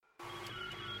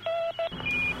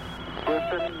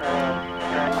Houston,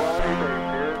 Tranquility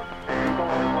Base here. The Eagle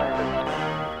has landed.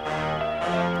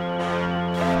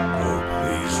 Oh,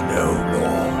 please, no,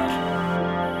 Lord.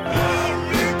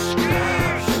 Eric's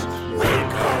Cast.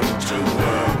 Welcome to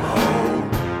Wormhole.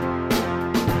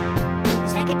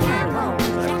 Second time home.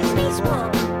 Second space war.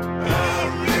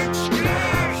 Eric's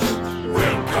Cast.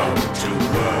 Welcome to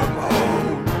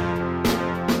Wormhole.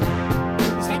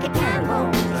 Second time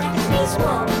home. Second space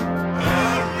war.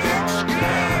 Eric's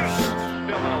Cast.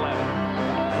 Film 11.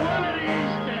 One of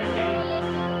these days,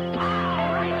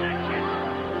 I'll raise a kid.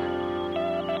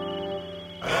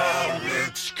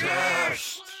 Eric's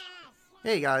Cast.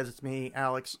 Hey guys, it's me,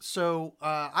 Alex. So,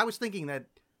 I was thinking that,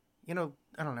 I don't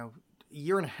know, a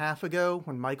year and a half ago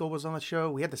when Michael was on the show,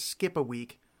 we had to skip a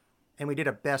week and we did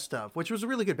a best of, which was a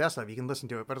really good best of. You can listen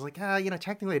to it. But I was like,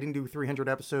 technically I didn't do 300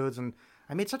 episodes, and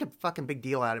I made such a fucking big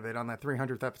deal out of it on that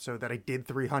 300th episode that I did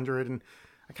 300, and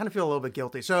I kind of feel a little bit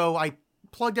guilty. So I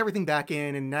plugged everything back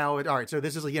in, and now, all right, so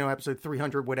this is, episode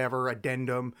 300, whatever,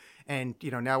 addendum, and,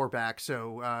 now we're back.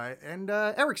 So,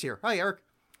 Eric's here. Hi, Eric.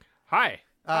 Hi.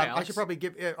 Hi, I Alex. should probably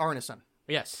give Arneson.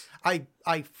 Yes. I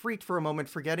freaked for a moment,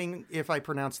 forgetting if I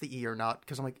pronounced the E or not,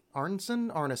 because I'm like, Arneson?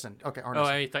 Okay, Arneson. Oh,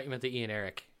 I thought you meant the E in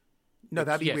Eric. No,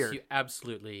 that'd be yes, weird. You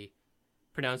absolutely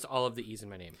pronounce all of the E's in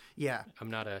my name. Yeah,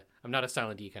 I'm not a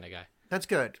silent E kind of guy. that's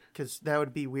good, because that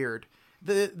would be weird.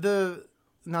 The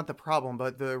not the problem,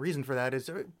 but the reason for that is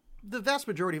the vast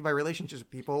majority of my relationships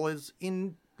with people is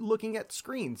in looking at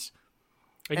screens.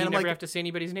 And And you I'm never like- have to say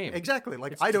anybody's name. Exactly.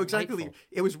 Like, It's I know exactly. delightful.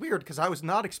 It was weird because I was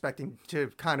not expecting to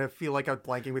kind of feel like I was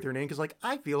blanking with your name, because, like,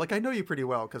 I feel like I know you pretty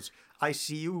well because I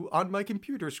see you on my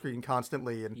computer screen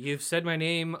constantly. And You've said my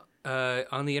name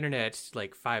on the internet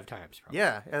like 5 times. Probably.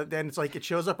 yeah, and it's like it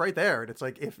shows up right there. And it's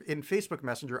like, if in Facebook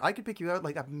Messenger, I could pick you out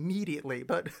like immediately,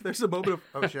 but there's a moment of,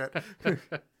 oh shit.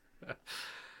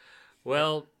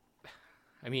 Well,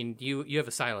 I mean, you have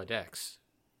a silent X.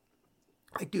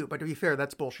 I do, but to be fair,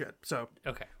 that's bullshit. So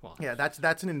Okay. Well. yeah,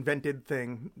 that's an invented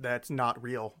thing that's not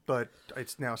real, but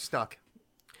it's now stuck.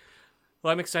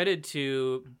 Well, I'm excited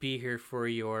to be here for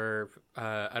your,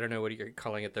 I don't know what you're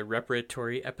calling it, the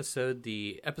reparatory episode,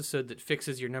 the episode that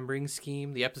fixes your numbering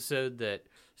scheme, the episode that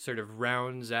sort of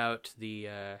rounds out the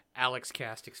Alex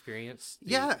Cast experience.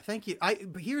 Yeah, thank you.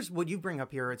 But here's what you bring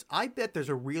up here. I bet there's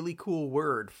a really cool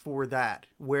word for that,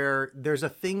 where there's a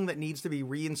thing that needs to be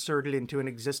reinserted into an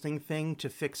existing thing to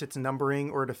fix its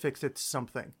numbering or to fix its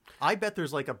something. I bet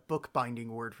there's like a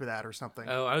bookbinding word for that or something.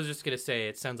 Oh, I was just going to say,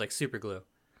 it sounds like super glue.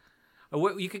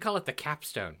 What you could call it the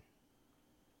capstone.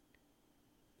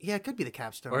 Yeah, it could be the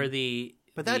capstone. Or the...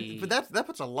 But the- that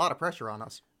puts a lot of pressure on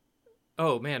us.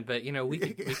 Oh, man, but, we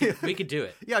could do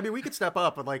it. Yeah, I mean, we could step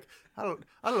up, but like, I don't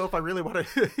know if I really want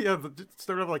to,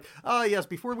 start off like, oh yes,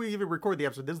 before we even record the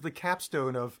episode, this is the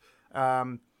capstone of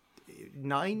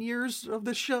 9 years of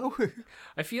this show.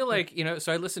 I feel like,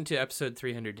 so I listened to episode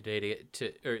 300 today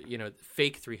or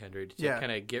fake 300 to Yeah.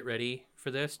 kind of get ready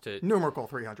for this, to Numerical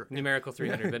 300. numerical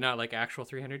 300, but not like actual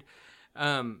 300.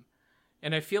 And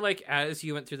I feel like as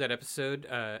you went through that episode,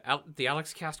 the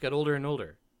Alex Cast got older and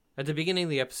older. At the beginning of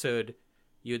the episode,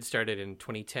 you had started in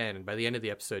 2010, and by the end of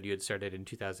the episode, you had started in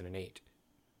 2008.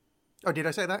 Oh, did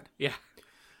I say that? Yeah.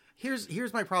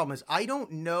 Here's my problem is I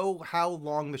don't know how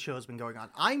long the show's been going on.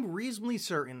 I'm reasonably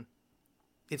certain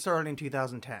it started in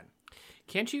 2010.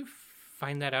 Can't you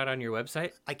find that out on your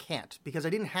website? I can't, because I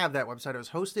didn't have that website. It was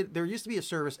hosted. There used to be a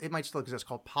service, it might still exist,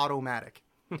 called Podomatic.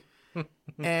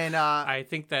 And I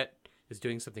think that is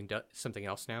doing something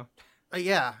else now.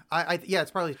 yeah, yeah,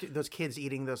 it's probably those kids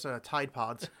eating those Tide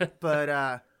Pods.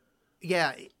 But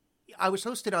yeah, I was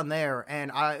hosted on there,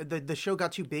 and the show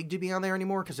got too big to be on there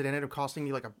anymore because it ended up costing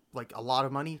me like a lot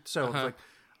of money. So it was like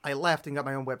I left and got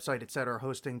my own website, etc.,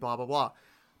 hosting, blah blah blah.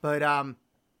 But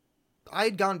I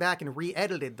had gone back and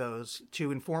re-edited those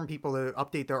to inform people to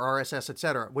update their RSS,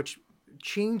 etc., which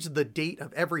changed the date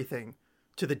of everything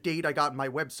to the date I got my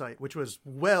website, which was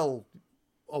well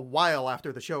a while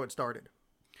after the show had started.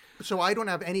 So I don't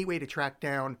have any way to track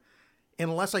down,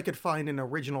 unless I could find an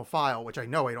original file, which I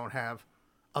know I don't have,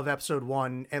 of episode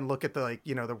 1 and look at the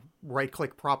the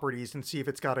right-click properties and see if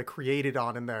it's got a created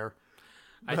on in there.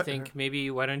 I think maybe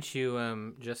why don't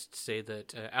you just say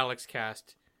that Alex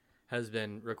Cast has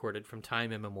been recorded from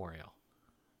time immemorial.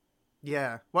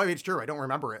 Yeah. Well, I mean, it's true. I don't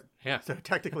remember it. Yeah. So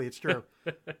technically it's true.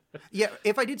 Yeah.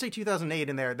 If I did say 2008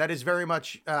 in there, that is very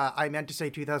much, I meant to say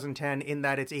 2010 in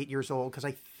that it's 8 years old, because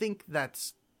I think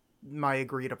that's my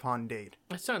agreed upon date.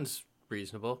 That sounds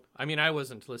reasonable. I mean, I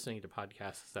wasn't listening to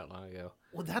podcasts that long ago.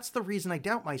 Well, that's the reason I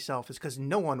doubt myself, is because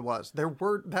no one was. There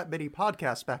weren't that many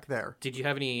podcasts back there. Did you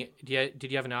have any? Did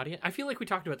you have an audience? I feel like we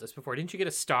talked about this before. Didn't you get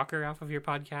a stalker off of your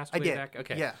podcast? I way did. Back?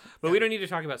 Okay. Yeah. But we don't need to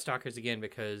talk about stalkers again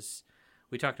because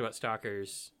we talked about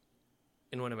stalkers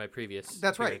in one of my previous.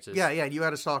 That's right. appearances. Yeah. You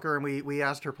had a stalker, and we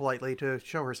asked her politely to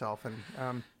show herself,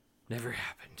 and Never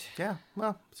happened. yeah.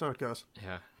 Well, so it goes.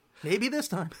 Yeah. Maybe this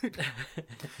time.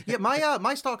 Yeah,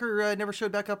 my stalker never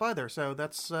showed back up either. So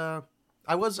that's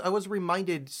I was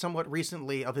reminded somewhat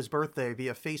recently of his birthday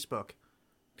via Facebook,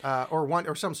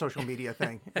 or some social media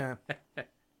thing. Yeah.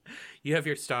 You have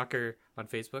your stalker on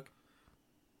Facebook?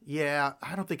 Yeah,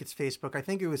 I don't think it's Facebook. I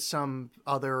think it was some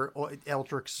other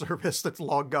Eldritch service that's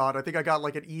long gone. I think I got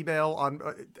like an email on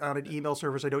an email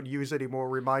service I don't use anymore,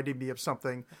 reminding me of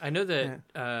something. I know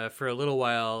that for a little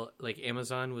while, like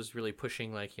Amazon was really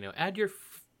pushing, like, you know, add your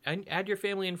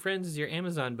family and friends as your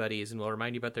Amazon buddies, and we'll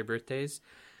remind you about their birthdays.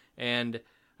 And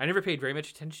I never paid very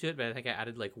much attention to it, but I think I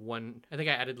added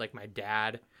like my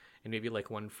dad and maybe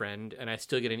like one friend, and I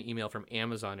still get an email from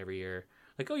Amazon every year.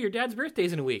 Like, oh, your dad's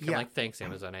birthday's in a week. Yeah. I'm like, thanks,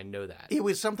 Amazon. I know that. It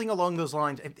was something along those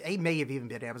lines. It may have even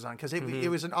been Amazon, because it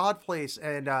was an odd place,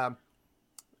 and I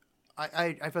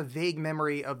have a vague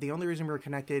memory of the only reason we were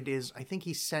connected is I think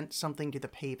he sent something to the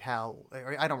PayPal.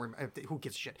 I don't remember. Who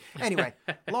gives a shit? Anyway,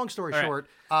 long story short,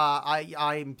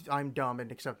 I'm dumb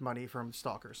and accept money from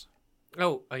stalkers.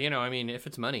 Oh, you know, I mean, if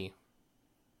it's money.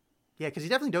 Yeah, because he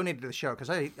definitely donated to the show, because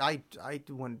I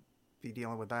wouldn't be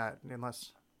dealing with that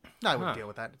unless... No, I wouldn't deal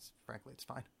with that. Frankly, it's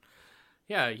fine.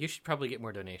 Yeah, you should probably get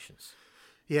more donations.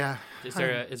 Yeah. Is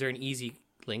there an easy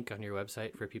link on your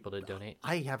website for people to donate?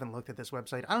 I haven't looked at this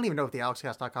website. I don't even know if the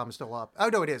alexcast.com is still up. Oh,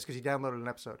 no, it is, because you downloaded an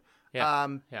episode. Yeah,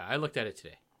 yeah, I looked at it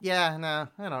today. Yeah, no,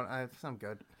 I don't. I'm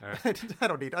good. All right. I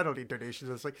don't need donations.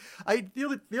 It's like the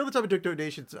only time I took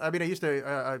donations. I mean, I used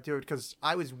to do it because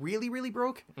I was really, really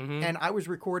broke, and I was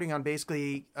recording on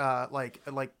basically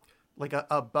like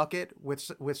a bucket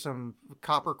with some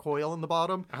copper coil in the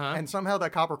bottom, and somehow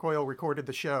that copper coil recorded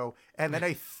the show, and then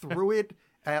I threw it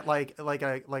at like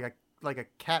a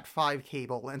Cat 5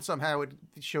 cable, and somehow it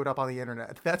showed up on the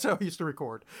internet. That's how I used to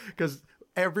record, because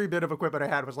every bit of equipment I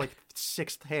had was like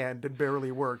sixth hand and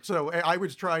barely worked. So I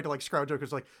was trying to like scrounge up,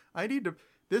 because like I need to.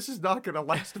 This is not going to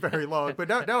last very long. But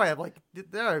now I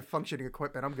have functioning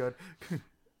equipment. I'm good.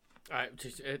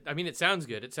 I mean, it sounds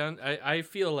good. I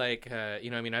feel like,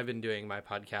 you know, I mean, I've been doing my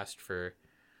podcast for,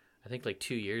 I think, like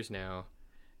 2 years now,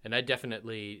 and I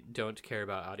definitely don't care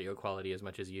about audio quality as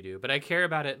much as you do, but I care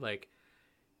about it, like,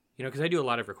 you know, because I do a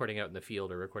lot of recording out in the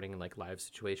field or recording in like live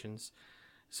situations.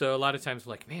 So a lot of times,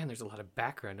 like, man, there's a lot of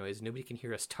background noise. Nobody can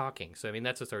hear us talking. So I mean,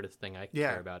 that's the sort of thing I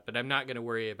care about. But I'm not going to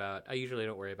worry about. I usually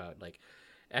don't worry about like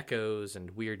echoes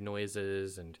and weird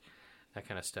noises and that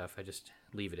kind of stuff. I just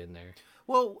leave it in there.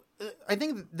 Well, I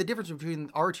think the difference between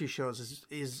our two shows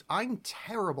is I'm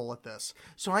terrible at this,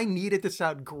 so I need it to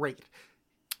sound great.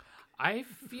 I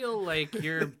feel like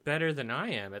you're better than I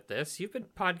am at this. You've been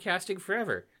podcasting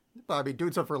forever. I mean,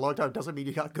 doing something for a long time doesn't mean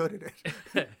you got good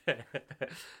at it.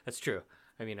 That's true.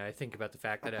 I mean, I think about the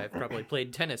fact that I've probably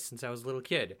played tennis since I was a little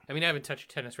kid. I mean, I haven't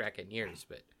touched a tennis racket in years,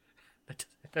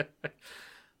 but...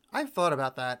 I've thought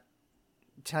about that.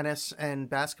 Tennis and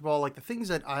basketball, like the things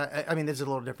that I mean, this is a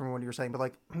little different from what you were saying, but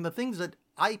like the things that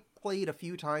I played a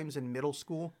few times in middle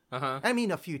school. I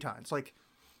mean, a few times. Like,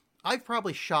 I've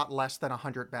probably shot less than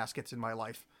 100 baskets in my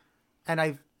life, and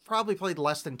I've probably played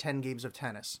less than 10 games of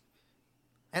tennis.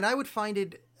 And I would find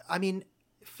it, I mean,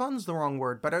 fun's the wrong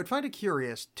word, but I would find it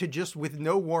curious to just, with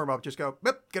no warm-up, just go,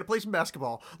 yep, gotta play some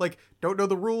basketball. Like, don't know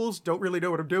the rules, don't really know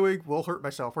what I'm doing, will hurt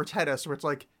myself. Or tennis, where it's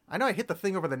like, I know I hit the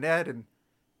thing over the net, and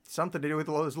something to do with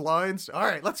those lines. All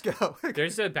right, let's go.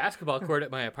 There's a basketball court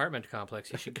at my apartment complex.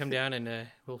 You should come down and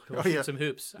we'll shoot some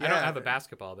hoops. I don't have a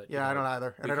basketball, but... Yeah, I don't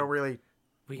either, and I don't really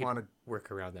want to...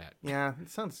 work around that. Yeah, it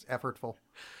sounds effortful.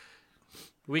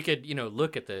 We could, you know,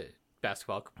 look at the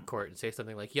basketball court and say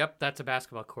something like, yep, that's a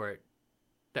basketball court.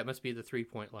 That must be the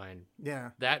 3-point line.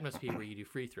 Yeah. That must be where you do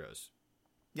free throws.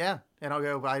 Yeah, and I'll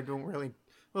go, I don't really...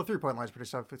 Well, 3-point line's pretty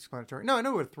self-explanatory. No, I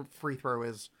know what free throw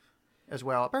is as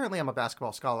well. Apparently I'm a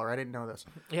basketball scholar. I didn't know this.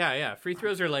 Yeah. Free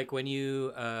throws are like when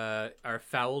you are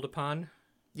fouled upon.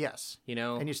 Yes. You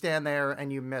know? And you stand there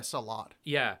and you miss a lot.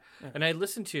 Yeah. And I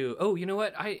listened to... Oh, you know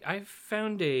what? I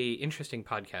found a interesting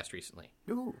podcast recently.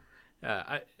 Ooh.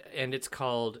 And it's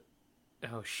called...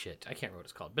 Oh, shit. I can't remember what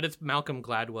it's called. But it's Malcolm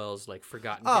Gladwell's, like,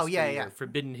 Forgotten Oh, History yeah. or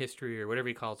Forbidden History or whatever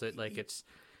he calls it. Like, it's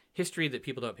history that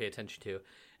people don't pay attention to.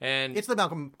 And It's the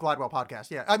Malcolm Gladwell podcast.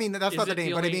 Yeah, I mean that's Is not the it the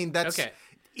name, but I only- mean that's okay.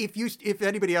 If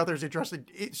anybody out there is interested,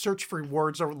 search for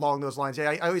words along those lines.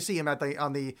 Yeah, I always see him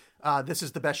on the "This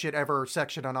is the best shit ever"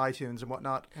 section on iTunes and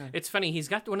whatnot. it's funny. He's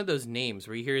got one of those names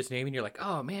where you hear his name and you're like,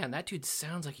 oh man, that dude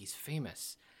sounds like he's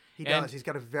famous. He And- does. He's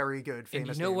got a very good And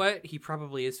famous. you know name. what? He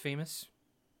probably is famous.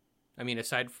 I mean,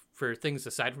 aside from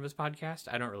his podcast,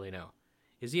 I don't really know.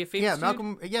 Is he a famous Yeah, dude?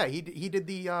 Malcolm. Yeah, he did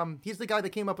the. He's the guy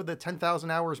that came up with the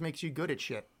 10,000 hours makes you good at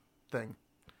shit thing.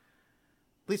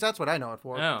 At least that's what I know it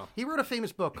for. Oh. He wrote a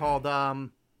famous book called.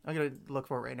 I'm gonna look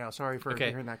for it right now. Sorry for Okay.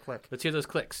 hearing that click. Let's hear those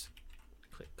clicks.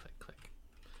 Click, click, click.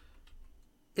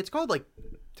 It's called like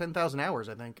 10,000 hours,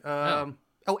 I think.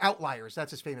 Outliers.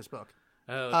 That's his famous book.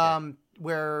 Oh, okay.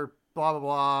 Where blah blah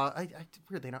blah.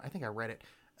 Weirdly enough, I think I read it.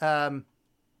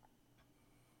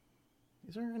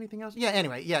 Is there anything else? Yeah.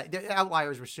 Anyway, yeah. The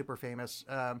Outliers were super famous.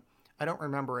 I don't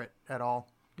remember it at all.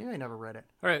 Maybe I never read it.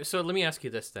 All right, so let me ask you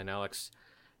this then, Alex.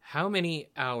 How many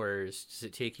hours does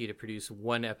it take you to produce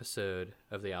one episode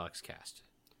of the Alex Cast?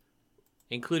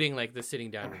 Including like the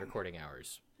sitting down and recording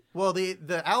hours. Well,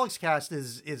 the Alex Cast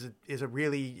is a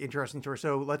really interesting story.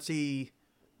 So let's see,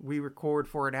 we record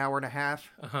for an hour and a half.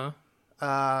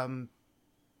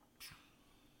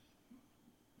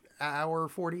 Hour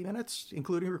 40 minutes,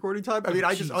 including recording time. I mean,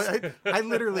 I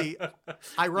literally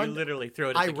run. You literally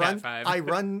throw it at the Cat 5.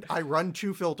 I run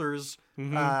two filters.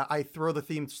 I throw the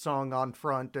theme song on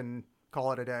front and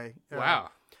call it a day. Wow.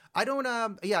 I don't.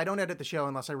 I don't edit the show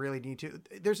unless I really need to.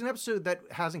 There's an episode that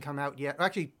hasn't come out yet.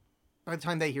 Actually, by the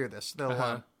time they hear this,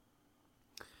 they'll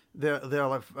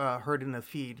have heard in the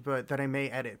feed, but that I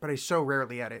may edit. But I so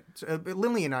rarely edit. So,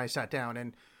 Lindley and I sat down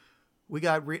and we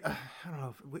got. I don't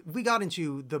know. We got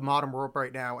into the modern world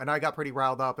right now, and I got pretty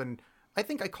riled up. And I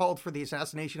think I called for the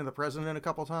assassination of the president a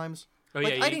couple times. Oh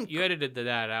Like, yeah, I you, didn't. you edited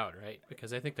that out, right?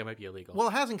 Because I think that might be illegal. Well,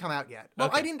 it hasn't come out yet. Well,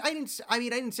 Okay. I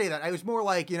didn't say that. I was more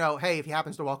like, hey, if he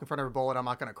happens to walk in front of a bullet, I'm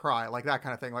not going to cry, like that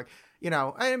kind of thing. Like,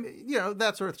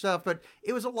 that sort of stuff. But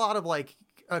it was a lot of like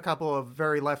a couple of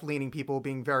very left-leaning people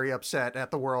being very upset at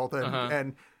the world,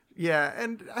 and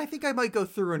I think I might go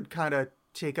through and kind of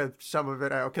take some of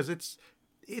it out because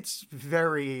it's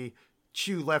very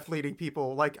chew left-leaning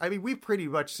people. Like, I mean, we pretty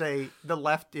much say the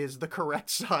left is the correct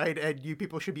side and you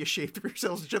people should be ashamed of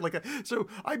yourselves and shit like that. So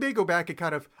I may go back and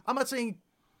kind of, I'm not saying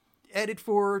edit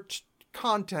for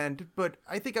content, but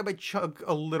I think I might chug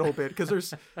a little bit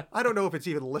because I don't know if it's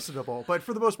even listenable, but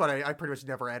for the most part, I pretty much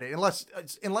never edit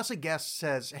unless a guest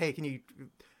says, hey, can you,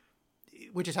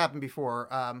 which has happened before.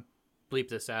 Bleep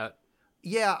this out.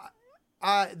 Yeah.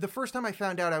 The first time I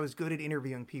found out I was good at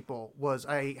interviewing people was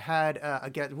I had a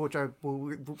guest, which I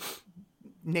will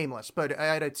nameless, but I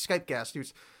had a Skype guest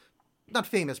who's not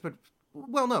famous, but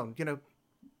well known,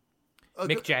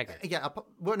 Mick Jagger. Yeah.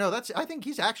 Well, no, I think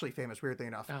he's actually famous, weirdly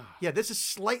enough. Oh. Yeah, this is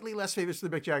slightly less famous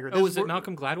than Mick Jagger. Oh, was it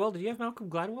Malcolm Gladwell? Did you have Malcolm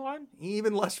Gladwell on?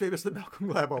 Even less famous than Malcolm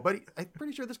Gladwell, but I'm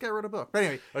pretty sure this guy wrote a book. But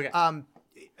anyway, Okay.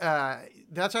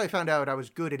 That's how I found out I was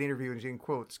good at interviewing in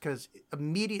quotes, because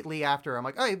immediately after I'm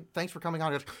like, hey, thanks for coming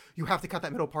on. He goes, you have to cut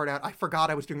that middle part out. I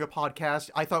forgot I was doing a podcast.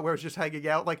 I thought we was just hanging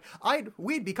out. Like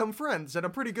we'd become friends, and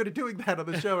I'm pretty good at doing that on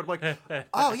the show. And I'm like,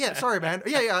 oh yeah, sorry man.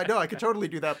 Yeah, no, I could totally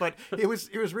do that. But it was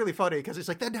really funny because it's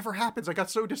like that never happens. I got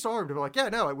so disarmed. I'm like, yeah,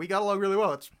 no, we got along really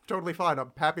well. It's totally fine.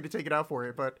 I'm happy to take it out for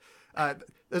you. But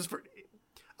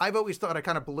I've always thought I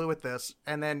kind of blew at this,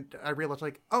 and then I realized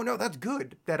like, oh no, that's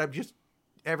good. That I'm just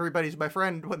everybody's my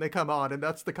friend when they come on, and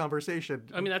that's the conversation.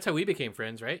 I mean, that's how we became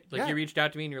friends, right? Like, Yeah. you reached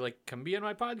out to me and you're like, come be on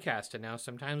my podcast. And now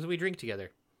sometimes we drink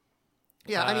together.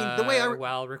 Yeah, I mean, the way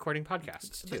while recording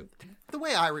podcasts, too. the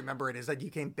way I remember it is that you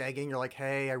came begging. You're like,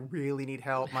 hey, I really need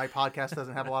help. My podcast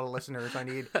doesn't have a lot of listeners. I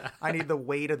need the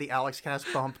weight of the Alex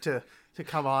Cast bump to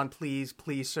come on. Please,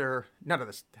 sir. None of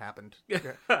this happened. Yeah.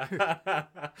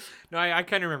 No, I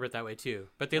kind of remember it that way, too.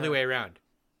 But the other way around.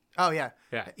 Oh, yeah.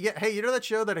 Yeah. Hey, you know that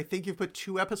show that I think you've put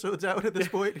 2 episodes out at this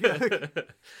point?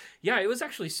 Yeah, it was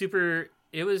actually super...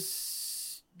 It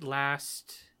was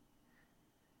last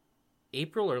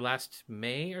April or last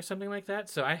May or something like that.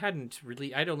 So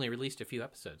I'd only released a few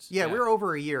episodes. Yeah, we were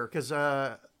over a year because,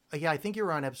 I think you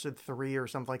were on episode 3 or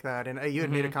something like that. And you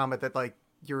had made a comment that, like,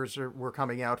 yours were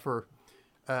coming out for...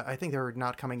 I think they were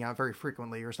not coming out very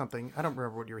frequently or something. I don't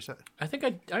remember what you were saying. I think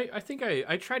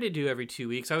I try to do every 2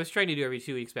 weeks. I was trying to do every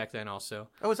 2 weeks back then also.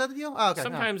 Oh, is that the deal? Oh, okay.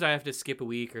 Sometimes I have to skip a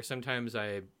week, or sometimes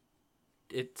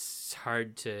it's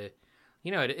hard to,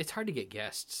 it's hard to get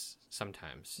guests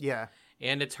sometimes. Yeah.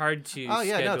 And it's hard to Oh,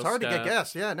 yeah, no, it's hard to stuff. get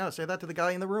guests. Yeah, no, say that to the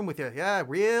guy in the room with you. Yeah,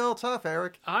 real tough,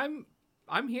 Eric. I'm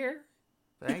here.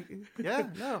 Thank you. Yeah,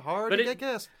 no, hard But to it- get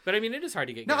guests. But I mean, it is hard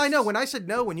to get No, guests. I know. When I said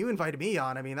no when you invited me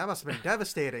on, I mean, that must have been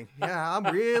devastating. Yeah, I'm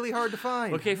really hard to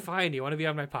find. Okay, fine. You want to be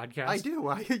on my podcast? I do.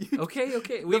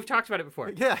 Okay. We've talked about it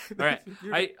before. Yeah. All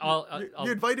right. I'll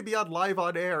You invited me on live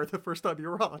on air the first time you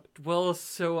were on. well,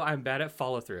 so I'm bad at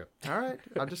follow through. All right.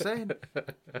 I'm just saying.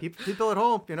 People at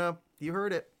home, you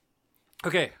heard it.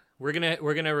 Okay, we're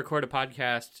gonna record a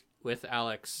podcast with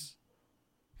Alex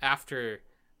after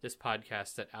this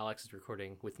podcast that Alex is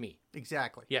recording with me.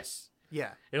 Exactly. Yes,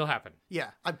 Yeah. it'll happen.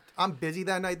 Yeah. I'm busy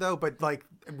that night though, but like,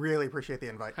 really appreciate the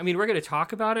invite. I mean, we're gonna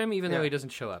talk about him even though Yeah. he doesn't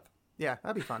show up. Yeah,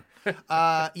 that'd be fun.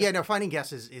 No, finding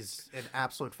guests is an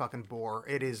absolute fucking bore.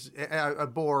 It is a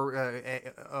bore.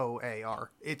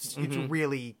 OAR. It's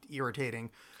really irritating.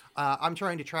 I'm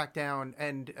trying to track down,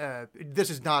 and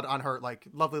this is not on her like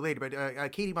lovely lady, but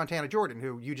Katie Montana Jordan,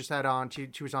 who you just had on. She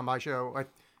was on my show.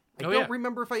 I don't yeah.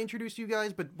 remember if I introduced you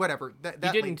guys, but whatever. That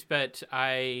You didn't, but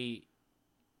I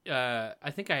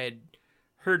think I had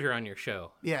heard her on your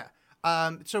show. Yeah.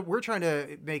 So we're trying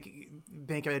to make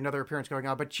another appearance going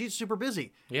on, but she's super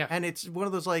busy. Yeah. And it's one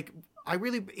of those like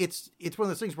it's one of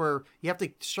those things where you have to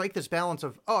strike this balance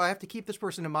of, I have to keep this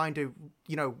person in mind to,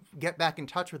 get back in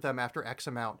touch with them after X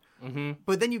amount. Mm-hmm.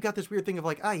 But then you've got this weird thing of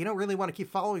like, you don't really want to keep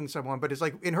following someone, but it's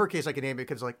like, in her case, I can name it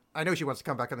because like, I know she wants to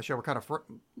come back on the show. We're kind of,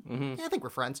 yeah, I think we're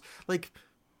friends. Like,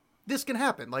 this can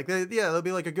happen. Like, there'll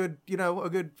be like a good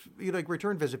like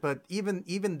return visit. But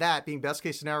even that being best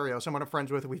case scenario, someone I'm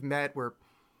friends with, we've met, we're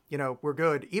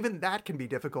good. Even that can be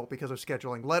difficult because of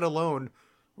scheduling, let alone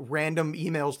random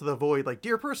emails to the void. Like,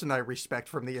 dear person I respect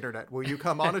from the internet, will you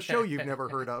come on a show you've never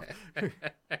heard of?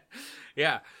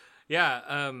 Yeah.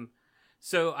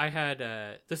 So I had,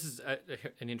 this is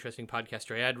an interesting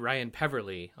podcaster. I had Ryan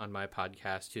Peverly on my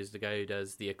podcast, who's the guy who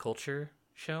does the Occulture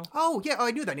show. Oh, yeah. Oh,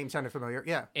 I knew that name sounded familiar.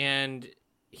 Yeah. And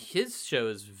his show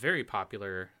is very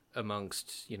popular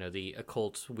amongst, the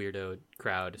occult weirdo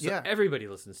crowd. So Yeah. everybody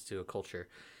listens to Occulture.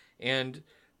 And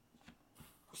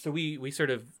so we sort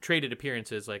of traded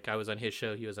appearances. Like, I was on his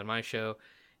show, he was on my show.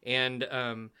 And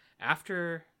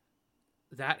after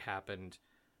that happened,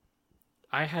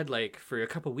 I had like, for a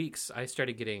couple weeks, I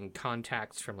started getting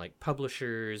contacts from like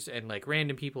publishers and like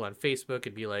random people on Facebook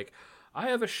and be like, I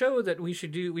have a show that we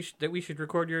should do. We should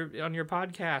record on your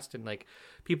podcast, and like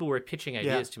people were pitching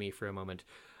ideas to me for a moment,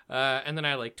 and then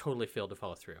I like totally failed to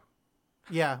follow through.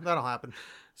 Yeah, that'll happen.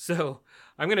 So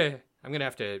I'm gonna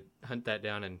have to hunt that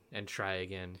down and try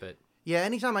again. But Yeah,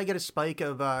 anytime I get a spike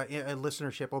of a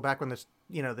listenership, well, back when this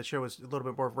the show was a little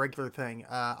bit more of a regular thing,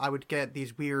 I would get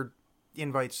these weird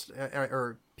invites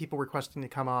or people requesting to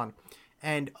come on,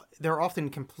 and they're often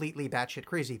completely batshit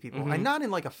crazy people, and not in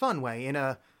like a fun way. In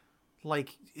a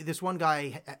like, this one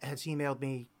guy has emailed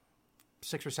me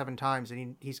 6 or 7 times,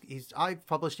 and I've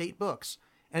published 8 books,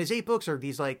 and his 8 books are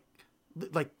these like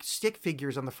stick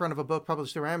figures on the front of a book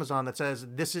published through Amazon that says,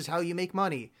 "This is how you make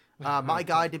money. My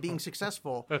guide to being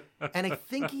successful." And I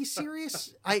think he's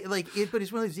serious. But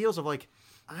it's one of these deals of like,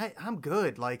 I'm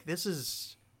good. Like, this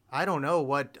is, I don't know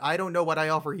what I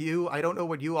offer you. I don't know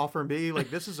what you offer me.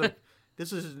 Like, this is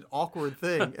an awkward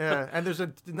thing. And there's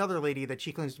another lady that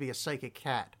she claims to be a psychic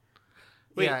cat.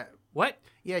 wait, Yeah. what?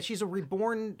 Yeah, she's a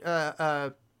reborn.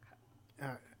 I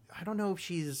don't know if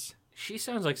she's. She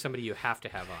sounds like somebody you have to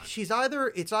have on.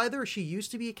 It's either she used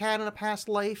to be a cat in a past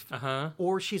life,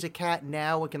 or she's a cat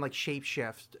now and can like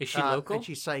shapeshift. Is she local? And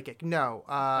she's psychic. No,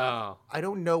 Oh. I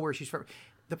don't know where she's from.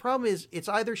 The problem is, it's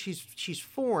either she's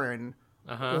foreign,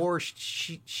 or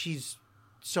she's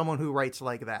someone who writes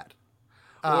like that.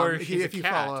 Or If she's if a you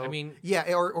cat. follow. I mean,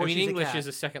 yeah, or I mean, she's English a cat. is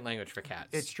a second language for cats.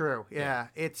 It's true. Yeah.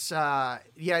 It's no,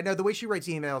 the way she writes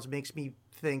emails makes me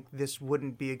think this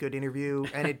wouldn't be a good interview,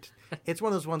 and it's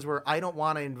one of those ones where I don't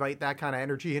want to invite that kind of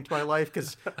energy into my life,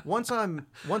 because once I'm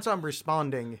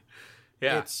responding,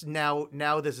 it's now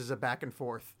this is a back and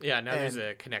forth. Yeah, now there's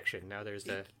a connection. Now there's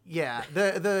a Yeah,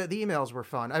 the emails were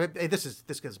fun.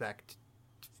 This goes back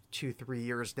 2-3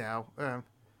 years now,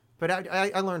 but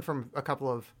I learned from a couple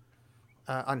of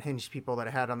unhinged people that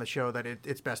I had on the show that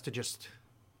it's best to just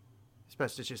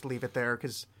leave it there,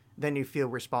 because then you feel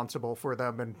responsible for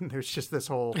them, and there's just this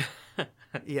whole one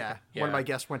of my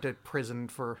guests went to prison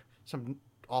for some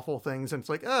awful things, and it's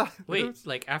like, wait,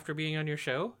 like after being on your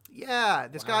show? yeah,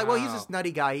 this guy, well, he's Wow. this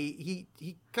nutty guy. He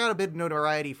got a bit of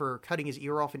notoriety for cutting his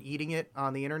ear off and eating it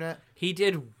on the internet. He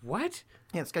did what?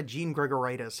 Yeah, it's got Gene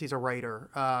Gregoritis. He's a writer,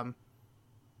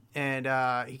 and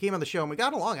he came on the show, and we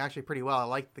got along actually pretty well. I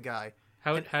liked the guy.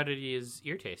 How did his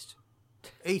ear taste?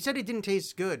 He said it didn't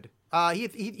taste good.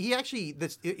 He actually,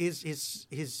 this is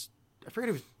his I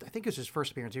forget, I think it was his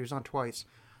first appearance. He was on twice.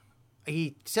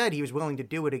 He said he was willing to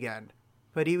do it again.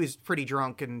 but he was pretty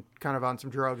drunk and kind of on some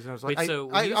drugs. And I was like, Wait, so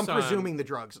when you I'm saw him- presuming the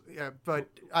drugs, but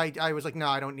I was like, no,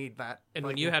 I don't need that. And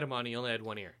Like, when you had him on, he only had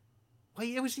one ear. well,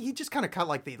 he just kind of cut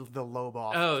like the lobe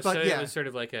off. Oh, but, so yeah, it was sort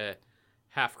of like a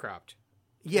half cropped.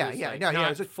 yeah, It was yeah, like no, yeah,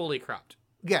 not it was fully cropped.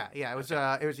 it was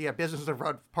business of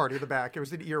front party in the back. It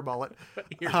was an ear mullet.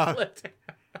 Ear Uh, mullet.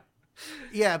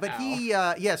 Yeah, but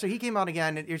so he came on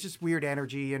again, and it was just weird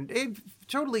energy, and it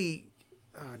totally,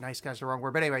 nice guy's the wrong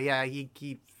word, but anyway, yeah,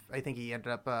 I think he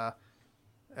ended up,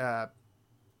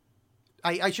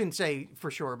 I shouldn't say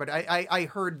for sure, but I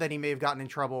heard that he may have gotten in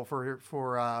trouble for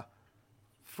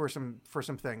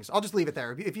some things. I'll just leave it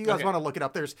there. If you guys Okay. want to look it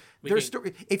up,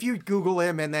 if you Google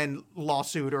him and then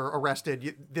lawsuit or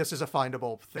arrested, this is a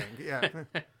findable thing. Yeah.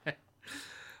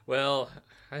 Well,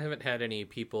 I haven't had any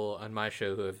people on my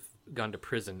show who have gone to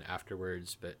prison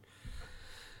afterwards, but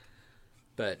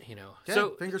you know. Yeah, So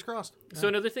fingers crossed. so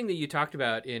another thing that you talked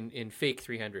about in fake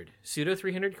 300, pseudo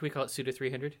 300, can we call it pseudo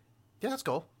 300? Yeah, that's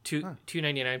cool.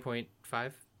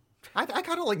 299.5. I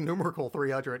kind of like numerical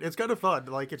 300. It's kind of fun.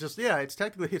 Like, it's just, it's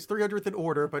technically, it's 300th in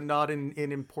order, but not in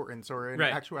importance or in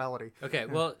Right. actuality. Okay,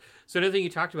 well, so another thing you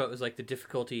talked about was like the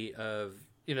difficulty of,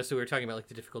 so we were talking about like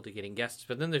the difficulty getting guests,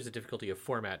 but then there's the difficulty of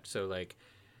format. So like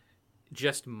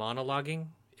just monologuing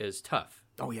is tough.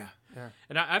 Oh, yeah. Yeah.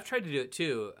 And I've tried to do it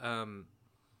too.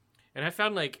 And I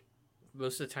found like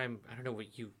most of the time, I don't know,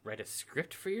 what you write a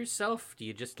script for yourself? Do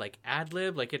you just like ad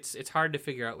lib? Like it's hard to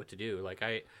figure out what to do. Like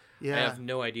I have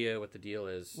no idea what the deal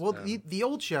is. Well, the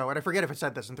old show, and I forget if I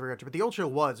said this in 300, but the old show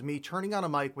was me turning on a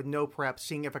mic with no prep,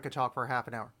 seeing if I could talk for half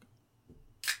an hour.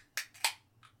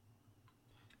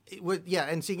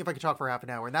 And seeing if I could talk for half an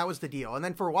hour, and that was the deal. And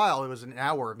then for a while, it was an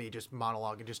hour of me just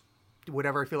monologuing, just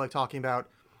whatever I feel like talking about,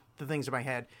 the things in my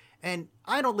head. And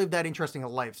I don't live that interesting a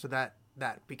life, so that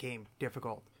became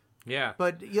difficult. Yeah.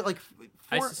 But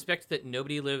I suspect that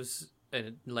nobody lives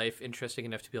a life interesting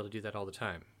enough to be able to do that all the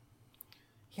time.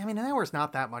 Yeah, I mean, an hour is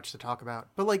not that much to talk about.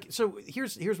 But so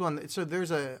here's one. So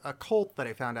there's a cult that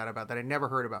I found out about that I never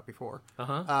heard about before.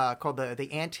 Called the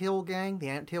Anthill Gang, the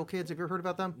Anthill Kids. Have you ever heard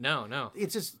about them? No.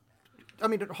 It's just, I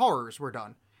mean, horrors were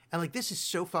done. And like, this is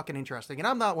so fucking interesting. And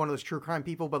I'm not one of those true crime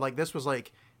people, but like, this was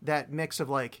like that mix of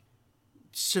like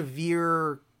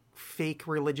severe fake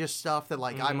religious stuff that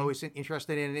like I'm always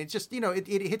interested in. And it's just, it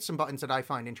hits some buttons that I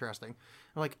find interesting.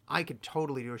 Like, I could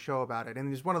totally do a show about it. And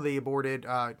there's one of the aborted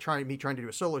trying to do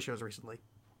a solo shows recently.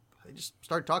 I just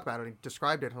started talking about it and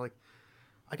described it. I'm like,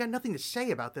 I got nothing to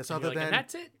say about this other than and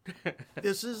that's it.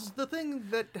 this is the thing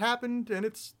that happened, and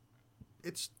it's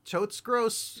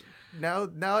gross. Now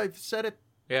I've said it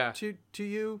Yeah. to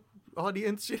you,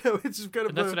 audience. It's kind of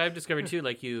And that's what I've discovered too.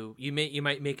 Like you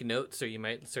might make notes, or you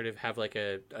might sort of have like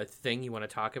a thing you want to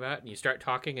talk about, and you start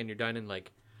talking, and you're done in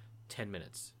like 10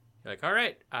 minutes. You're like, all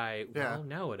right,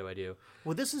 now what do I do?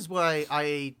 Well, this is why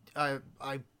I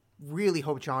really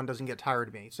hope John doesn't get tired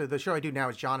of me. So the show I do now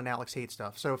is John and Alex Hate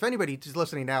Stuff. So if anybody is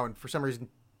listening now and for some reason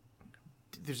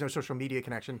there's no social media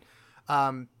connection,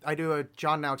 I do a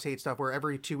John and Alex Hate Stuff where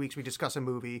every 2 weeks we discuss a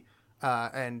movie,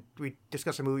 and we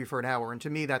discuss a movie for an hour. And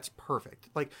to me, that's perfect.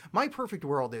 Like, my perfect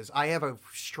world is I have a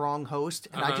strong host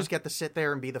and I just get to sit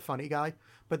there and be the funny guy.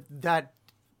 But that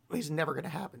is never going to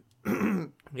happen.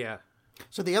 Yeah.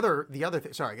 So the other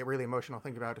thing, sorry, I get really emotional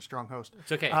thinking about a strong host.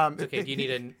 It's okay. It's okay. Do you need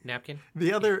a napkin?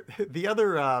 The other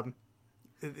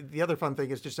fun thing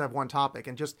is just to have one topic,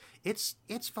 and just it's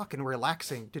fucking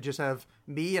relaxing to just have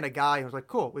me and a guy who's like,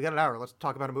 cool, we got an hour, let's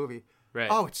talk about a movie. Right.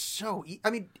 Oh, it's so I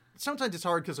mean, sometimes it's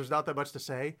hard because there's not that much to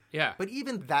say. Yeah. But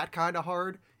even that kind of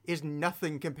hard is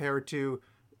nothing compared to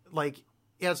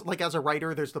as a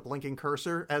writer, there's the blinking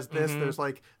cursor. As this, there's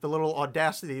like the little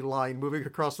Audacity line moving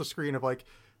across the screen of like,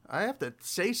 I have to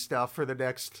say stuff for the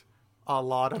next a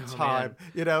lot of time,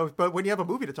 But when you have a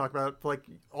movie to talk about, like,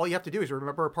 all you have to do is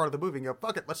remember a part of the movie and go,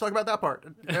 fuck it, let's talk about that part.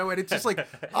 And it's just like,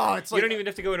 it's like, You don't even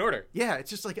have to go in order. yeah, it's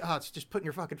just like, it's just putting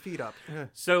your fucking feet up. Yeah.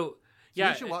 So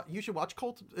yeah, you should watch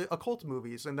occult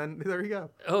movies, and then there you go.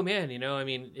 Oh man, I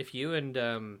mean, if you and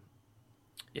John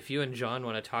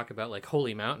want to talk about like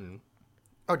Holy Mountain,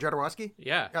 Oh, Jodorowsky?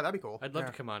 yeah, that'd be cool. I'd love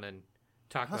to come on and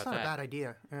talk That's about not a that. bad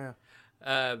idea. Yeah.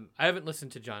 I haven't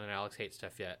listened to John and Alex Hate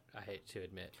Stuff yet. I hate to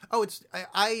admit. Oh, it's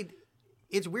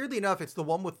weirdly enough, it's the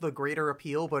one with the greater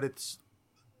appeal, but it's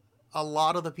a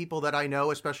lot of the people that I know,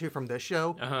 especially from this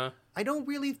show. I don't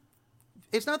really.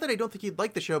 It's not that I don't think you'd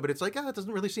like the show, but it's like, it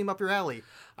doesn't really seem up your alley.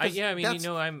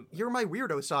 You're my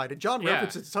weirdo side, and John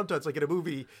references it sometimes, like in a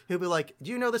movie, he'll be like,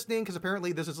 "Do you know this thing? Because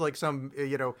apparently this is like some,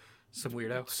 some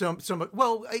weirdo. Some.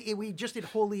 Well, we just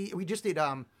did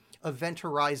Event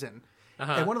Horizon."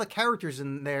 And one of the characters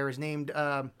in there is named,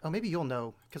 maybe you'll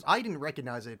know, because I didn't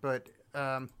recognize it, but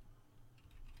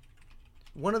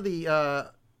one of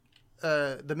the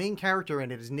main character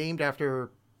in it is named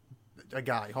after a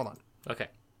guy. Hold on. Okay.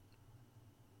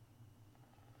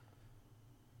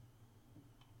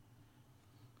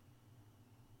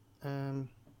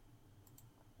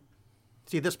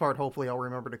 See, this part, hopefully, I'll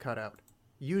remember to cut out.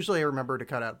 Usually, I remember to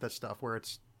cut out this stuff where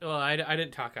it's. Well, I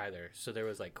didn't talk either, so there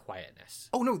was like quietness.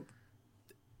 Oh no,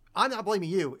 I'm not blaming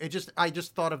you. I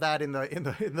just thought of that in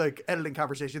the editing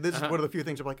conversation. This is one of the few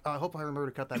things I'm like, I hope I remember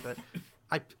to cut that bit.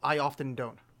 I often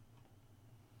don't.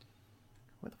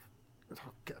 What the?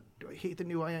 Oh God, do I hate the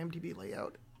new IMDb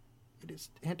layout? It is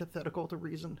antithetical to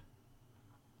reason.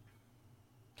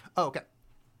 Oh, okay.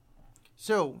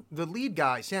 So, the lead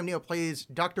guy, Sam Neill, plays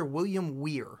Dr. William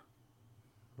Weir.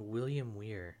 William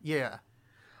Weir. Yeah.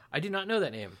 I did not know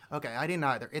that name. Okay, I didn't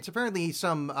either. It's apparently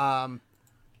some,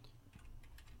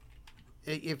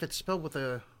 if it's spelled with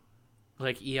a...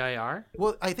 Like EIR?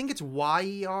 Well, I think it's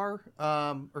YER,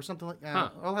 or something like that. Huh.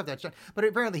 I'll have that checked. But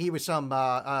apparently he was some,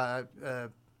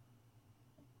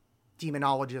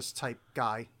 demonologist type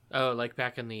guy. Oh, like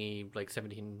back in the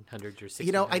 1700s or 1600s.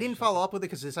 You know, I didn't follow up with it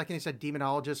because the second he said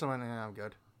demonologist, I'm like, I'm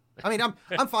good. I mean,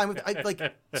 I'm fine with it.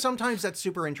 Like, sometimes that's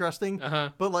super interesting,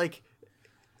 but like,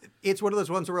 it's one of those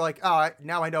ones where like,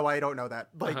 now I know I don't know that.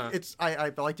 Like, it's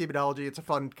I like demonology. It's a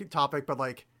fun topic, but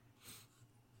like,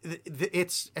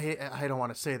 it's I don't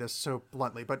want to say this so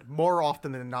bluntly, but more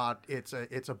often than not, it's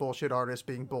a bullshit artist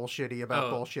being bullshitty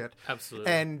about bullshit.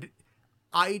 Absolutely. And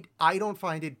I don't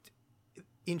find it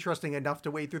interesting enough to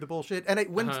wade through the bullshit, and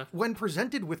when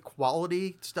presented with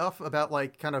quality stuff about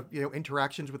like kind of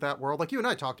interactions with that world, like you and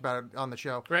I talked about it on the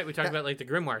show, right? We talked about like the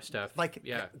grimoire stuff, like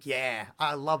yeah,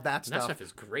 I love that and stuff. that stuff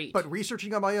is great. But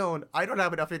researching on my own, I don't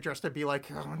have enough interest to be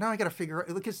like, oh, now I got to figure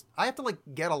out, because I have to like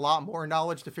get a lot more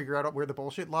knowledge to figure out where the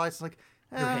bullshit lies. It's like,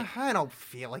 I don't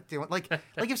feel like doing like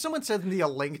if someone sends me a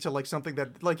link to like something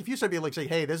that like if you said me like say,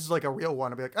 hey, this is like a real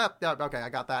one, I'd be like, oh, yeah, okay, I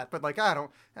got that. But like I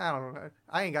don't know.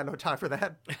 I ain't got no time for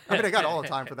that. I mean, I got all the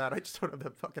time for that. I just don't have the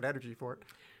fucking energy for it.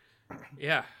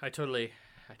 Yeah, I totally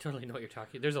know what you're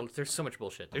talking. There's so much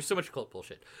bullshit. There's so much cult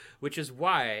bullshit, which is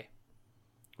why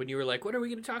when you were like, what are we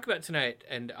going to talk about tonight?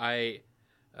 And I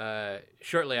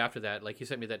shortly after that, like you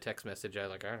sent me that text message, I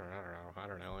like I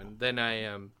don't know. And then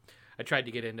I tried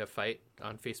to get into a fight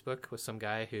on Facebook with some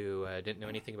guy who didn't know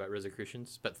anything about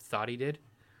Rosicrucians, but thought he did.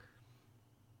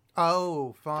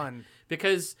 Oh, fun.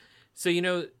 Because,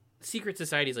 so, secret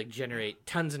societies like generate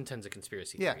tons and tons of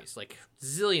conspiracy theories, like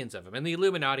zillions of them. And the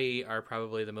Illuminati are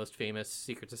probably the most famous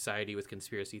secret society with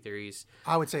conspiracy theories.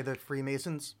 I would say the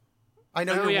Freemasons. I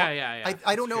know yeah.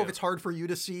 I don't know if it's hard for you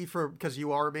to see because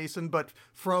you are a Mason, but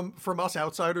from us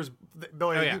outsiders,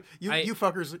 you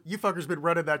fuckers been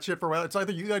running that shit for a while. It's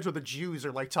either you guys or the Jews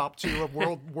are like top two of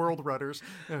world runners.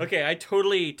 Okay, I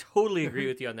totally agree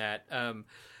with you on that.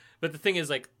 But the thing is,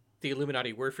 like, the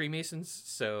Illuminati were Freemasons,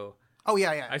 so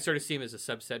I sort of see them as a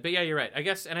subset. But yeah, you're right. I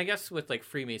guess with like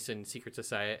Freemason secret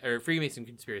society or Freemason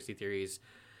conspiracy theories,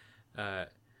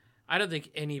 I don't think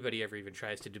anybody ever even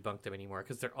tries to debunk them anymore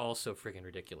because they're all so friggin'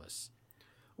 ridiculous.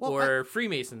 Well,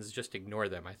 Freemasons just ignore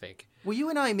them, I think. Well, you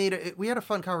and I we had a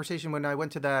fun conversation when I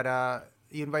went to that.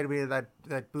 You invited me to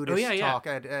that Buddhist talk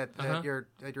at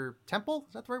your temple.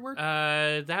 Is that the right word?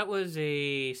 That was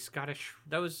a Scottish.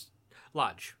 That was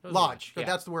lodge. Lodge. Yeah.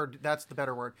 That's the word. That's the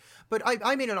better word. But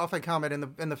I made an offhand comment,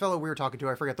 and the fellow we were talking to,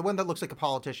 I forget, the one that looks like a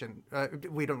politician.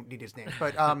 We don't need his name,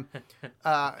 but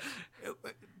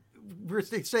we're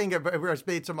saying we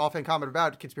made some offhand comment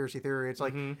about conspiracy theory. It's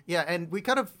like, yeah, and we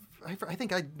kind of, I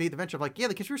think I made the mention of like, yeah,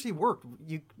 the conspiracy worked.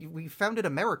 We founded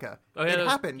America. Oh, yeah, it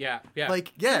happened. Yeah.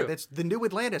 Like, yeah, that's the new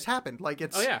Atlantis happened. Like,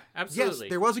 it's. Oh yeah, absolutely. Yes,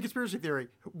 there was a conspiracy theory.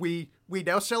 We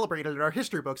now celebrate it in our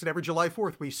history books, and every July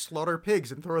 4th we slaughter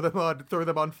pigs and throw them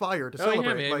on fire to celebrate.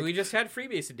 Yeah, man. Like, We just had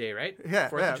Freemason Day, right? Yeah,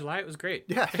 4th of July. It was great.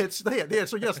 Yeah,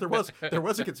 So yes, there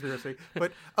was a conspiracy.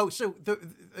 But so the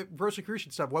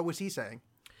Rosicrucian stuff. What was he saying?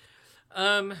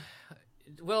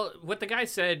 Well, what the guy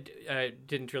said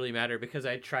didn't really matter because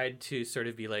I tried to sort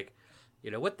of be like,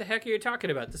 what the heck are you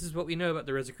talking about? This is what we know about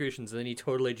the Rosicrucians. And then he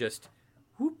totally just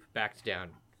backed down.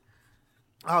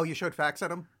 Oh, you showed facts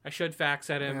at him? I showed facts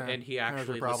at him, and he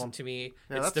actually listened to me.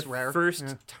 Yeah, it's that's the rare.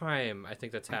 first time I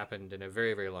think that's happened in a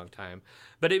very, very long time.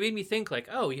 But it made me think like,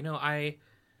 I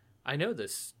know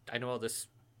this. I know all this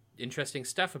interesting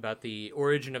stuff about the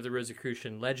origin of the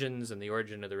Rosicrucian legends and the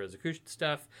origin of the Rosicrucian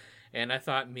stuff. And I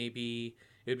thought maybe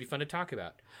it would be fun to talk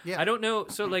about. Yeah. I don't know.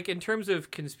 So, like, in terms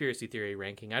of conspiracy theory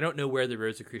ranking, I don't know where the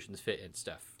Rosicrucians fit in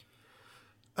stuff.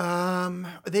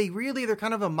 They're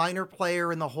kind of a minor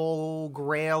player in the whole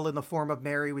Grail in the form of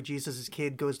Mary with Jesus'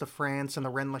 kid goes to France and the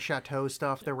Rennes-le-Chateau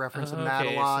stuff. They're referencing that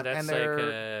a lot. So that's and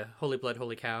they're like Holy Blood,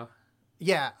 Holy Cow.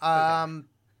 Yeah.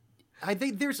 I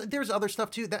think there's other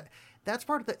stuff too that's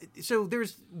part of the. So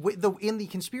there's in the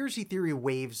conspiracy theory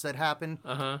waves that happen.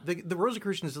 The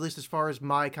Rosicrucians, at least as far as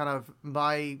my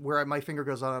where my finger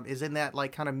goes on them, is in that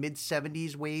like kind of mid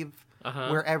 70s wave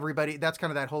where everybody that's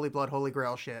kind of that holy blood, holy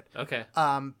grail shit. Okay.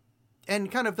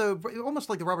 And kind of almost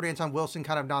like the Robert Anton Wilson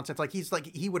kind of nonsense. Like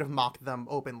he would have mocked them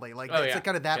openly. Like it's like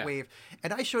kind of that wave.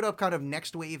 And I showed up kind of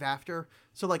next wave after.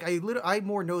 So like I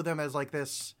more know them as like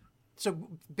this. So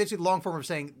basically, the long form of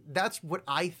saying that's what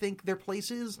I think their place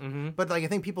is. But like I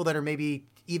think people that are maybe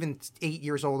even 8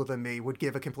 years older than me would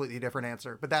give a completely different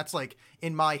answer. But that's like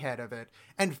in my head of it.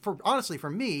 And honestly, for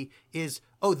me, is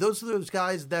those are those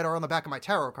guys that are on the back of my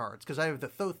tarot cards because I have the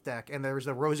Thoth deck and there's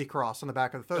the Rosy Cross on the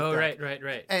back of the Thoth deck.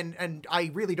 Right. And I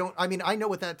really don't. I mean, I know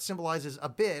what that symbolizes a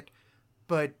bit,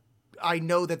 but I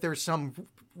know that there's some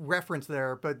reference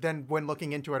there. But then when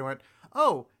looking into it, I went,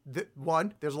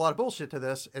 one, there's a lot of bullshit to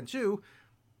this, and two,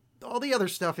 all the other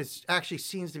stuff actually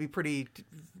seems to be pretty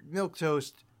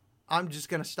milquetoast. I'm just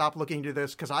going to stop looking into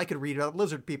this because I could read about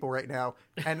lizard people right now,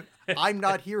 and I'm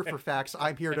not here for facts.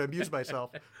 I'm here to amuse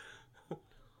myself.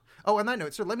 Oh, on that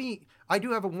note, so I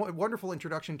do have a wonderful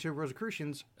introduction to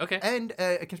Rosicrucians and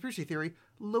a conspiracy theory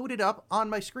loaded up on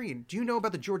my screen. Do you know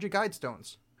about the Georgia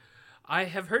Guidestones? I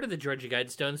have heard of the Georgia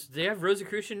Guidestones. Do they have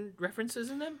Rosicrucian references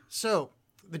in them? So,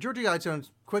 the Georgia Guidestones,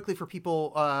 quickly for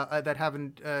people that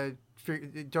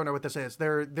don't know what this is,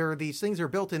 they're these things that are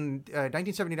built in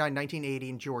 1979, 1980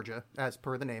 in Georgia, as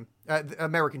per the name.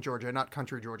 American Georgia, not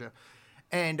country Georgia.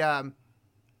 And that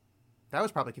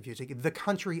was probably confusing. The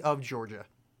country of Georgia.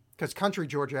 Because country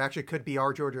Georgia actually could be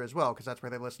our Georgia as well, because that's where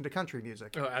they listen to country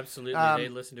music. Oh, absolutely. They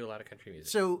listen to a lot of country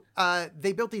music. So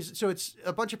they built these. So it's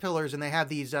a bunch of pillars, and they have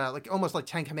these like almost like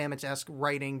Ten Commandments-esque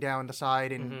writing down the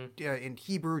side in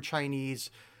Hebrew,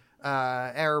 Chinese,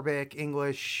 Arabic,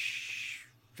 English,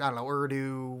 I don't know,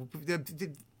 Urdu,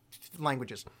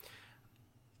 languages.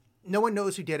 No one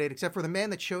knows who did it except for the man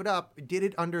that showed up. Did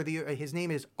it under his name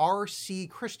is R.C.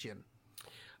 Christian.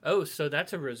 Oh, so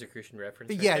that's a Rosicrucian reference.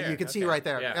 Right yeah, there. you can see right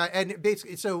there. Yeah. And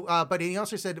basically, but he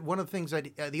also said one of the things that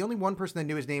the only one person that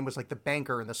knew his name was like the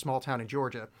banker in the small town in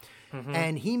Georgia.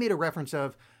 And he made a reference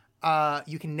of,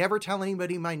 you can never tell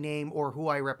anybody my name or who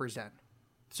I represent.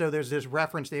 So there's this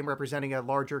reference to him representing a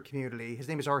larger community. His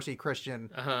name is R.C.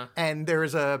 Christian. And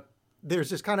there's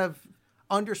this kind of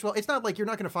underswell. It's not like you're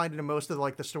not going to find it in most of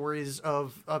like the stories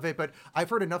of it, but I've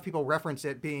heard enough people reference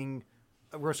it being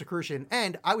Rosicrucian,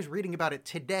 and I was reading about it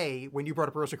today when you brought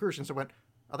up Rosicrucian, so I went,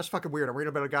 oh, that's fucking weird. I'm reading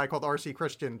about a guy called R.C.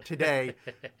 Christian today.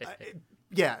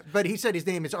 Yeah, but he said his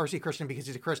name is R.C. Christian because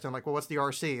he's a Christian. I'm like, well, what's the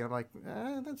R.C.? I'm like,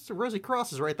 that's the Rosy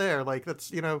Crosses right there. Like,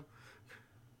 that's,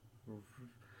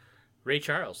 Ray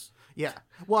Charles. Yeah.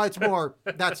 Well, it's more,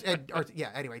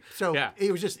 anyway. So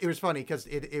it was funny because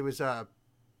it was, they're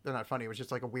not funny. It was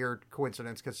just like a weird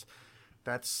coincidence because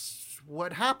that's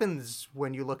what happens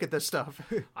when you look at this stuff.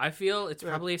 I feel it's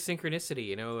probably a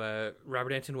synchronicity.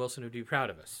 Robert Anton Wilson would be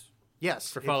proud of us.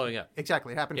 Yes. For following up.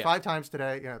 Exactly. It happened 5 times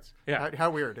today. Yeah.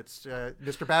 How weird. It's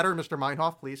Mr. Batter, Mr.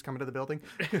 Meinhof, please come into the building.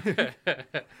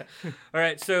 All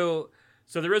right. So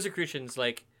the Rosicrucians,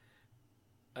 like,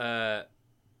 they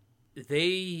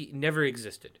never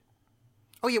existed.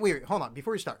 Oh, yeah. Wait. Hold on.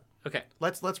 Before we start. Okay.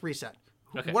 Let's reset.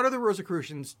 Okay. What are the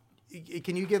Rosicrucians?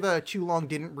 Can you give a too long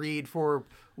didn't read for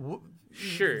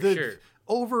sure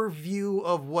overview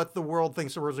of what the world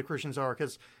thinks the Rosicrucians are?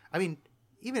 Because, I mean,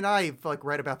 even I've like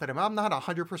read about that. I'm not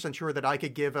 100% sure that I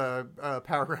could give a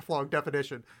paragraph long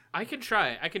definition. I can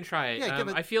try.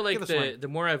 Yeah, I feel like the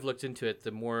more I've looked into it,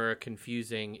 the more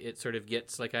confusing it sort of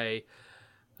gets. Like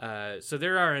so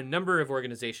there are a number of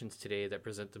organizations today that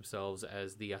present themselves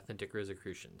as the authentic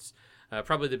Rosicrucians.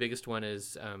 Probably the biggest one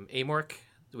is AMORC,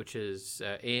 which is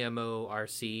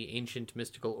AMORC, Ancient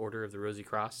Mystical Order of the Rosy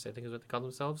Cross, I think is what they call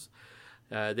themselves.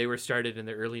 They were started in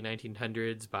the early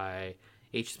 1900s by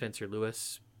H. Spencer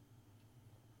Lewis,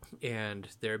 and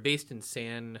they're based in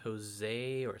San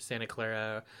Jose or Santa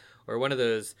Clara, or one of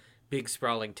those big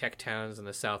sprawling tech towns in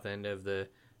the south end of the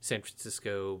San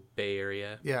Francisco Bay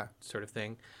Area sort of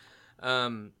thing.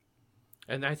 And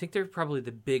I think they're probably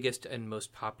the biggest and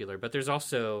most popular, but there's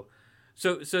also...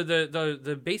 So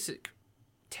the basic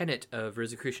tenet of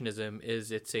Rosicrucianism is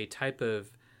it's a type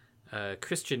of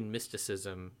Christian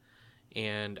mysticism,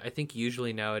 and I think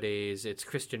usually nowadays it's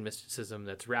Christian mysticism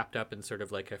that's wrapped up in sort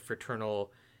of like a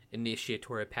fraternal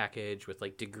initiatory package with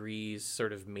like degrees,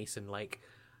 sort of Mason-like.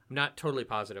 I'm not totally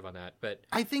positive on that, but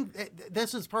I think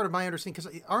this is part of my understanding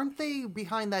because aren't they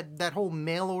behind that whole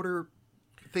mail order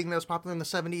thing that was popular in the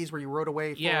 70s where you wrote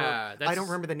away for... Yeah, I don't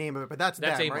remember the name of it, but that's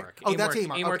them, AMORC. right? Oh, that's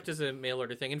AMORC. AMORC Okay. does a mail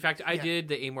order thing. In fact, I did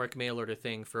the AMORC mail order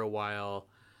thing for a while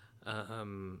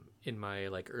in my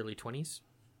early 20s.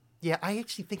 Yeah, I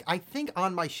think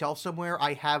on my shelf somewhere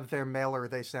I have their mailer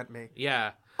they sent me.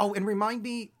 Yeah. Oh, and remind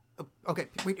me... Okay,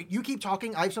 wait, you keep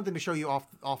talking. I have something to show you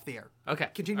off the air. Okay.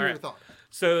 Continue All your right. thought.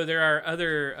 So there are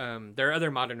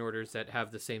other modern orders that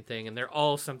have the same thing, and they're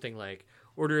all something like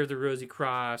Order of the Rosy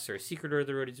Cross or Secret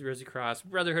Order of the Rosy Cross,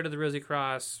 Brotherhood of the Rosy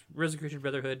Cross, Rosicrucian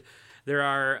Brotherhood. There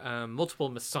are multiple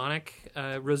Masonic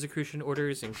Rosicrucian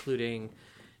orders, including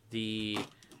the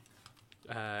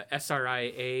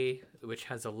SRIA, which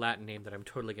has a Latin name that I'm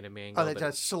totally going to mangle. Oh,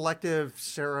 that's Selective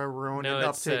Sarah No,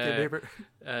 it's Uptake.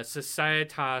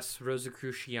 Societas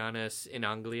Rosicrucianus in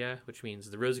Anglia, which means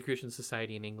the Rosicrucian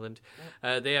Society in England.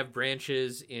 They have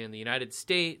branches in the United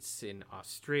States, in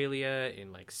Australia,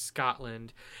 in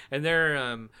Scotland, and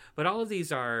they're but all of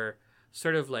these are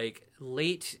sort of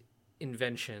late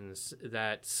inventions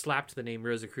that slapped the name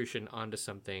Rosicrucian onto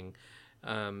something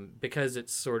because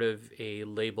it's sort of a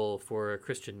label for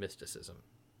Christian mysticism.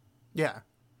 Yeah.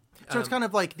 So it's kind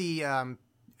of like the,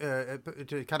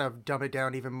 to kind of dumb it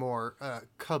down even more,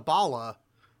 Kabbalah,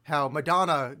 how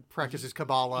Madonna practices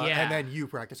Kabbalah Yeah. and then you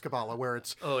practice Kabbalah, where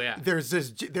it's, Oh, yeah. there's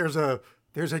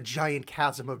a giant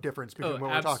chasm of difference between what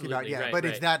we're talking about. absolutely, Yeah, right, but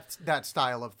it's right. that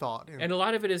style of thought. And a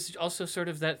lot of it is also sort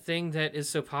of that thing that is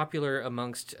so popular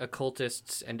amongst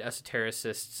occultists and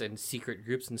esotericists and secret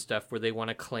groups and stuff where they want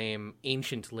to claim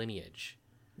ancient lineage.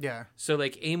 Yeah. So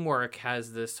AMORC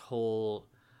has this whole...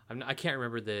 I can't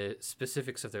remember the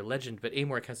specifics of their legend, but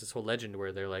AMORC has this whole legend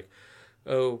where they're like,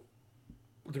 oh,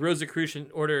 the Rosicrucian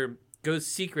order goes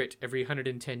secret every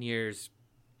 110 years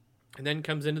and then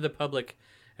comes into the public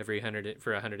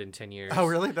for 110 years. Oh,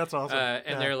 really? That's awesome.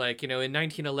 And they're like, in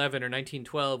 1911 or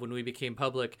 1912, when we became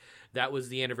public, that was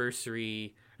the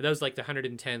anniversary, or that was the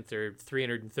 110th or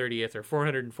 330th or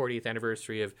 440th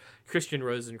anniversary of Christian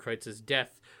Rosenkreuz's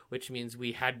death, which means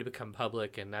we had to become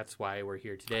public, and that's why we're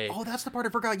here today. Oh, that's the part I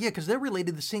forgot. Yeah, because they're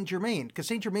related to Saint Germain, because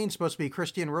Saint Germain's supposed to be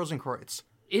Christian Rosenkreuz.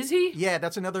 Is he? Yeah,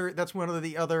 that's one of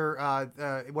the other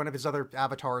one of his other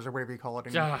avatars or whatever you call it.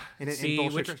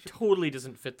 In Which totally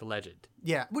doesn't fit the legend.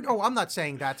 Yeah. Oh, I'm not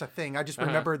saying that's a thing. I just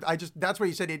remember. That's where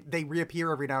you said they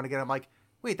reappear every now and again. I'm like,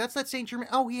 wait, that's that Saint Germain.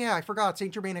 Oh yeah, I forgot.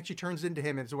 Saint Germain actually turns into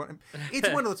him. It's one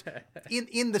of those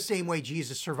in the same way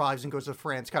Jesus survives and goes to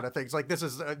France kind of things. Like this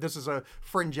is a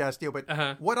fringe-ass deal.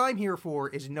 But what I'm here for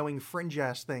is knowing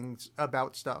fringe-ass things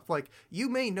about stuff. Like you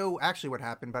may know actually what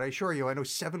happened, but I assure you, I know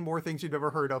 7 more things you've never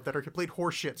heard of that are complete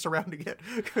horseshit surrounding it.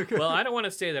 Well, I don't want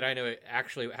to say that I know it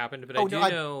actually happened, but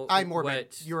I'm more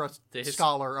what you're a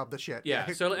scholar of the shit.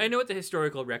 Yeah, so I know what the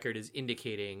historical record is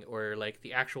indicating, or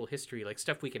the actual history,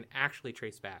 stuff we can actually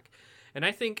trace back. And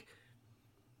I think,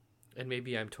 and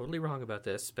maybe I'm totally wrong about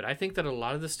this, but I think that a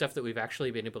lot of the stuff that we've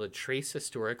actually been able to trace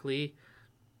historically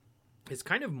is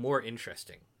kind of more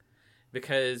interesting,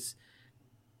 because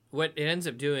what it ends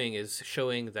up doing is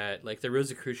showing that the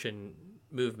Rosicrucian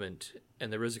movement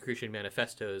and the Rosicrucian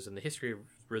manifestos and the history of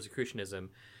Rosicrucianism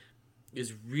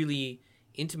is really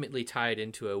intimately tied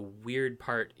into a weird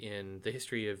part in the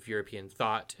history of European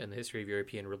thought and the history of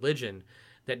European religion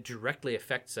that directly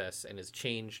affects us and has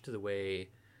changed the way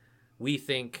we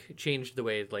think, changed the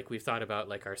way we've thought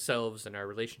about ourselves and our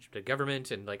relationship to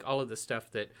government and all of the stuff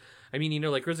that,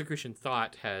 Rosicrucian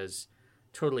thought has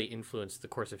totally influenced the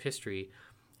course of history.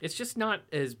 It's just not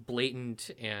as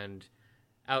blatant and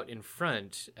out in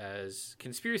front as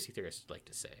conspiracy theorists like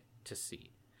to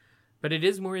see. But it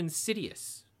is more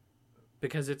insidious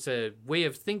because it's a way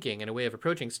of thinking and a way of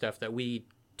approaching stuff that we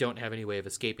don't have any way of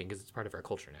escaping because it's part of our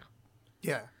culture now.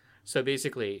 Yeah. So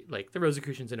basically, the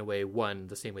Rosicrucians in a way won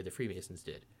the same way the Freemasons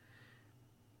did,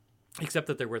 except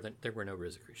that there were no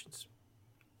Rosicrucians.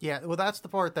 Yeah, well, that's the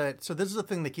part that... So this is the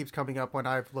thing that keeps coming up when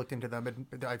I've looked into them,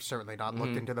 and I've certainly not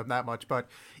looked into them that much, but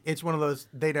it's one of those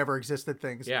they never existed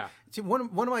things. Yeah. See, one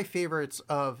of my favorites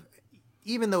of...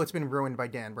 Even though it's been ruined by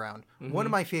Dan Brown, one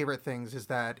of my favorite things is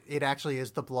that it actually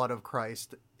is the blood of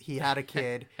Christ. He had a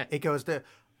kid. It goes to...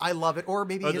 I love it. Or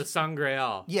maybe the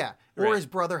Sangreal. Yeah. Or Right. his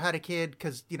brother had a kid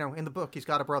because, in the book, he's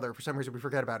got a brother. For some reason, we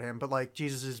forget about him. But,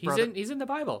 Jesus' brother... He's in the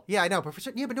Bible. Yeah, I know. But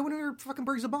but no one ever fucking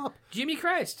brings him up. Jimmy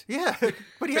Christ. Yeah.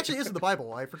 But he actually is in the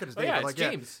Bible. I forget his name. Yeah, but it's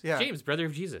James. Yeah. James, brother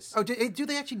of Jesus. Oh, do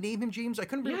they actually name him James? I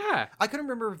couldn't remember. Yeah. I couldn't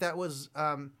remember if that was...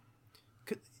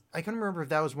 I couldn't remember if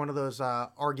that was one of those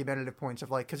argumentative points of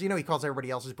because he calls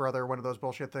everybody else his brother, one of those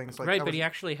bullshit things. Right, but was... he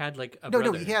actually had a no,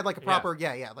 brother. he had a proper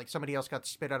somebody else got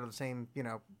spit out of the same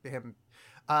him.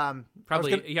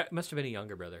 Probably must have been a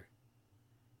younger brother,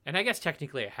 and I guess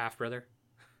technically a half brother.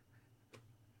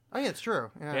 Oh, yeah, it's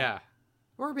true. Yeah. Yeah.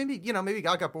 Or maybe, maybe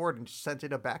God got bored and just sent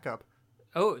in a backup.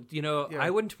 Oh, Yeah. I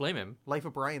wouldn't blame him. Life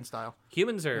of Brian style.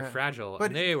 Humans are fragile,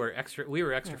 But- and we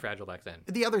were extra fragile back then.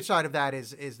 The other side of that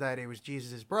is that it was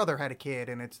Jesus' brother had a kid,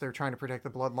 and they're trying to protect the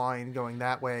bloodline going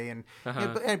that way, and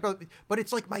but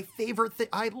it's like my favorite thing.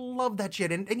 I love that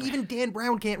shit, and even Dan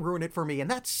Brown can't ruin it for me, and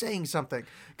that's saying something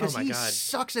because Oh my he God.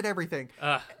 sucks at everything,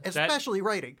 That- especially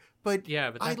writing. But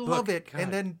Yeah, but I that love book, it, God.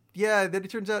 and then it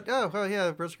turns out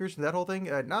Rosicrucian, that whole thing,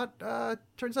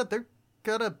 turns out they're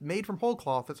kind of made from whole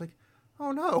cloth. It's like,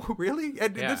 oh no, really?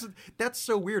 And Yeah. that's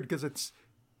so weird because it's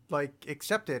like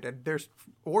accepted, and there's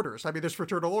orders. I mean, there's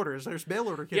fraternal orders, there's mail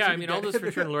order kids. Yeah, who I can mean, all get- those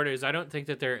fraternal orders, I don't think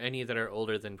that there are any that are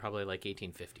older than probably like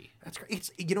 1850. That's great.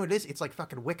 It's it is. It's like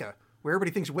fucking Wicca, where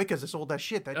everybody thinks Wicca's this old ass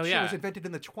shit. That Oh, shit yeah. was invented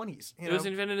in the 20s. It was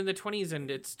invented in the 20s, and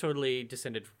it's totally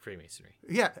descended from Freemasonry.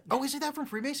 Yeah. Oh, is it that from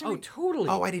Freemasonry? Oh, totally.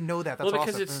 Oh, I didn't know that. That's Well,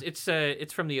 because awesome.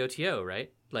 it's from the OTO,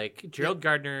 right? Like Gerald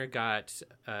Gardner got.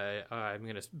 I'm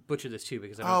gonna butcher this too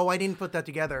because I don't. Oh, I didn't put that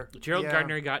together. Gerald Yeah.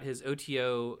 Gardner got his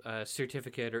OTO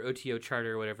certificate or OTO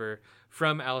charter or whatever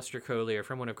from Aleister Crowley or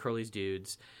from one of Crowley's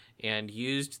dudes, and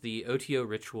used the OTO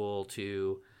ritual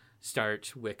to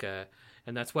start Wicca,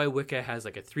 and that's why Wicca has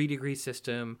like a 3-degree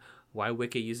system. Why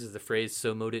Wicca uses the phrase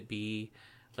 "so mote it be,"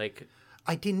 like.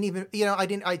 I didn't even,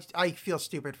 I feel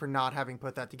stupid for not having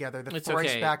put that together. The It's thrice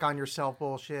okay. back on yourself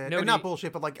bullshit. Nobody- Not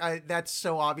bullshit, but like, that's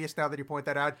so obvious now that you point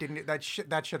that out. That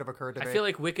should have occurred to me. I feel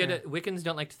like Wiccans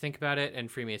don't like to think about it, and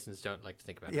Freemasons don't like to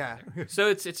think about Yeah. it. either. So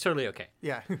it's totally okay.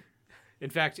 Yeah. In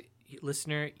fact,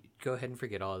 listener, go ahead and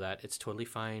forget all of that. It's totally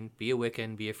fine. Be a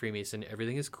Wiccan, be a Freemason.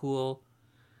 Everything is cool.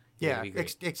 You're Yeah, gonna be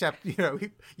great. except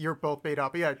you're both made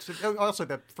up. Yeah, also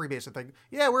the Freemason thing.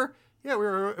 Yeah, we're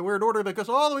an order that goes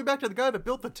all the way back to the guy that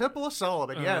built the Temple of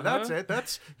Solomon. Yeah, that's it.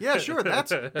 Sure,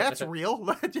 that's real.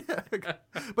 Yeah.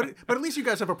 But at least you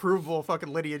guys have a provable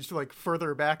fucking lineage to like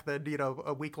further back than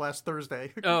a week last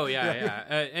Thursday. Oh yeah.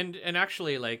 And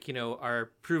actually, like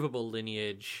our provable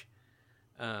lineage,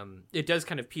 it does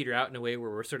kind of peter out in a way where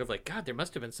we're sort of like, God, there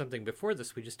must have been something before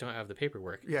this. We just don't have the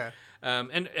paperwork. Yeah.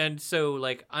 And so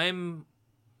like I'm.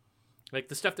 Like,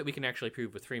 the stuff that we can actually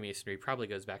prove with Freemasonry probably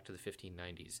goes back to the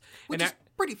 1590s. Which and is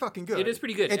pretty fucking good. It is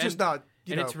pretty good. It's just not,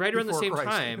 and it's right around the before same Christ.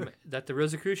 time that the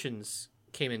Rosicrucians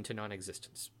came into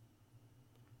non-existence.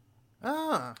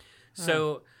 Ah.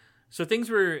 So things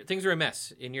were a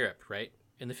mess in Europe, right?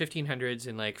 In the 1500s,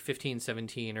 in like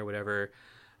 1517 or whatever,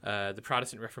 the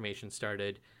Protestant Reformation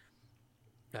started.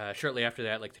 Shortly after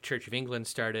that, like the Church of England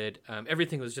started.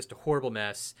 Everything was just a horrible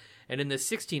mess. And in the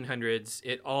 1600s,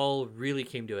 it all really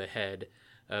came to a head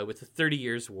with the 30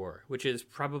 Years' War, which is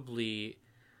probably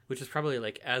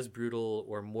like as brutal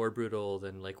or more brutal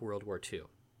than like World War II.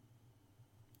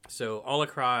 So all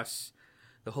across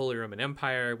the Holy Roman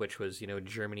Empire, which was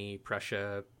Germany,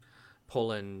 Prussia,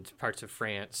 Poland, parts of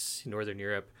France, Northern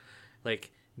Europe,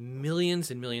 like millions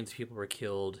and millions of people were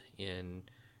killed in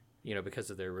because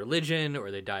of their religion,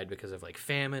 or they died because of like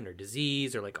famine or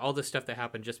disease, or like all this stuff that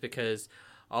happened just because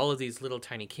all of these little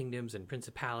tiny kingdoms and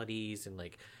principalities and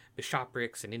like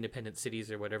bishoprics and independent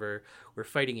cities or whatever were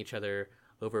fighting each other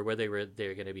over whether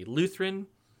they're going to be Lutheran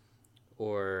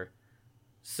or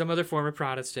some other form of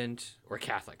Protestant or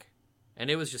Catholic. And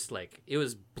it was just like, it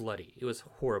was bloody. It was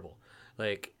horrible.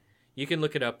 Like, you can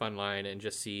look it up online and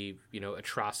just see,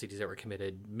 atrocities that were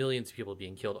committed, millions of people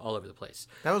being killed all over the place.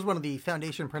 That was one of the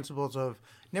foundation principles of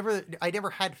I never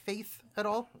had faith at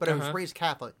all, but I was raised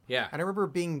Catholic. Yeah. And I remember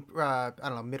being,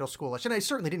 middle schoolish, and I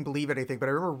certainly didn't believe anything, but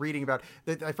I remember reading about,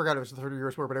 I forgot it was the 30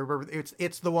 Years' War, but I remember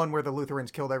it's the one where the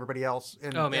Lutherans killed everybody else,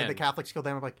 and, Oh, man. and the Catholics killed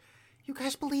them. I'm like, you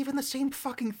guys believe in the same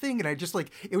fucking thing. And I just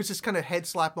like, it was this kind of head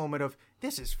slap moment of,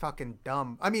 this is fucking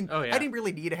dumb. I mean, Oh, yeah. I didn't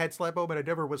really need a head slap moment. I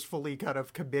never was fully kind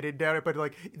of committed down it, but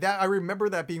like that, I remember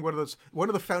that being one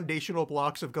of the foundational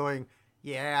blocks of going,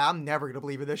 yeah, I'm never going to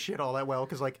believe in this shit all that well.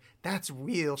 Cause like, that's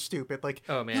real stupid. Like,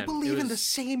 Oh, man. you believe It in the was-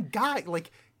 same guy. Like,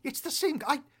 it's the same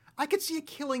guy. I could see it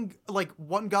killing like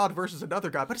one god versus another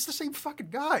god, but it's the same fucking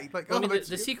guy. Like, Well, I mean, that's-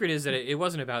 the secret is that it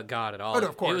wasn't about God at all. Oh, no,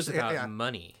 of course. It was about Yeah.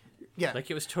 money. Yeah.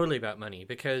 Like, it was totally about money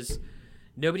because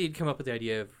nobody had come up with the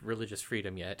idea of religious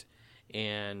freedom yet.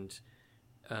 And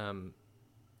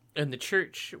the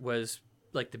church was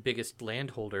like the biggest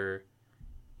landholder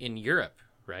in Europe,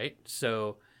 right?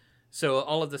 So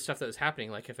all of the stuff that was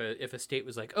happening, like if a state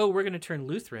was like, oh, we're going to turn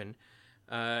Lutheran,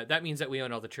 that means that we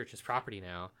own all the church's property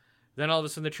now. Then all of a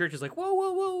sudden the church is like, whoa,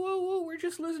 whoa, whoa, whoa, whoa, we're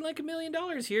just losing like $1 million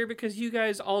here because you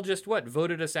guys all just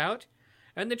voted us out?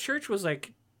 And the church was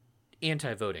like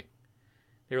anti-voting.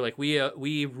 They were like,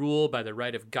 we rule by the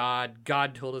right of God.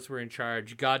 God told us we're in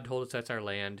charge. God told us that's our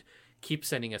land. Keep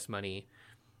sending us money.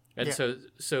 And Yeah. so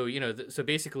so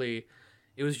basically,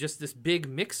 it was just this big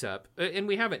mix-up, and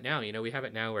we have it now. We have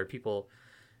it now where people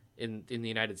in the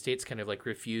United States kind of like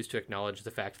refuse to acknowledge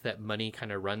the fact that money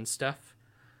kind of runs stuff.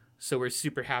 So we're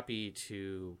super happy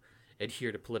to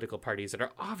adhere to political parties that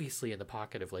are obviously in the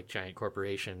pocket of like giant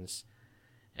corporations,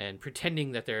 and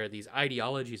pretending that there are these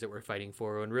ideologies that we're fighting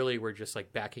for, when really we're just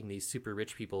like backing these super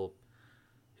rich people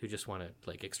who just want to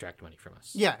like extract money from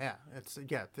us. Yeah.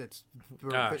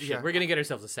 Shit. We're gonna get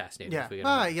ourselves assassinated. Yeah. If we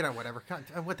get Whatever.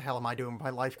 What the hell am I doing with my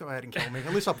life? Go ahead and kill me.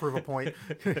 At least I'll prove a point.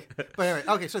 But anyway,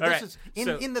 okay. So All this right, is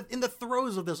so- in the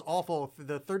throes of this awful,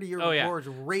 the 30-year Oh, yeah. war is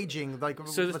raging. Like,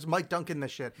 So let's Mike Duncan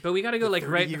this shit. But we got to go The like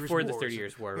 30 right Years' before the Wars. 30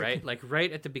 Years War, right? Like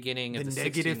right at the beginning of The the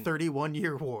negative 16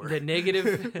 31-year war. the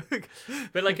negative,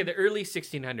 but like in the early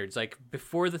 1600s, like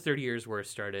before the 30 Years War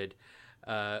started,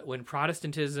 when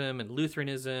Protestantism and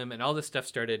Lutheranism and all this stuff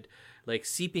started like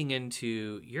seeping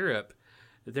into Europe,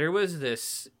 there was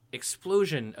this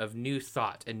explosion of new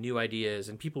thought and new ideas,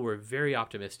 and people were very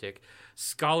optimistic.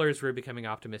 Scholars were becoming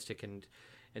optimistic, and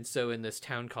so in this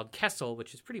town called Kessel,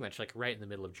 which is pretty much like right in the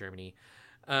middle of Germany,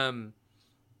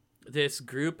 this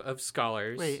group of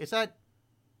scholars. Wait,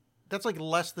 that's like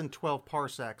less than 12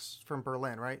 parsecs from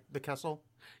Berlin, right? The Kessel?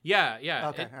 Yeah.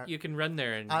 Okay, all right. You can run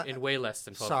there in way less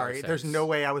than 12 Sorry, parsecs. there's no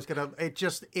way I was gonna.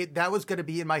 That was gonna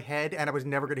be in my head, and I was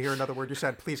never gonna hear another word you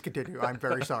said. Please continue. I'm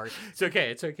very sorry.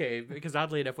 It's okay. Because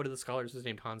oddly enough, one of the scholars was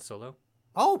named Han Solo.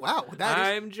 Oh wow,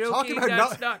 I'm joking.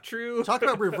 That's not true. Talk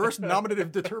about reverse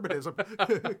nominative determinism.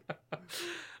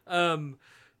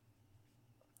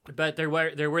 But there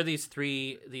were these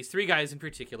three guys in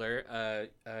particular: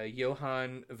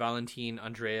 Johann Valentin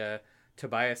Andrea,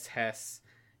 Tobias Hess,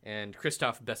 and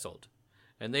Christoph Bessold.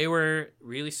 And they were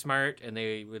really smart, and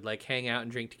they would like hang out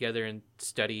and drink together and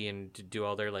study and do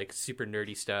all their like super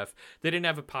nerdy stuff. They didn't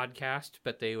have a podcast,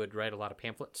 but they would write a lot of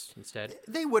pamphlets instead.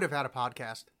 They would have had a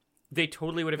podcast. They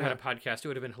totally would have had a podcast. It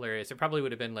would have been hilarious. It probably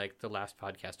would have been like the last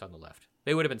podcast on the left.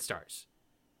 They would have been stars.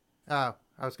 I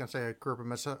was gonna say a group of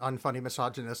unfunny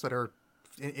misogynists that are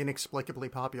inexplicably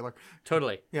popular.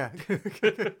 Totally. Yeah.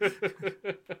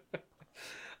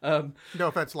 No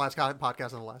offense, last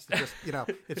podcast on the last.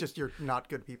 It's just you're not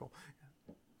good people.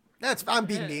 I'm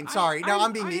being mean. Sorry. No,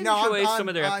 I'm being mean. No, enjoy I'm some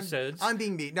of their episodes. I'm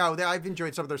being mean. No, I've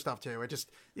enjoyed some of their stuff too.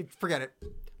 Forget it.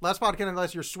 Last podcast,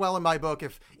 unless you're swelling my book,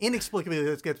 if inexplicably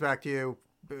this gets back to you,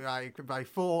 I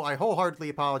wholeheartedly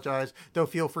apologize. Though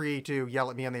feel free to yell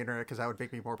at me on the internet because that would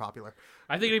make me more popular.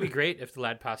 I think it'd be great if the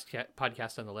Lad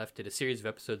podcast on the left did a series of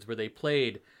episodes where they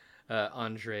played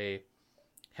Andre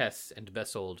Hess and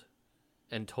Bessold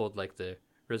and told like the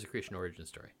Rosicrucian origin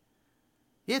story.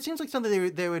 Yeah, it seems like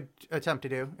something they would attempt to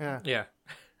do. Yeah.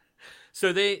 So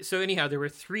anyhow, there were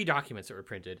 3 documents that were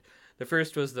printed. The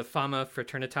first was the Fama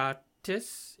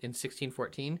Fraternitatis in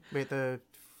 1614. Wait, the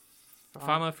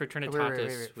Fama Fraternitatis,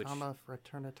 wait. which Fama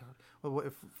Fraternitatis.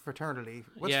 Well, fraternity.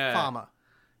 What's Yeah. Fama?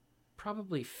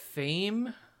 probably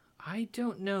fame. I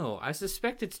don't know. I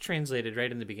suspect it's translated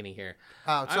right in the beginning here.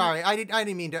 Oh, sorry. I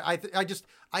didn't mean to.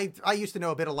 I used to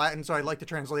know a bit of Latin, so I like to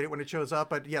translate it when it shows up.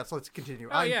 But yes, let's continue.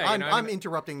 I'm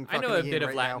interrupting. I know a bit of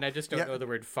right Latin. now. I just don't know the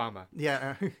word fama.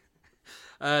 Yeah.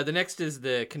 The next is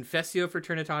the Confessio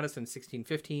Fraternitatis in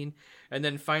 1615, and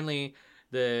then finally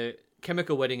the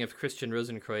Chemical Wedding of Christian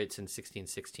Rosenkreuz in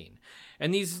 1616.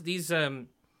 And these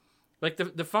like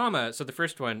the Fama. So the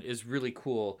first one is really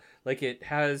cool. Like it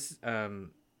has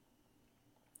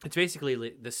it's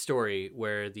basically the story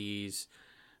where these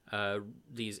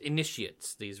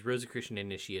initiates, these Rosicrucian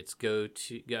initiates, go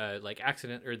to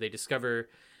they discover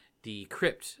the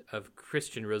crypt of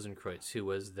Christian Rosenkreuz, who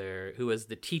was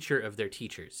the teacher of their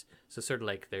teachers. So sort of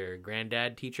like their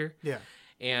granddad teacher. Yeah.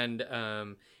 And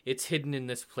it's hidden in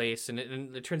this place, and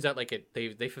it turns out like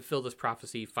they fulfill this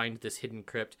prophecy, find this hidden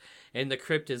crypt, and the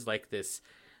crypt is like this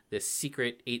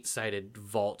secret 8-sided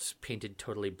vault painted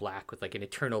totally black with like an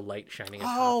eternal light shining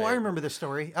atop it. Oh, I remember this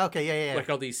story. Okay, yeah. Like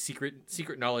all these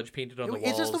secret knowledge painted on the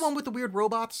walls. Is this the one with the weird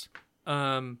robots?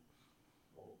 I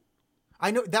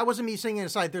know that wasn't me saying it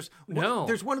aside. There's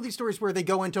one of these stories where they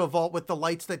go into a vault with the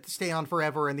lights that stay on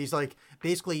forever, and these like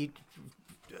basically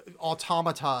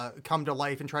automata come to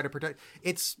life and try to protect.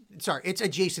 It's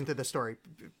adjacent to the story.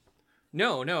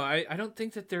 No, I don't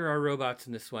think that there are robots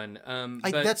in this one.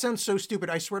 But that sounds so stupid.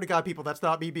 I swear to God, people, that's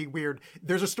not me being weird.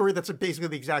 There's a story that's basically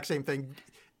the exact same thing.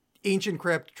 Ancient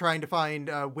crypt trying to find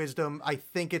wisdom. I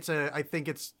think it's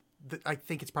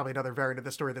probably another variant of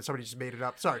the story that somebody just made it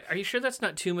up. Sorry. Are you sure that's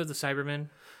not Tomb of the Cybermen?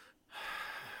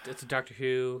 It's a Doctor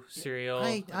Who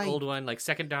serial, old one, like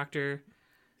Second Doctor.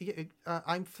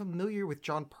 I'm familiar with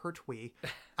John Pertwee.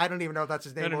 I don't even know if that's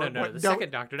his name. No. The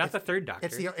second Doctor, not the third Doctor.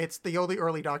 It's the only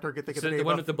early Doctor I could think of So the name the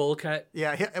one of. with the bowl cut.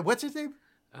 Yeah, what's his name?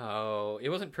 Oh, it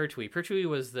wasn't Pertwee. Pertwee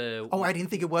was the Oh, I didn't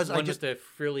think it was. one I just with the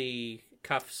frilly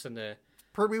cuffs and the.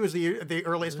 Pertwee was the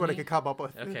earliest one I could come up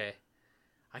with. Okay,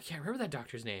 I can't remember that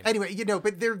Doctor's name. Anyway,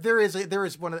 but there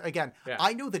is one again. Yeah.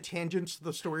 I know the tangents to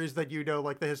the stories that you know,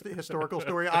 like the historical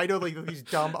story. I know like these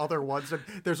dumb other ones. And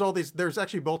there's all these. There's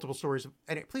actually multiple stories.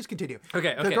 Anyway, please continue.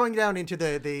 Okay. They're going down into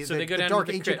the they go down dark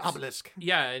into the ancient crypts. obelisk.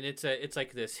 Yeah, and it's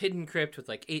like this hidden crypt with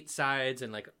like 8 sides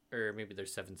and like, or maybe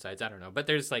there's 7 sides. I don't know, but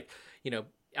there's like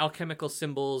alchemical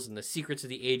symbols and the secrets of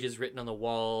the ages written on the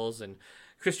walls, and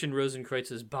Christian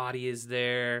Rosencreutz's body is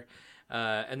there,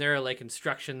 and there are like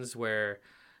instructions where.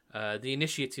 The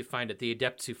initiates who find it, the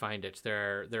adepts who find it,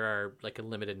 there are like a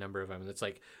limited number of them. And it's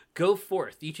like, go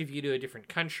forth, each of you to a different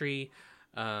country,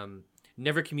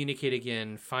 never communicate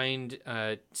again, find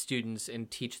students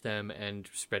and teach them and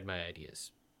spread my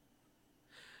ideas.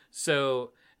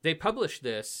 So they published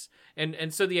this,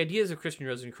 and so the ideas of Christian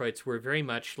Rosenkreutz were very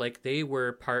much like they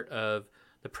were part of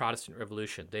the Protestant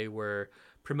Revolution. They were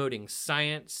promoting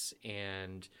science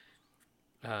and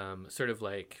sort of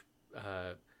like...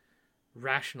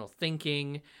 rational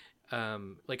thinking,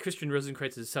 like Christian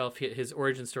Rosenkreutz himself, his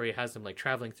origin story has him like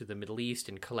traveling through the Middle East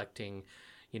and collecting,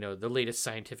 the latest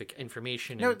scientific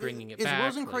information and bringing it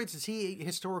back. Is Rosencreutz, is he a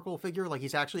historical figure? Like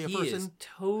he's actually a person? He is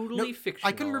totally fictional.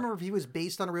 I couldn't remember if he was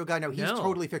based on a real guy. No, he's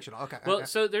totally fictional. Okay. Well, okay.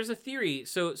 so there's a theory.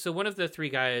 So one of the 3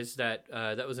 guys that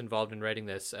was involved in writing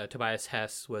this, Tobias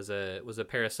Hess, was a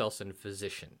Paracelsan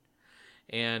physician.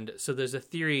 And so there's a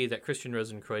theory that Christian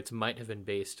Rosenkreutz might have been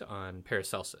based on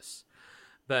Paracelsus.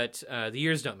 But the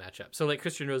years don't match up. So like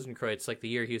Christian Rosenkreutz, like the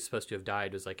year he was supposed to have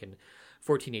died was like in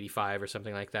 1485 or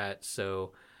something like that.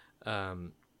 So,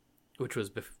 which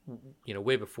was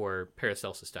way before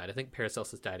Paracelsus died. I think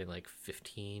Paracelsus died in like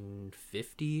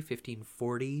 1550,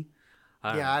 1540.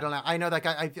 I don't know. I know that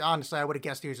guy. Honestly, I would have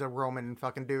guessed he was a Roman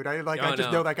fucking dude. I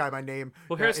just know that guy by name.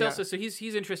 Well, Paracelsus, so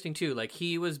he's interesting too. Like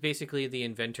he was basically the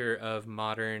inventor of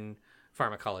modern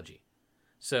pharmacology.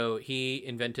 So he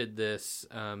invented this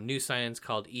new science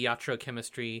called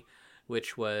iatrochemistry,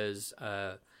 which was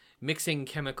mixing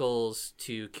chemicals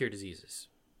to cure diseases.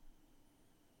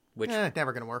 Which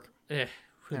never gonna work.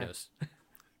 Who knows?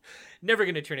 Never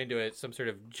going to turn into some sort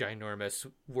of ginormous,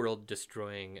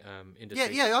 world-destroying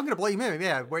industry. Yeah, I'm going to blame him.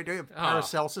 Yeah,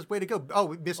 Paracelsus, way to go. Oh,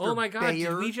 Mr. Oh my God,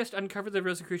 Bayer. did we just uncover the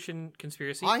Rosicrucian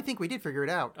conspiracy? I think we did figure it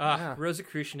out.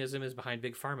 Rosicrucianism is behind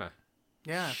Big Pharma.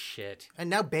 Yeah. Shit. And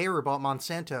now Bayer bought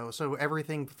Monsanto, so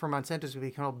everything from Monsanto is going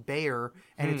to be called Bayer,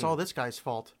 and it's all this guy's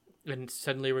fault. And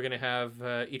suddenly we're going to have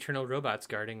eternal robots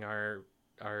guarding our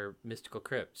mystical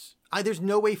crypts. There's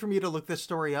no way for me to look this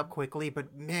story up quickly,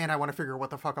 but man, I want to figure out what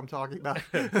the fuck I'm talking about.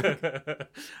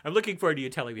 I'm looking forward to you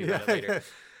telling me about it later.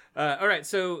 All right,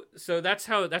 so that's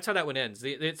how that one ends.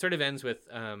 It sort of ends with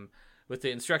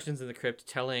the instructions in the crypt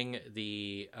telling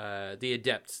the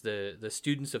adepts, the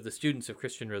students of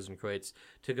Christian Rosenkreutz,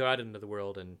 to go out into the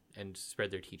world and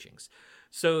spread their teachings.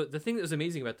 So the thing that was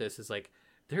amazing about this is like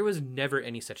there was never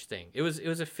any such thing. It was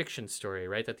a fiction story,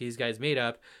 right, that these guys made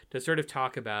up to sort of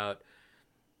talk about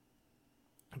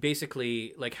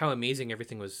basically like how amazing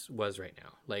everything was right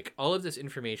now. Like all of this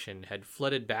information had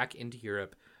flooded back into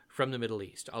Europe from the Middle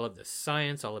East. All of this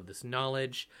science, all of this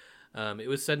knowledge, it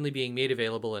was suddenly being made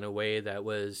available in a way that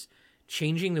was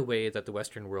changing the way that the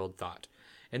Western world thought.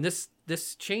 And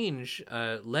this change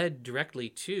led directly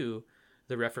to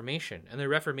the Reformation. And the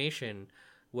Reformation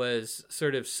was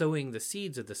sort of sowing the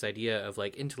seeds of this idea of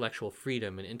like intellectual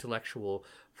freedom and intellectual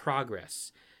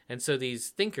progress. And so these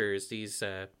thinkers, these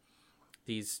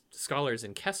scholars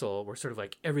in Kessel were sort of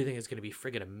like, everything is going to be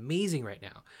friggin' amazing right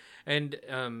now. And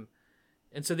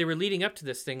so they were leading up to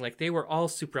this thing, like they were all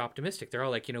super optimistic. They're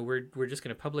all like, we're just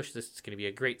going to publish this. It's going to be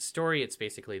a great story. It's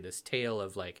basically this tale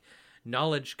of like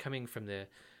knowledge coming from the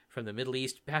Middle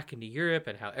East back into Europe,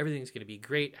 and how everything's going to be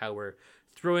great. How we're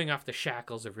throwing off the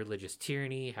shackles of religious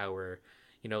tyranny. How we're,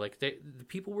 the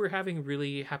people were having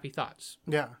really happy thoughts.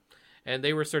 Yeah. And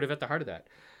they were sort of at the heart of that.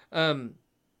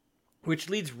 Which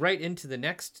leads right into the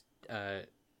next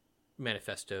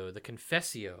manifesto, the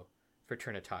Confessio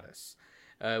Fraternitatis,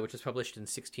 which was published in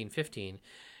 1615.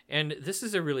 And this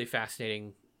is a really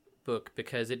fascinating book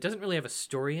because it doesn't really have a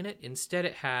story in it. Instead,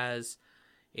 it has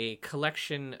a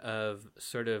collection of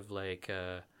sort of like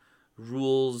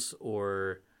rules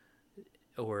or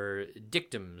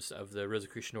dictums of the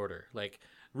Rosicrucian order. Like,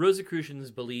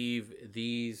 Rosicrucians believe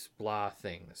these blah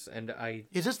things. And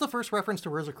Is this the first reference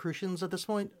to Rosicrucians at this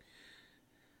point?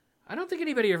 I don't think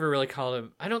anybody ever really called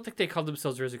them. I don't think they called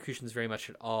themselves Rosicrucians very much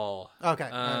at all. Okay,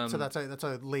 so that's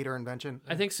a later invention.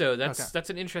 I think so. That's Okay. that's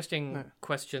an interesting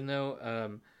question,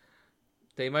 though.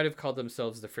 They might have called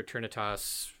themselves the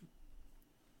Fraternitas,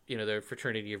 the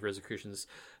fraternity of Rosicrucians,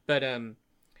 but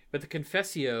the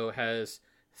Confessio has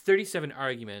 37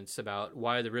 arguments about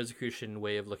why the Rosicrucian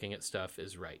way of looking at stuff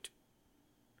is right.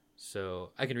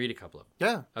 So I can read a couple of them.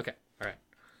 Yeah. Okay. All right.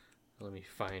 Let me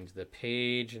find the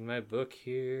page in my book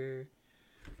here.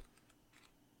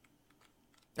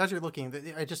 As you're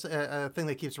looking, I just a thing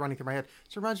that keeps running through my head.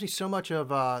 It reminds me so much of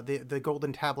the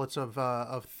golden tablets of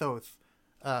Thoth,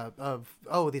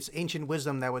 this ancient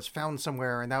wisdom that was found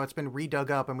somewhere and now it's been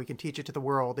redug up and we can teach it to the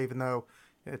world, even though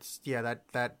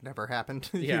that never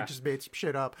happened. Yeah. You just made some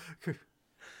shit up.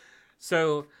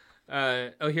 So,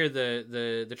 here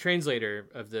the translator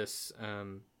of this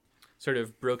sort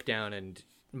of broke down and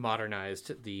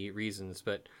modernized the reasons,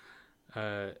 but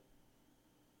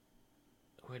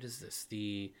what is this?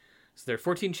 So there are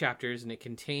 14 chapters, and it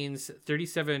contains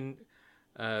 37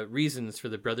 reasons for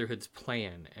the Brotherhood's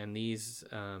plan, and these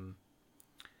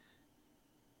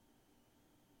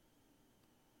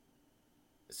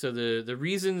so the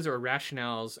reasons or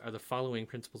rationales are the following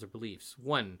principles or beliefs.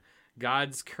 1,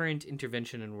 God's current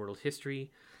intervention in world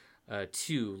history.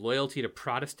 2, loyalty to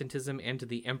Protestantism and to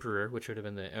the emperor, which would have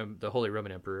been the Holy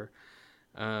Roman Emperor.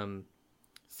 3,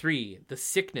 the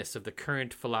sickness of the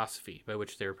current philosophy, by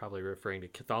which they were probably referring to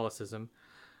Catholicism.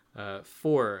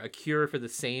 4, a cure for the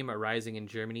same arising in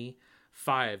Germany.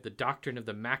 5, the doctrine of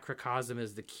the macrocosm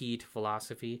as the key to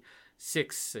philosophy.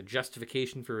 6, a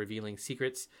justification for revealing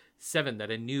secrets. 7,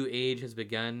 that a new age has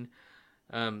begun.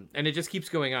 And it just keeps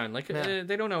going on.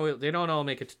 They don't all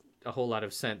make a whole lot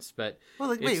of sense, but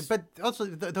but also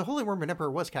the Holy Roman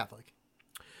Emperor was Catholic.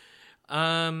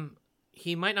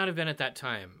 He might not have been at that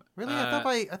time. Really, I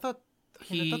thought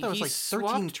that was like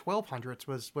swapped... 1200s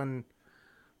was when.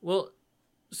 Well,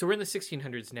 so we're in the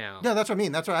 1600s now. No, that's what I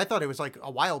mean. That's what I thought. It was like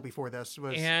a while before this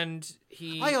was. And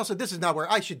this is not where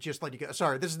I should just let you go.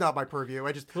 Sorry, this is not my purview.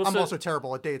 I'm also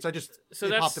terrible at dates. It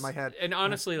popped in my head. And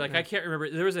honestly, I can't remember.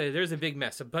 There was a big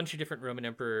mess. A bunch of different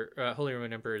Holy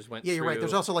Roman emperors went. Yeah, you're right. through.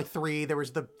 There's also like 3. There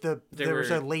was there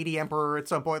was a lady emperor at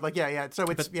some point. So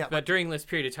it's But during this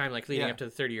period of time, leading up to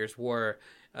the 30 Years' War,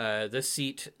 the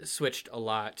seat switched a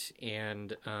lot,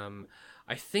 and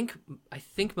I think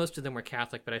most of them were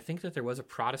Catholic, but I think that there was a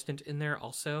Protestant in there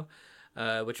also,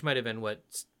 which might have been what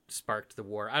sparked the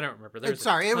war. I don't remember.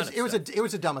 It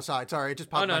was a dumb aside. Sorry, it just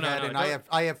popped in my head, and I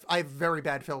have very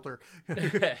bad filter.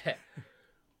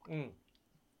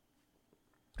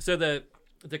 So the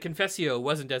Confessio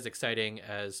wasn't as exciting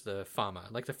as the Fama.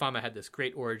 The Fama had this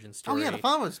great origin story. Oh yeah, the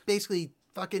Fama was basically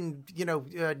fucking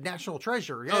national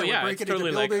treasure. Yeah, it's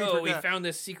totally we found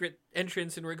this secret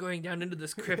entrance and we're going down into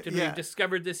this crypt and we've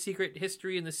discovered this secret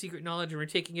history and the secret knowledge and we're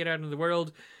taking it out into the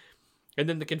world. And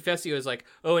then the Confessio is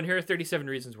and here are 37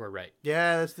 reasons we're right.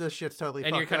 Yeah, this shit's totally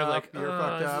and fucked you're kind up. of You're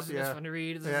fucked up. This is fun to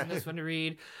read. This is fun to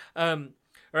read. All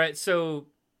right, so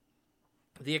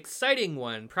the exciting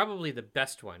one, probably the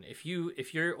best one, if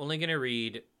you're only going to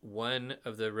read one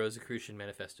of the Rosicrucian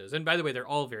manifestos, and by the way, they're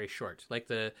all very short.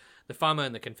 The Fama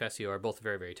and the Confessio are both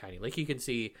very, very tiny. You can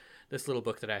see, this little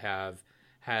book that I have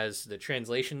has the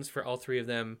translations for all 3 of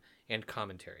them and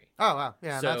commentary. Oh wow,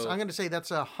 yeah. So, I'm going to say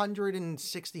that's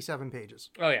 167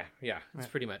 pages. Oh yeah. It's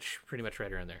pretty much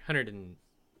right around there.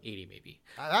 180 maybe.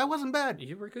 That wasn't bad.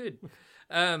 You were good.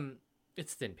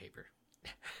 It's thin paper.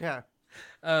 Yeah.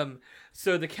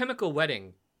 So the Chemical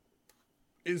Wedding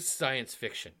is science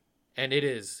fiction, and it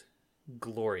is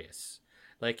glorious.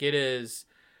 It is,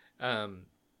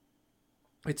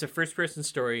 it's a first-person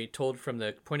story told from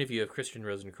the point of view of Christian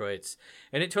Rosenkreutz,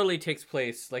 and it totally takes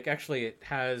place, actually it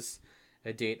has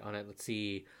a date on it. Let's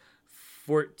see,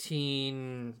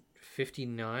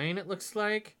 1459, it looks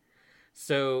like.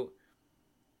 So,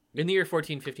 in the year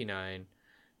 1459,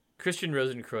 Christian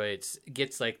Rosenkreutz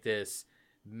gets this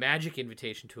magic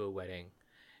invitation to a wedding,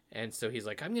 and so he's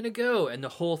I'm gonna go, and the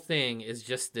whole thing is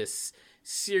just this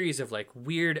series of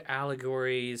weird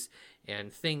allegories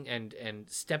and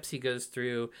steps he goes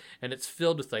through, and it's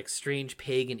filled with strange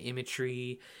pagan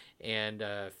imagery and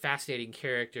fascinating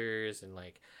characters and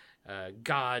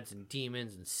gods and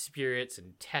demons and spirits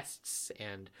and tests,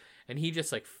 and he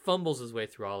just fumbles his way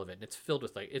through all of it, and it's filled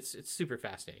with it's super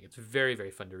fascinating. It's very,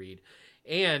 very fun to read.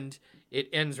 And it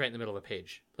ends right in the middle of a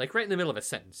page, right in the middle of a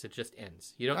sentence. It just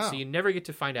ends. So you never get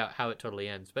to find out how it totally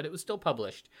ends, but it was still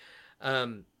published.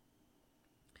 And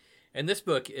this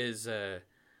book is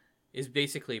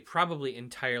basically probably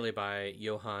entirely by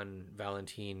Johann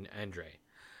Valentin Andre.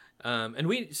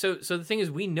 And so the thing is,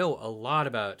 we know a lot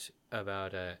about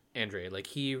Andre. Like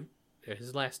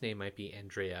his last name might be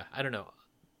Andrea. I don't know.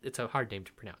 It's a hard name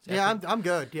to pronounce. Yeah, I'm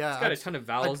good. Yeah, It's got a ton of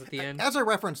vowels at the end. As I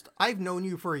referenced, I've known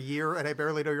you for a year, and I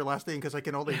barely know your last name because I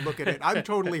can only look at it. I'm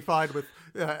totally fine with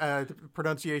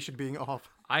pronunciation being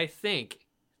off. I think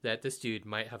that this dude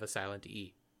might have a silent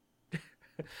E.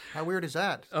 How weird is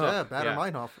that? Oh, yeah, bad yeah. on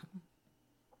mine off.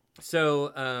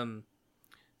 So,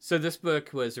 so this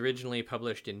book was originally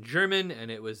published in German,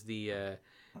 and it was the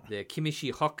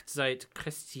Chemische Hochzeit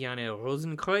Christiane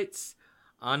Rosenkreuz,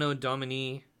 Anno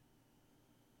Domini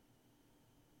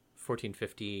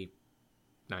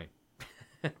 1459.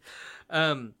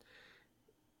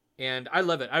 And I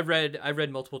love it. I've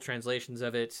read multiple translations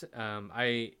of it.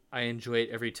 I enjoy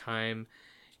it every time.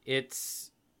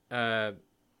 It's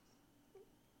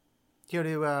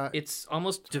it's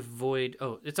almost devoid.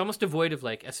 Oh, it's almost devoid of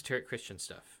like esoteric Christian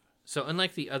stuff. So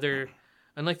unlike the other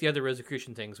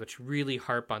Rosicrucian things, which really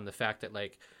harp on the fact that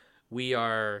like we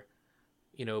are,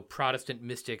 Protestant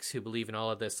mystics who believe in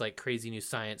all of this like crazy new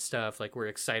science stuff. Like we're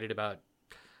excited about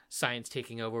science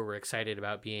taking over. We're excited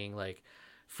about being like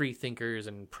free thinkers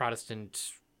and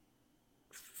Protestant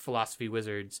philosophy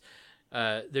wizards.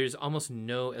 There's almost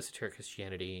no esoteric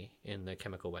Christianity in The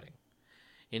Chemical Wedding.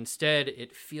 Instead,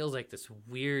 it feels like this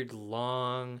weird,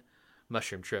 long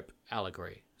mushroom trip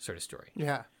allegory sort of story.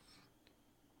 Yeah.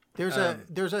 I was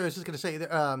just going to say,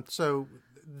 so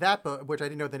that book, which I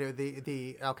didn't know,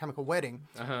 the Alchemical Wedding,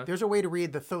 there's a way to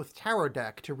read the Thoth Tarot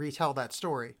deck to retell that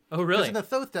story. Oh, really? Because in the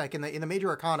Thoth deck, in the Major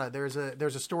Arcana, there's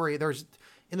a story, in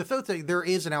the Thoth deck, there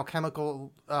is an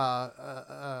alchemical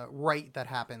rite that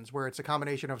happens, where it's a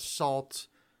combination of salt,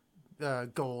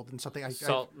 gold, and something.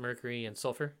 Salt, mercury, and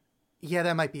sulfur? Yeah,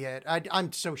 that might be it.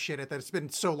 I'm so shit at that. It's been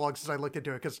so long since I looked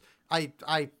into it because I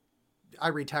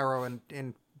read tarot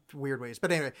in weird ways.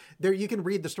 But anyway, there you can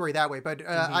read the story that way. But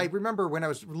I remember when I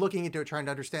was looking into it, trying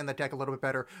to understand that deck a little bit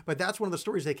better. But that's one of the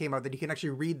stories they came out that you can actually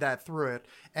read that through it.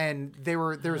 And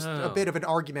there's a bit of an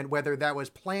argument whether that was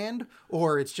planned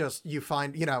or it's just you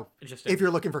find if you're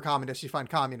looking for communists, you find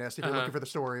communists. If you're looking for the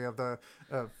story of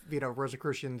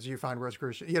Rosicrucians, you find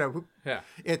Rosicrucian. Yeah.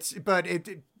 It's funny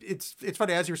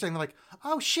as you were saying, like,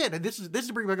 oh shit, and this is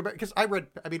to bring back because I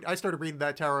started reading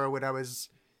that tarot when I was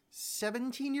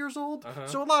 17 years old,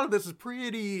 so a lot of this is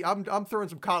pretty. I'm throwing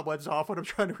some cobwebs off when I'm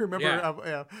trying to remember.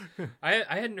 Yeah. I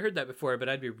hadn't heard that before, but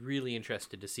I'd be really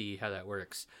interested to see how that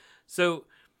works. So,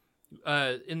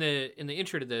 in the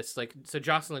intro to this, so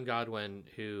Jocelyn Godwin,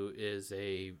 who is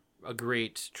a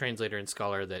great translator and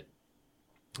scholar that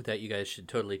you guys should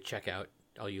totally check out,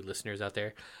 all you listeners out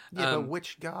there. Yeah, but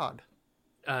which god?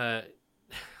 Was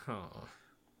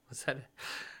that?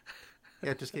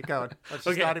 Yeah, just keep going. Let's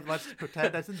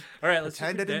pretend that's. All right, let's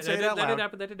pretend I didn't say it out loud.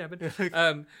 That didn't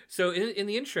happen. So in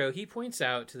the intro, he points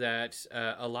out that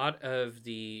a lot of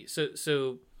the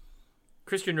so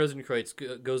Christian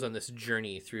Rosenkreuz goes on this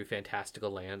journey through fantastical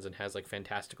lands and has like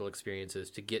fantastical experiences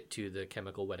to get to the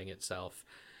chemical wedding itself,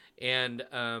 and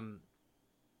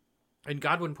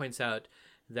Godwin points out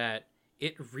that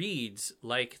it reads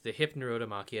like the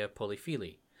Hypnerotomachia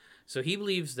Polyphili. So he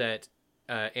believes that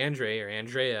Andre or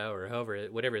Andrea or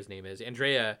whatever his name is,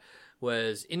 Andrea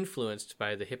was influenced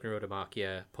by the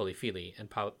Hypnerotomachia Polyphili and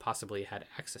possibly had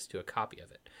access to a copy of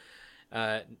it.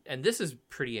 And this is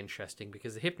pretty interesting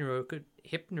because the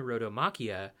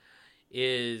Hypnerotomachia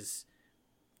is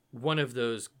one of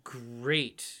those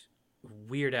great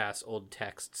weird-ass old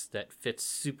texts that fits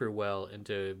super well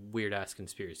into weird-ass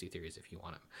conspiracy theories if you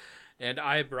want them. And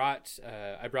I brought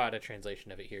a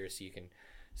translation of it here so you can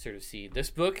sort of see. This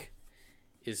book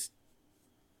is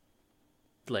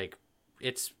like,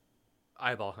 it's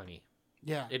eyeball honey.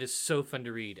 Yeah, it is so fun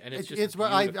to read, and it's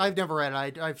I've never read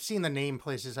it. I've seen the name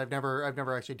places. I've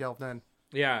never actually delved in.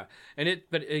 Yeah, and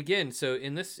but again, so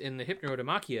in the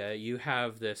Hypnerotomachia, you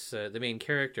have this the main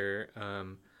character,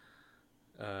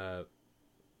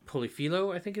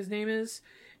 Polyphilo, I think his name is,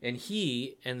 and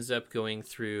he ends up going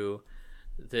through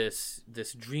this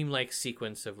dreamlike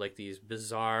sequence of like these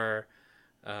bizarre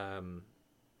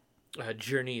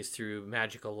journeys through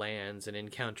magical lands and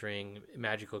encountering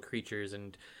magical creatures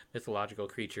and mythological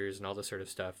creatures and all this sort of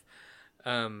stuff.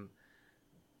 And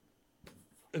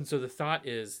so the thought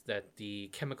is that the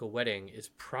chemical wedding is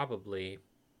probably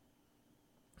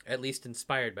at least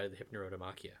inspired by the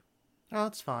Hypnerotomachia. Oh,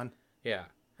 that's fun. Yeah.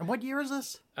 And what year is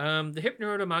this? The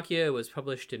Hypnerotomachia was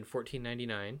published in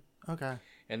 1499. Okay.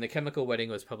 And the chemical wedding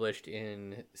was published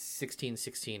in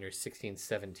 1616 or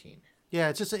 1617. Yeah,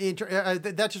 it's just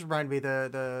that just reminded me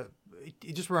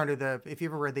just remember if you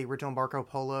ever read the original Marco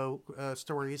Polo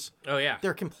stories, Oh yeah.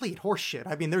 they're complete horseshit.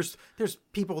 I mean, there's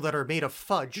people that are made of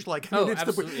fudge. Like, I Oh, mean,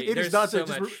 absolutely. it There's is not so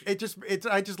so much.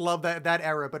 I just love that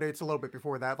era, but it's a little bit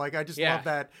before that. Like, I just Yeah.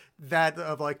 love that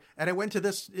of like, and I went to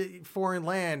this foreign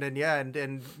land,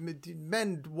 and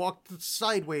men walked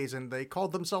sideways, and they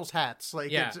called themselves hats.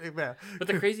 Like, Yeah. yeah. But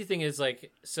the crazy thing is,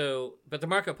 like, but the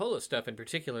Marco Polo stuff in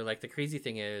particular, like, the crazy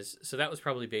thing is, so that was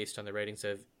probably based on the writings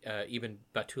of Ibn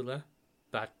Battuta?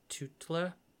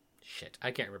 Shit,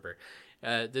 I can't remember.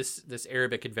 This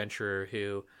Arabic adventurer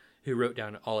who wrote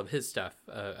down all of his stuff,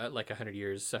 like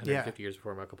 150 years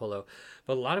before Marco Polo.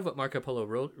 But a lot of what Marco Polo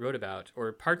wrote about,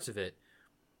 or parts of it,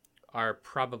 are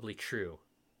probably true.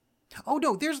 Oh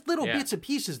no, there's little Yeah. bits and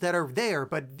pieces that are there,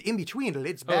 but in between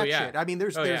it's bad yeah. shit. I mean,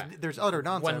 there's other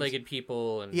nonsense. One-legged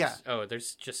people, and Yeah.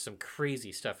 There's just some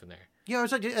crazy stuff in there. Yeah,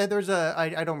 there's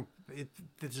I don't.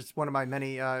 It's just one of my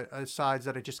many sides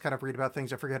that I just kind of read about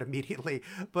things I forget immediately.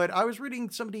 But I was reading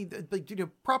somebody,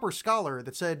 proper scholar,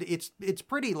 that said it's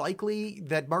pretty likely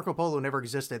that Marco Polo never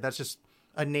existed. That's just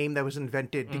a name that was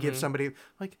invented to give somebody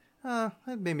like. That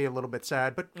made me a little bit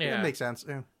sad, but Yeah. it makes sense.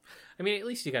 Yeah. I mean, at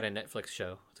least you got a Netflix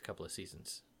show with a couple of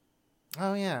seasons.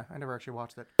 Oh yeah, I never actually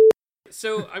watched it.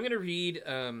 So I'm gonna read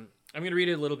a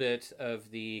little bit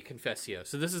of the Confessio.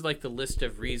 So this is like the list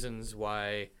of reasons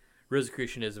why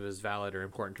Rosicrucianism is valid or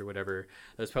important or whatever.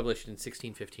 That was published in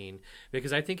 1615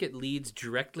 because I think it leads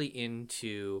directly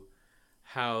into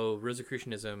how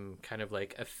Rosicrucianism kind of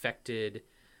like affected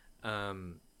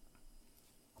kind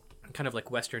of like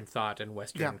Western thought and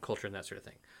Western culture and that sort of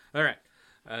thing. All right.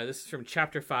 This is from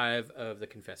chapter 5 of the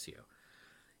Confessio.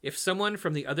 If someone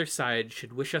from the other side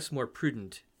should wish us more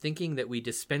prudent, thinking that we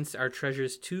dispense our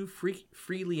treasures too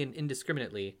freely and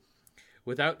indiscriminately,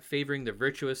 without favoring the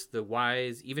virtuous, the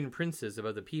wise, even princes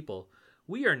above the people,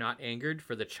 we are not angered,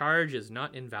 for the charge is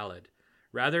not invalid.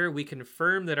 Rather, we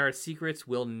confirm that our secrets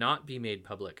will not be made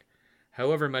public,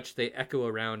 however much they echo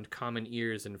around common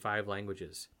ears in 5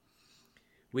 languages.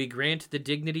 We grant the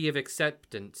dignity of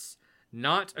acceptance,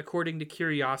 not according to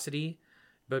curiosity,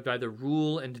 but by the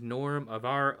rule and norm of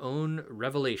our own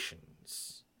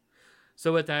revelations.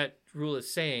 So what that rule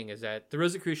is saying is that the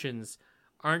Rosicrucians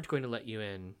aren't going to let you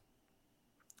in.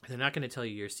 They're not going to tell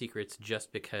you your secrets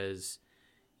just because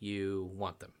you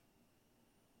want them.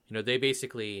 They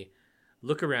basically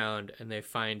look around and they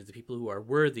find the people who are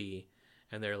worthy,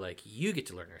 and they're like, you get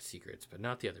to learn our secrets, but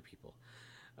not the other people.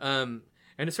 And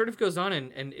it sort of goes on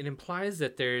and it implies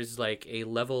that there's like a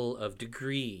level of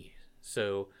degree.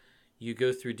 So you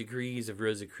go through degrees of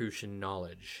Rosicrucian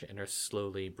knowledge and are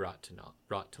slowly brought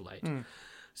to light.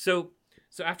 So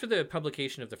after the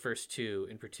publication of the first 2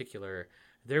 in particular,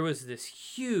 there was this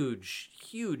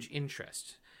huge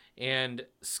interest. And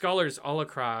scholars all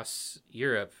across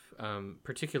Europe,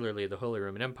 particularly the Holy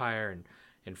Roman Empire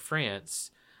and France,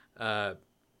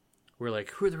 were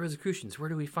like, who are the Rosicrucians? Where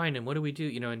do we find them? What do we do?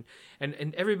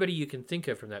 And everybody you can think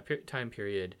of from that time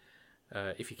period,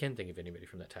 if you can think of anybody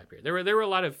from that time period. There were a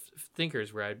lot of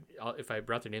thinkers where if I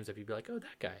brought their names up, you'd be like, oh,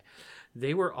 that guy.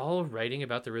 They were all writing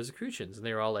about the Rosicrucians, and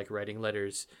they were all like writing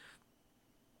letters,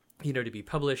 to be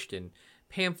published in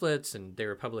pamphlets, and they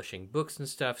were publishing books and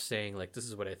stuff saying like, this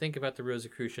is what I think about the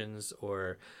Rosicrucians,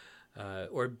 or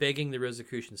begging the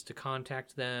Rosicrucians to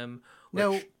contact them,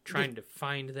 or trying to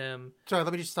find them. Sorry,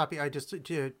 let me just stop you. I just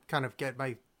to kind of get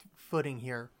my footing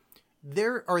here.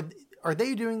 Are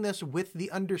they doing this with the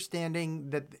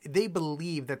understanding that they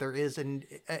believe that there is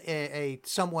a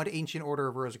somewhat ancient order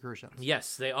of Rosicrucians?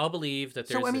 Yes, they all believe that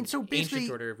there's an ancient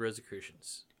order of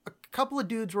Rosicrucians. A couple of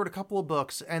dudes wrote a couple of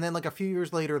books, and then like a few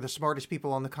years later, the smartest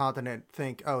people on the continent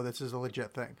think, "Oh, this is a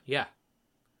legit thing." Yeah.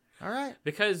 All right.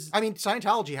 Because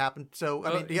Scientology happened, so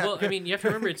I mean, yeah. Well, I mean, you have to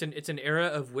remember it's an era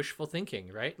of wishful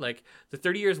thinking, right? Like the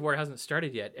 30 Years' War hasn't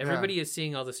started yet. Everybody is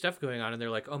seeing all this stuff going on, and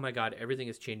they're like, "Oh my God, everything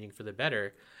is changing for the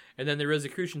better." And then the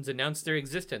Rosicrucians announce their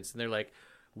existence, and they're like,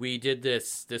 "We did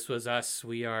this. This was us.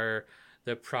 We are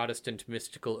the Protestant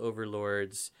mystical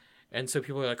overlords." And so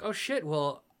people are like, "Oh shit!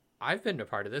 Well, I've been a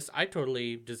part of this. I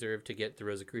totally deserve to get the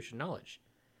Rosicrucian knowledge."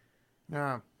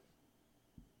 Yeah.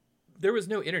 There was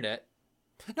no internet.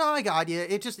 No, I got you.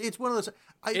 It's one of those.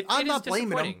 I'm not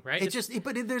blaming them, right?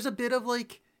 But there's a bit of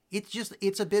like,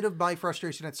 it's a bit of my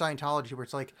frustration at Scientology where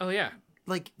it's like, oh yeah,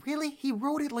 like really, he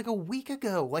wrote it like a week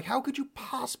ago. Like, how could you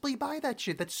possibly buy that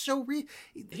shit? That's so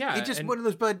yeah. It's just one of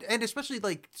those, and especially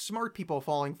like smart people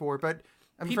falling for it. But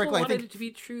I mean, people frankly, wanted I think it to be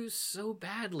true so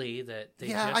badly that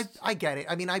they I get it.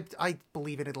 I mean, I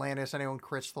believe in Atlantis and I own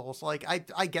crystals. Like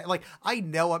I get, like I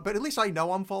know it, but at least I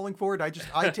know I'm falling for it.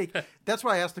 I take that's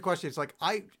why I asked the question. It's like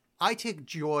I take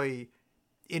joy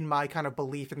in my kind of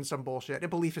belief in some bullshit.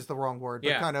 Belief is the wrong word, but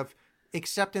Yeah. kind of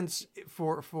acceptance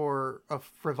for a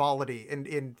frivolity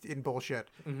in bullshit.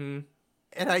 Mm-hmm.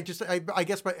 And I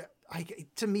guess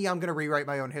to me, I'm going to rewrite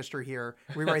my own history here,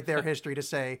 rewrite their history to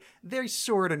say they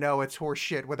sort of know it's horse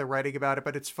shit when they're writing about it,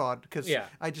 but it's fun because Yeah.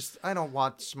 I don't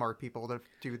want smart people to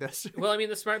do this. Well, I mean,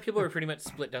 the smart people are pretty much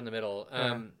split down the middle.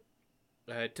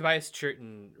 Tobias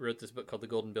Churton wrote this book called The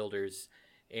Golden Builders,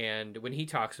 and when he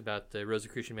talks about the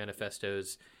Rosicrucian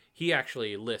manifestos, he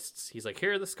actually lists, he's like,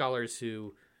 here are the scholars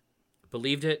who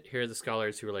believed it, here are the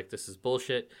scholars who were like, this is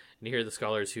bullshit, and here are the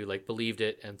scholars who like believed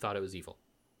it and thought it was evil.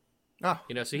 Oh,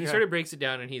 So he yeah. sort of breaks it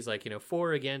down, and he's like,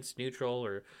 for, against, neutral,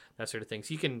 or that sort of thing.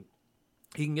 So you can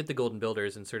get the Golden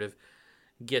Builders and sort of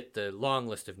get the long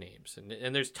list of names,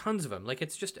 and there's tons of them. Like,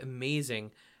 it's just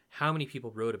amazing how many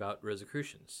people wrote about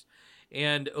Rosicrucians,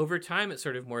 and over time it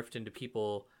sort of morphed into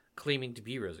people claiming to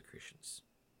be Rosicrucians.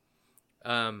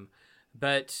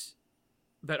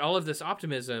 But all of this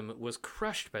optimism was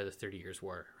crushed by the 30 Years'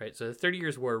 War, right? So the 30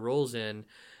 Years' War rolls in.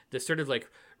 This sort of like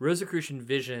Rosicrucian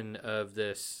vision of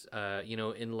this,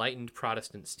 enlightened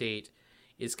Protestant state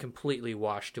is completely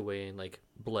washed away in like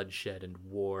bloodshed and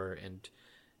war and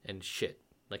shit.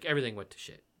 Like everything went to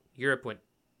shit. Europe went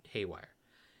haywire.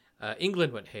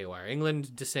 England went haywire.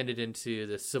 England descended into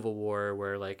the Civil War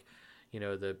where like,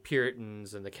 the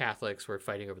Puritans and the Catholics were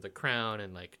fighting over the crown,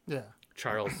 and like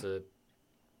Charles the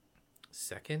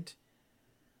Second,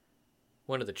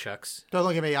 one of the Chucks. Don't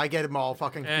look at me. I get them all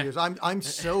fucking confused. I'm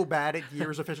so bad at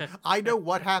years of history. I know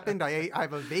what happened. I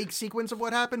have a vague sequence of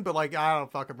what happened, but like I don't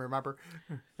fucking remember.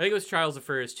 I think it was Charles I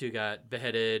who got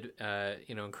beheaded,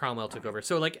 and Cromwell took over.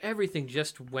 So like everything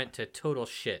just went to total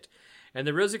shit, and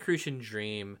the Rosicrucian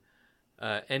dream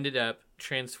ended up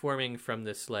transforming from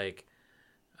this like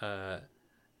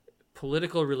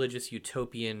political, religious,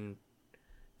 utopian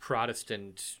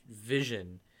Protestant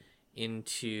vision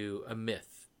into a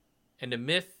myth, and a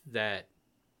myth that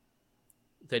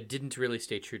didn't really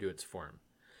stay true to its form.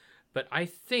 But I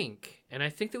think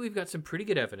that we've got some pretty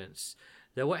good evidence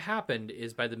that what happened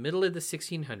is by the middle of the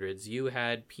 1600s, you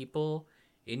had people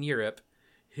in Europe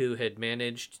who had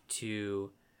managed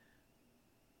to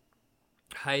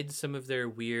hide some of their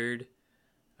weird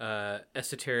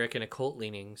esoteric and occult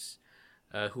leanings,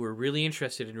 who were really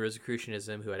interested in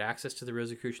Rosicrucianism, who had access to the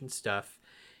Rosicrucian stuff,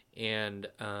 and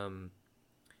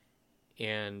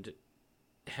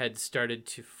had started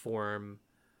to form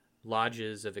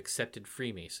lodges of accepted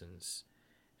Freemasons,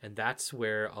 and that's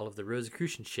where all of the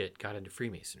Rosicrucian shit got into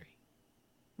Freemasonry.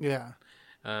 Yeah,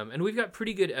 and we've got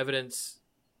pretty good evidence.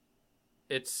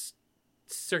 It's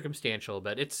circumstantial,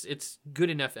 but it's good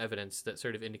enough evidence that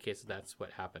sort of indicates that that's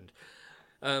what happened.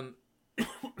 And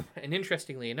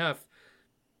interestingly enough,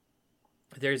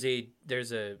 there's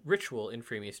a ritual in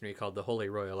Freemasonry called the Holy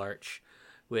Royal Arch,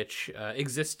 which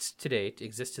exists to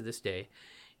this day,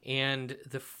 and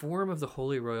the form of the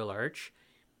Holy Royal Arch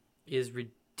is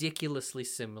ridiculously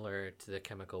similar to the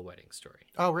chemical wedding story.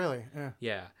 Oh, really? Yeah.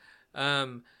 Yeah.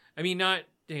 I mean, not,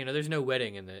 there's no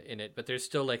wedding in it, but there's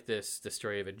still like the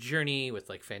story of a journey with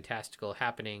like fantastical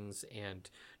happenings and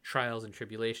trials and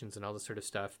tribulations and all this sort of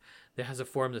stuff that has a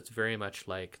form that's very much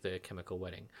like the chemical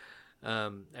wedding.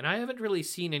 And I haven't really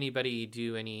seen anybody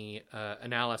do any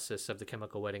analysis of the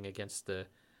chemical wedding against the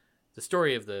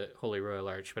story of the Holy Royal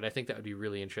Arch, but I think that would be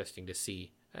really interesting to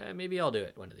see. Maybe I'll do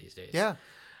it one of these days. Yeah.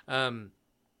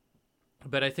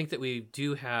 But I think that we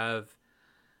do have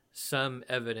some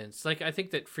evidence. Like, I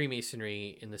think that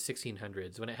Freemasonry in the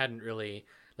 1600s, when it hadn't really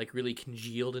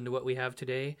congealed into what we have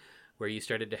today, where you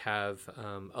started to have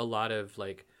a lot of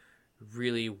like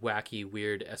really wacky,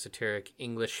 weird, esoteric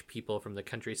English people from the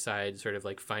countryside sort of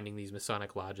like finding these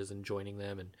Masonic lodges and joining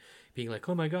them and being like,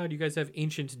 oh my God, you guys have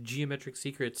ancient geometric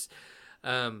secrets.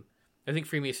 I think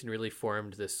Freemason really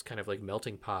formed this kind of like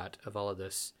melting pot of all of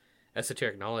this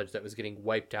esoteric knowledge that was getting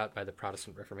wiped out by the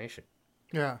Protestant Reformation.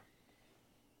 Yeah.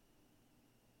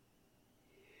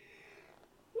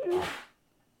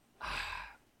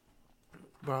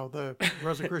 Well, the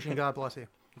Rosicrucian, God bless you.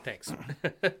 Thanks.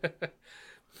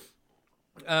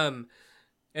 And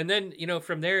then,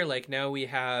 from there, like now we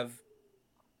have,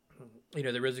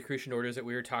 the Rosicrucian orders that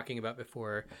we were talking about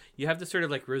before. You have this sort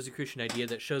of like Rosicrucian idea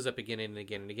that shows up again and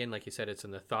again and again. Like you said, it's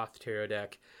in the Thoth Tarot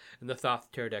deck, and the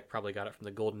Thoth Tarot deck probably got it from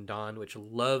the Golden Dawn, which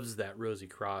loves that Rosy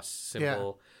Cross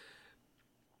symbol.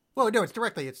 Well, no, it's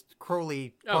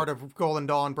Crowley, part of Golden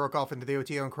Dawn, broke off into the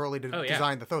OTO, and Crowley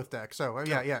designed the Thoth deck. So,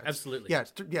 yeah. Absolutely. Yeah,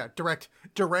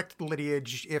 direct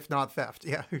lineage, if not theft.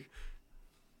 Yeah.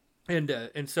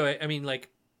 And so, I mean,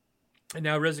 like,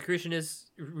 now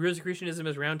Rosicrucianism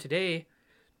is around today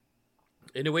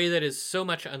in a way that is so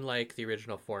much unlike the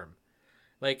original form.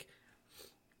 Like,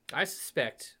 I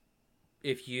suspect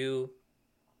if you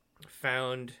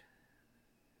found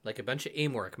like a bunch of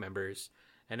Amorc members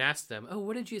and asked them, "Oh,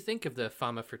 what did you think of the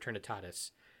Fama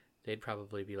Fraternitatis?" They'd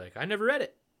probably be like, "I never read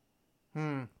it."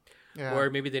 Yeah. Or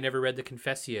maybe they never read the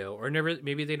Confessio, or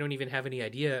maybe they don't even have any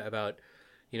idea about,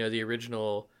 the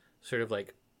original sort of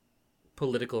like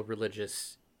political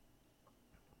religious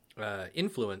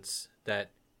influence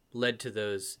that led to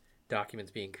those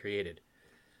documents being created.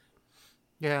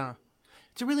 Yeah.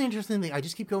 It's a really interesting thing. I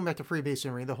just keep going back to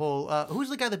Freemasonry. The whole who's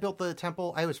the guy that built the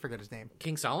temple? I always forget his name.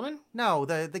 King Solomon? No,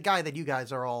 the guy that you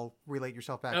guys are all relate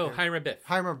yourself back to. Oh, Hiram Biff.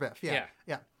 Hiram Biff. Yeah.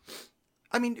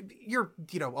 I mean, you're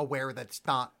aware that's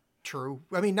not true.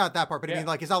 I mean, not that part, but I mean,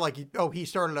 like, it's not like he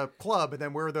started a club and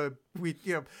then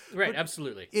Right.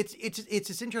 Absolutely. It's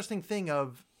this interesting thing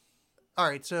of, all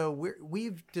right. So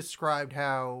we've described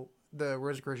how the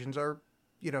Rosicrucians are,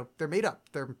 they're made up.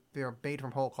 They're made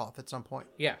from whole cloth at some point.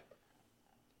 Yeah.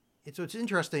 So what's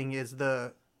interesting is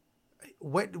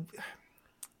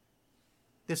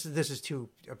this is too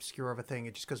obscure of a thing.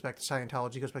 It just goes back to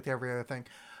Scientology. It goes back to every other thing.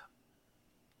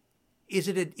 Is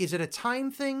it a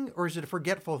time thing, or is it a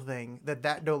forgetful thing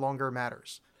that no longer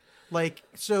matters? Like,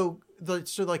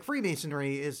 like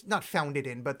Freemasonry is not founded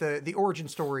in, but the origin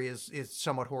story is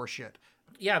somewhat horseshit.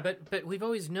 Yeah, but we've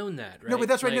always known that, right? No, but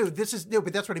that's what I know.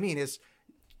 But that's what I mean is,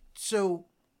 so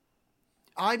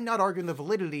I'm not arguing the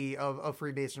validity of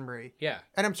Freemasonry. Yeah.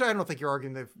 And I'm sorry, I don't think you're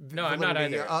arguing the No, I'm not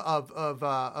validity either.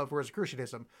 of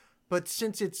Rosicrucianism. But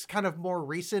since it's kind of more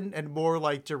recent and more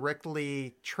like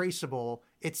directly traceable,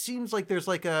 it seems like there's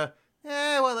like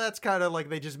well, that's kind of like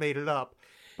they just made it up.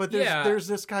 But there's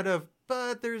this kind of,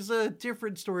 but there's a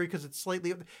different story because it's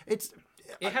slightly, it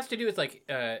has to do with like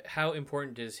how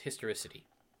important is historicity.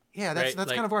 Yeah, that's like,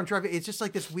 kind of where I'm driving. It's just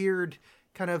like this weird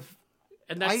kind of,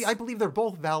 and I believe they're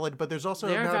both valid, but there's also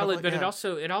they are valid, like, but it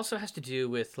also has to do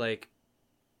with like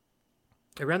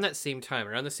around the same time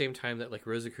that like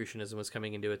Rosicrucianism was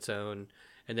coming into its own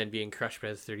and then being crushed by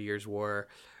the 30 Years' War,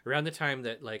 around the time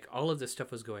that like all of this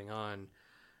stuff was going on,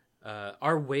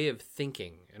 our way of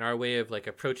thinking and our way of like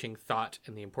approaching thought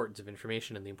and the importance of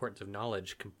information and the importance of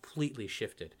knowledge completely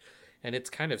shifted, and it's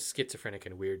kind of schizophrenic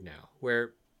and weird now,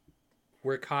 where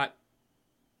we're caught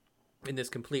in this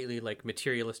completely like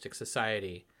materialistic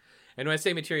society. And when I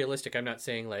say materialistic, I'm not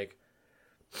saying like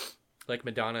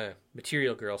Madonna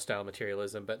Material Girl style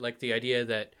materialism, but like the idea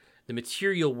that the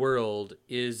material world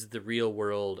is the real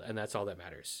world and that's all that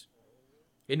matters.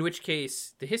 In which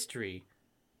case the history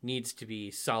needs to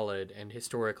be solid and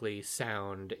historically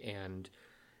sound and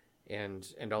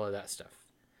all of that stuff.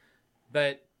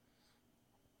 But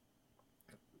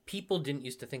people didn't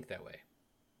used to think that way.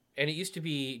 And it used to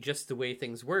be just the way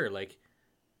things were. Like,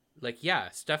 yeah,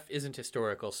 stuff isn't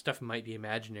historical. Stuff might be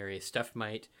imaginary. Stuff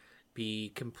might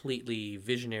be completely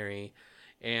visionary.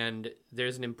 And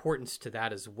there's an importance to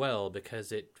that as well,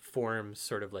 because it forms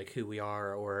sort of like who we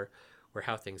are or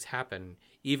how things happen,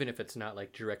 even if it's not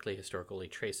like directly historically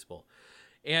traceable.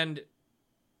 And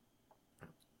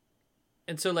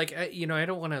so like, I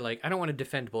don't want to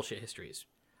defend bullshit histories.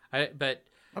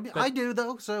 I do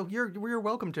though, so you're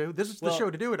welcome to. This is the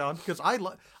show to do it on, because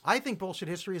I think bullshit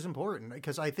history is important,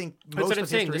 because I think most of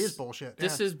history is bullshit.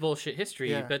 This is bullshit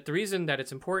history, but the reason that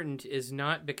it's important is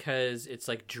not because it's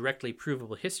like directly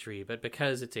provable history, but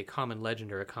because it's a common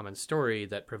legend or a common story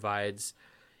that provides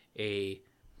a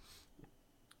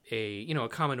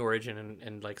common origin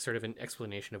and like sort of an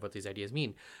explanation of what these ideas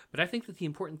mean. But I think that the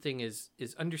important thing is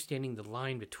understanding the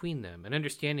line between them and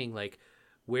understanding like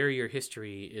where your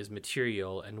history is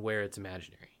material and where it's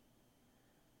imaginary.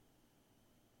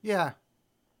 Yeah.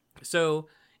 So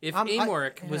if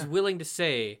Amorc was willing to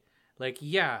say, like,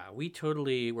 yeah, we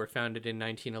totally were founded in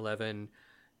 1911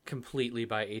 completely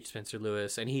by H. Spencer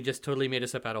Lewis, and he just totally made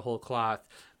us up out of whole cloth,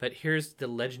 but here's the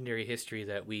legendary history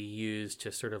that we use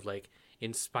to sort of like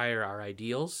inspire our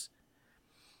ideals,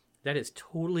 that is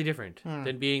totally different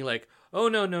than being like, oh,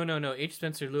 no, H.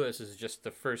 Spencer Lewis is just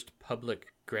the first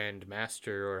public Grand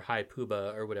Master or High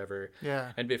Poobah or whatever.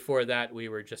 Yeah. And before that, we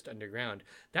were just underground.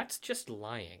 That's just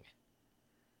lying.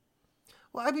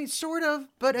 Well, I mean, sort of,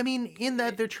 but I mean, in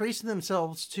that they're tracing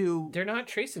themselves to... They're not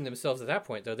tracing themselves at that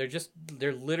point, though.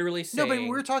 They're literally saying... No, but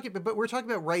we're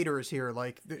talking about writers here,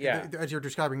 like, as you were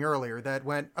describing earlier, that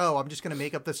went, oh, I'm just going to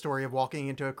make up the story of walking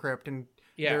into a crypt, and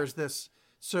there's this...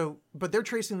 So, but they're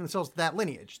tracing themselves to that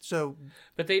lineage. So,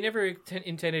 but they never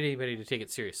intended anybody to take it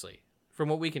seriously, from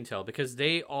what we can tell, because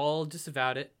they all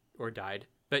disavowed it or died.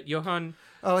 But Johann,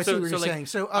 I see what you're saying.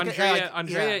 So, okay,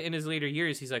 Andrea, in his later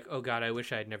years, he's like, "Oh God, I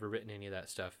wish I had never written any of that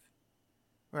stuff."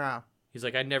 Wow. He's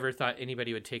like, "I never thought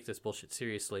anybody would take this bullshit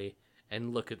seriously,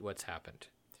 and look at what's happened.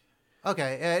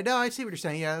 Okay, no, I see what you're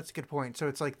saying. Yeah, that's a good point. So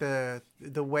it's like the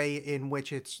way in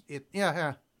which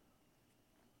yeah.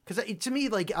 Because to me,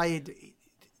 like I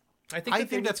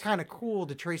think that's kind of cool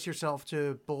to trace yourself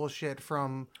to bullshit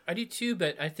from. I do too,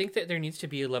 but I think that there needs to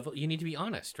be a level. You need to be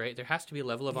honest, right? There has to be a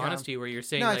level of honesty where you're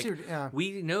saying, No, I like, see what- yeah.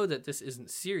 we know that this isn't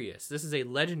serious. This is a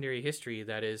legendary history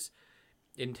that is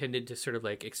intended to sort of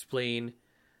like explain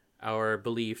our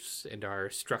beliefs and our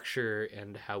structure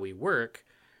and how we work.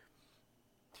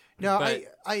 No,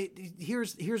 But-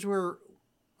 here's where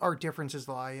our differences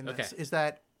lie in this. Okay. Is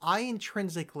that I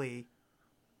intrinsically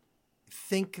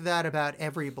think that about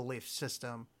every belief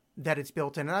system that it's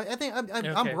built in, and I think I'm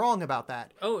Okay. wrong about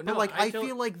that. Oh, but no, like I I don't-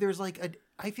 feel like there's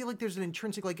an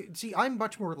intrinsic, like, see, I'm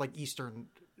much more like Eastern.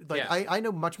 Like Yeah. I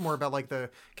know much more about like the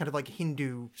kind of like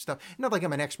Hindu stuff. Not like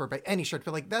I'm an expert by any stretch,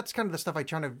 but like that's kind of the stuff I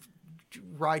try to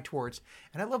ride towards.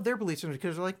 And I love their belief systems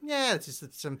because they're like, yeah, it's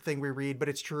just something we read, but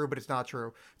it's true, but it's not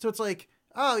true. So it's like,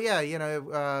 oh yeah,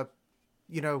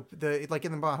 the like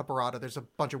in the Mahabharata, there's a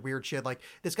bunch of weird shit. Like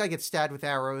this guy gets stabbed with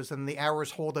arrows, and the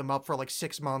arrows hold him up for like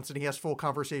 6 months, and he has full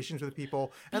conversations with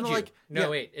people. And they're Biju. like, no, yeah,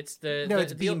 wait, it's the No,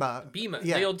 it's the old- Bhima. Bhima,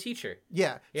 Yeah. the old teacher.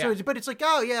 yeah. Yeah. So, but it's like,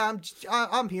 oh yeah,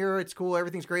 I'm here. It's cool.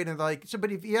 Everything's great. And like, so,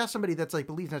 but if you ask somebody that's like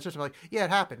believes in that system, like, yeah, it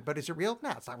happened, but is it real?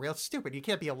 No, it's not real. It's stupid. You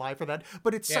can't be alive for that.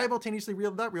 But it's Yeah. simultaneously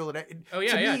real, not real. Oh,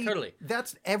 yeah, to yeah, me, totally.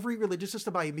 That's every religious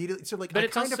system. I immediately so But I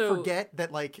it's kind also- of forget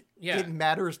that like Yeah. it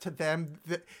matters to them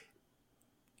that.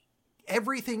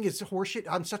 Everything is horseshit.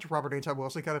 I'm such a Robert Anton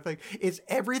Wilson kind of thing.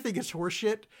 Everything is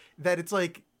horseshit that it's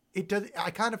like it does.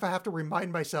 I kind of have to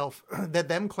remind myself that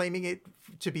them claiming it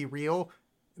to be real,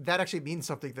 that actually means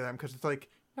something to them, because it's like,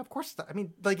 of course. It's not. I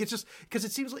mean, like, it's just because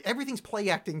it seems like everything's play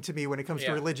acting to me when it comes to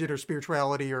Yeah. religion or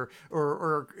spirituality or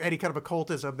any kind of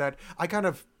occultism. That I kind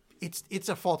of it's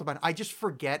a fault of mine. I just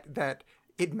forget that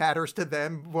it matters to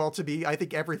them. Well, to me, I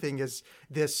think everything is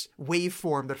this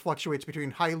waveform that fluctuates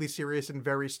between highly serious and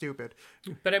very stupid.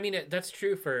 But I mean, that's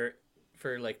true for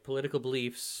like political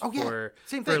beliefs, Oh, yeah. for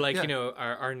Same for thing, like yeah. you know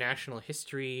our national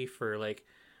history, for like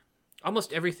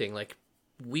almost everything. Like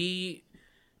we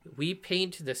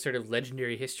paint this sort of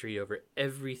legendary history over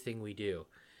everything we do,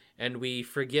 and we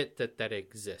forget that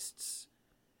exists.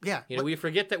 Yeah, You know, we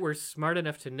forget that we're smart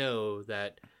enough to know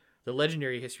that the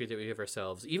legendary history that we give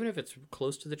ourselves, even if it's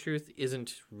close to the truth,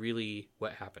 isn't really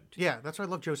what happened. yeah, that's why I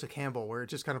love Joseph Campbell, where it's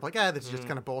just kind of like, this is Mm. just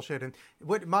kind of bullshit. And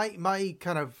what my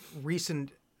kind of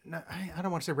recent, I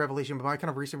don't want to say revelation, but my kind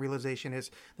of recent realization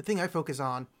is the thing I focus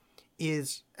on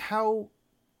is how.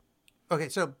 Okay,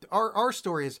 so our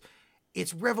story is.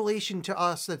 It's revelation to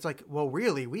us that's like, well,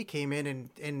 really, we came in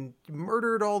and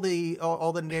murdered all the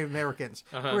Native Americans.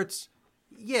 Uh-huh. Where it's,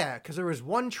 yeah, because there was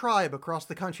one tribe across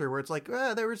the country where it's like,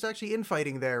 there was actually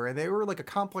infighting there, and they were like a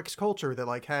complex culture that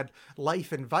like had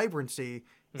life and vibrancy.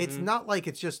 It's not like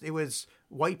it was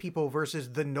white people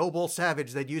versus the noble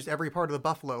savage that used every part of the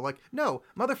buffalo. Like, no,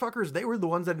 motherfuckers, they were the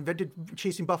ones that invented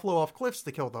chasing buffalo off cliffs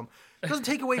to kill them. It doesn't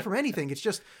take away from anything. It's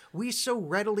just we so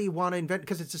readily want to invent,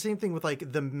 because it's the same thing with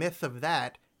like the myth of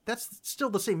that. That's still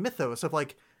the same mythos of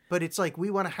like, but it's like we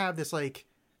want to have this like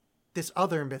this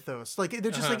other mythos. Like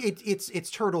they're just like it's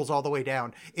turtles all the way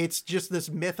down. It's just this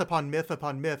myth upon myth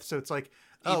upon myth. So it's like,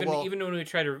 Even when we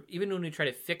try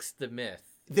to fix the myth,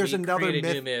 there's we another create a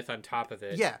new myth. myth on top of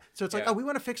it. Yeah. So it's like, Yeah. we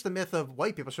want to fix the myth of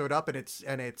white people showed up and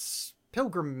it's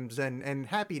pilgrims and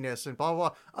happiness and blah, blah,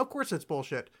 blah. Of course it's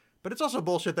bullshit. But it's also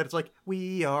bullshit that it's like,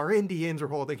 we are Indians, we're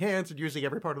holding hands and using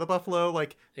every part of the buffalo.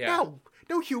 Like, Yeah.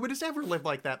 no human has ever lived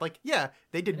like that. Like, yeah,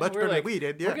 they did much We're better like, than we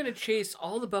did. We're Yeah. gonna chase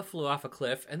all the buffalo off a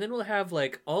cliff, and then we'll have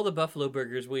like all the buffalo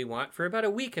burgers we want for about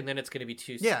a week, and then it's gonna be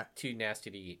too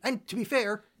nasty to eat. And to be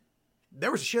fair,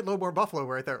 there was a shitload more buffalo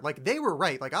right there. Like, they were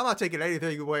right. Like, I'm not taking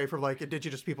anything away from like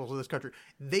indigenous peoples of this country.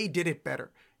 They did it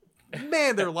better.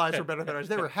 Man, their lives were better than ours.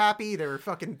 They were happy. They were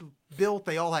fucking built.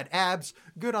 They all had abs.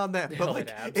 Good on them. But all like,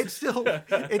 had abs. it's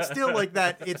still like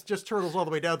that. It's just turtles all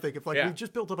the way down thing. If like Yeah. we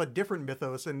just built up a different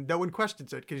mythos and no one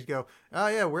questions it, because you go, oh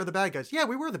yeah, we're the bad guys. Yeah,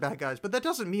 we were the bad guys, but that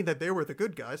doesn't mean that they were the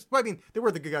good guys. Well, I mean, they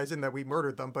were the good guys in that we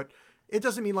murdered them, but it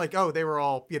doesn't mean like, oh, they were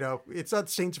all, it's not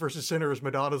saints versus sinners,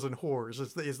 Madonnas and whores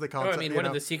is the Oh, concept. I mean, one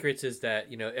of the secrets is that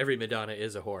every Madonna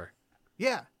is a whore.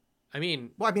 Yeah. I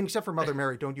mean, Well, I mean, except for Mother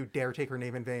Mary, don't you dare take her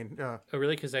name in vain. oh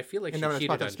really? Because I feel like she no, that's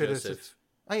cheated not on spit. Joseph.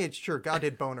 Yeah, sure. God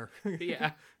did boner.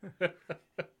 Yeah.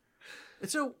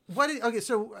 So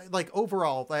so like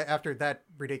overall, after that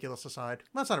ridiculous aside,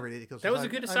 that's not a ridiculous. That was a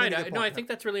good aside. I I think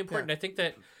that's really important. Yeah. I think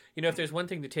that, if there's one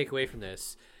thing to take away from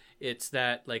this, it's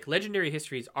that like legendary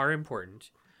histories are important.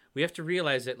 We have to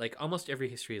realize that like almost every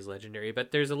history is legendary,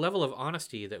 but there's a level of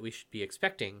honesty that we should be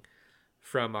expecting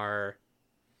from our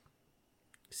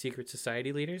Secret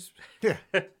society leaders. Yeah.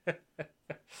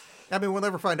 I mean, we'll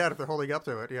never find out if they're holding up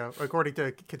to it, according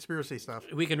to conspiracy stuff.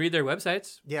 We can read their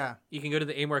websites. Yeah. You can go to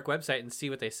the AIMWork website and see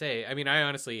what they say. I mean, I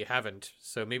honestly haven't,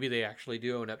 so maybe they actually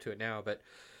do own up to it now. But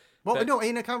no,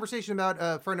 in a conversation about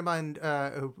a friend of mine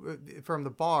from the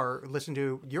bar listened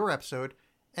to your episode,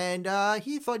 and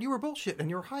he thought you were bullshit and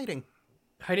you were hiding.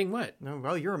 Hiding what? No,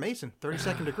 well, you're a Mason,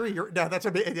 32nd degree. That's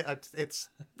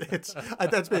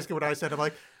that's basically what I said. I'm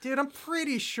like, dude, I'm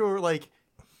pretty sure,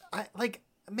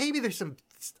 maybe there's some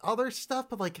other stuff,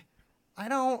 but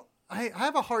I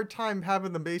have a hard time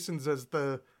having the Masons as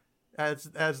the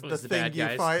thing you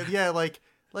guys? find. Yeah, like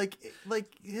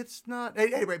it's not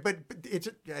anyway. But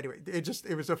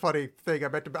it was a funny thing. I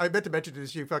meant to mention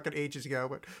this to you fucking ages ago,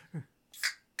 but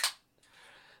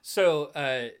so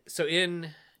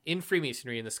in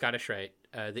Freemasonry in the Scottish Rite,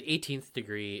 the 18th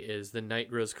degree is the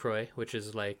Knight Rosicruc, which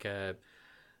is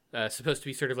supposed to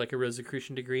be sort of like a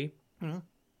Rosicrucian degree. Mm-hmm.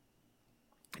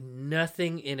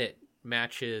 Nothing in it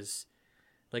matches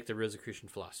like the Rosicrucian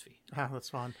philosophy. Ah, that's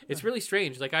fun. It's really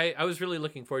strange. Like I was really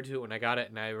looking forward to it when I got it,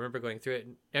 and I remember going through it.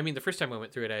 I mean, the first time I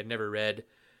went through it, I had never read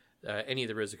any of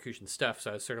the Rosicrucian stuff,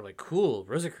 so I was sort of like, cool,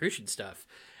 Rosicrucian stuff.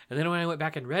 And then when I went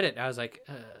back and read it, I was like,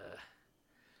 I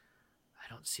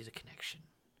don't see the connection.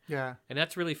 Yeah. And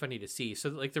that's really funny to see. So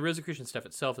like the Rosicrucian stuff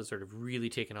itself has sort of really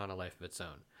taken on a life of its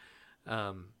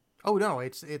own. Oh no,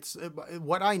 it's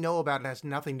what I know about it has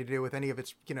nothing to do with any of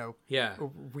its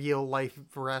real life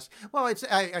veracity. Well,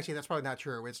 actually that's probably not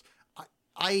true.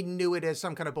 I knew it as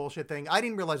some kind of bullshit thing. I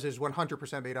didn't realize it was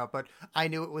 100% made up, but I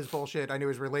knew it was bullshit. I knew it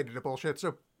was related to bullshit.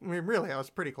 So I mean, really, I was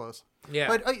pretty close.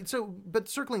 Yeah. But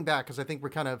circling back, because I think we're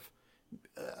kind of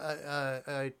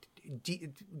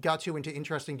got too into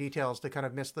interesting details to kind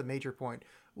of miss the major point.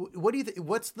 What do you?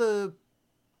 What's the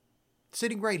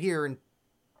sitting right here in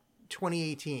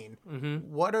 2018?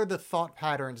 Mm-hmm. What are the thought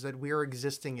patterns that we're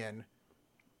existing in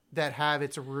that have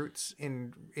its roots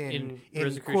in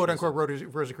quote unquote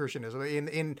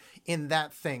Rosicrucianism? In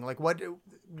that thing, like what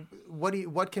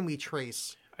can we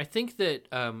trace? I think that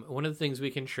one of the things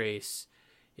we can trace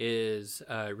is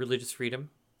religious freedom.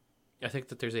 I think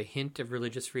that there's a hint of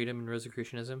religious freedom in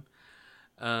Rosicrucianism.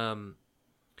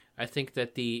 I think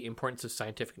that the importance of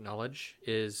scientific knowledge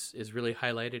is really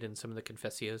highlighted in some of the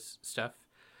Confessios stuff.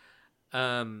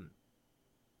 And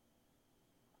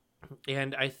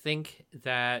I think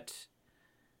that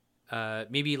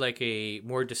maybe like a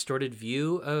more distorted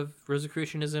view of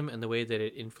Rosicrucianism and the way that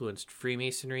it influenced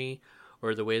Freemasonry,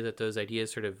 or the way that those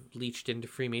ideas sort of leached into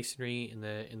Freemasonry in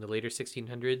the later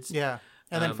 1600s. Yeah.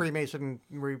 And then Freemasonry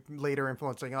later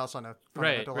influencing us on a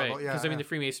fundamental level. Yeah, because I mean, the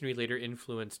Freemasonry later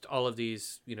influenced all of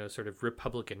these, sort of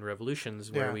republican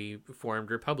revolutions where we formed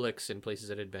republics in places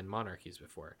that had been monarchies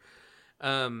before.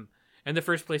 And the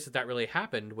first place that really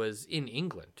happened was in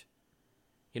England.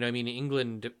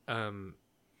 England had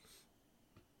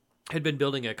been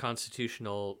building a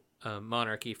constitutional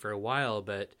monarchy for a while,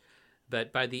 but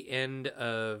by the end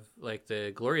of like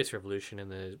the Glorious Revolution in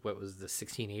the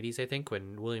 1680s, I think,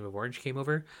 when William of Orange came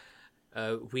over,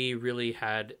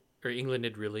 England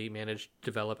had really managed to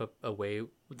develop a way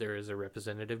there is a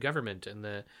representative government, and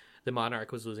the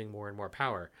monarch was losing more and more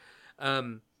power.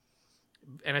 And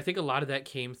I think a lot of that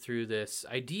came through this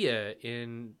idea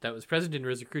that was present in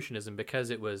Rosicrucianism, because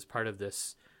it was part of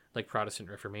this like Protestant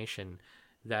Reformation,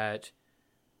 that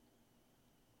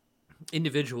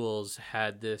individuals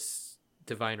had this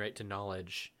divine right to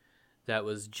knowledge that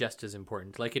was just as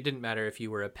important. Like, it didn't matter if you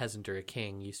were a peasant or a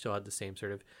king, you still had the same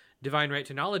sort of divine right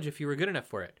to knowledge if you were good enough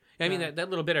for it. I mean, that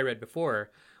little bit I read before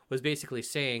was basically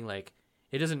saying, like,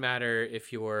 it doesn't matter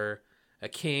if you're a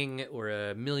king or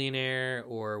a millionaire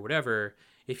or whatever.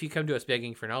 If you come to us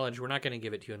begging for knowledge, we're not going to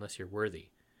give it to you unless you're worthy.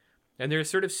 And they're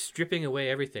sort of stripping away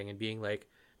everything and being like,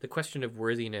 the question of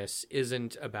worthiness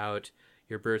isn't about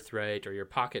your birthright or your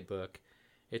pocketbook.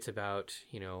 It's about,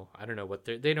 I don't know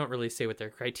they don't really say what their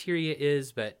criteria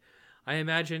is, but I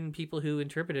imagine people who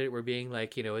interpreted it were being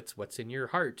like, it's what's in your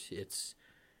heart. It's,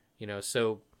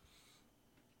 so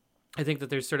I think that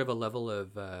there's sort of a level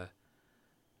of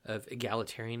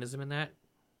egalitarianism in that.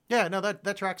 Yeah, no,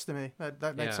 that tracks to me.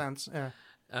 That makes sense. Yeah.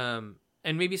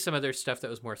 And maybe some other stuff that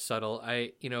was more subtle.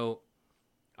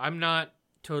 I'm not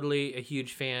totally a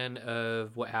huge fan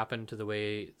of what happened to the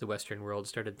way the Western world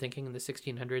started thinking in the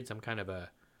 1600s. I'm kind of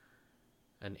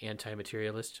an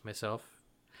anti-materialist myself.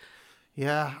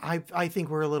 Yeah, I think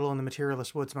we're a little in the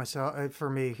materialist woods myself, for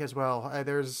me as well.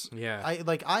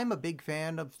 I'm a big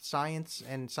fan of science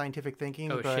and scientific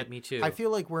thinking. Oh, but shit, me too. I feel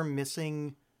like we're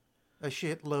missing a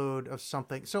shitload of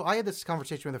something. So I had this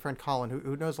conversation with a friend, Colin,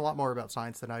 who knows a lot more about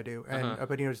science than I do, and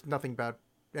but he knows nothing about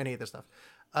any of this stuff.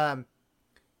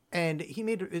 And he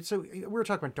made it. So we were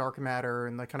talking about dark matter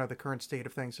and like kind of the current state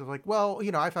of things. So like, well,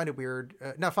 I find it weird.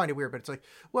 Not find it weird, but it's like,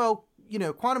 well,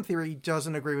 quantum theory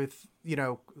doesn't agree with,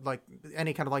 like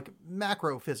any kind of like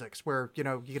macro physics where, you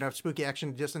can have spooky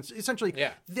action distance. Essentially,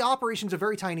 the operations of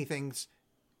very tiny things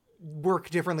work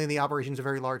differently than the operations of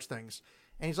very large things.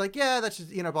 And he's like, yeah, that's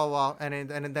just, blah, blah, blah.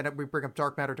 And then we bring up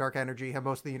dark matter, dark energy, how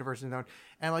most of the universe is known.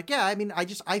 And like, yeah, I mean,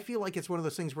 I feel like it's one of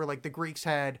those things where like the Greeks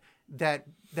had that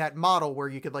model where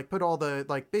you could like put all the,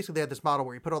 like, basically they had this model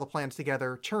where you put all the planets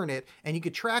together, turn it, and you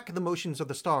could track the motions of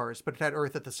the stars, but it had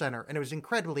Earth at the center. And it was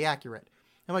incredibly accurate.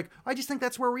 I'm like, I just think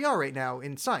that's where we are right now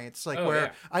in science. Like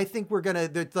I think we're going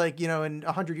to, like, in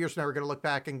 100 years from now, we're going to look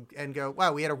back and go,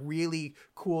 wow, we had a really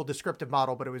cool descriptive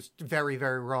model, but it was very,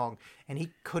 very wrong. And he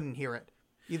couldn't hear it.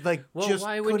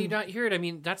 Why wouldn't you not hear it? I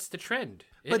mean, that's the trend.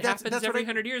 It happens every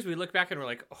 100 years. We look back and we're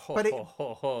like,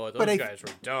 those guys were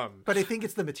dumb. But I think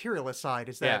it's the materialist side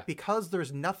is that because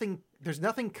there's nothing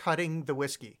cutting the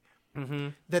whiskey,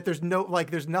 that there's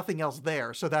nothing else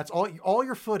there. So that's all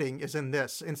your footing is in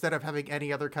this instead of having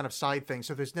any other kind of side thing.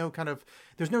 So there's no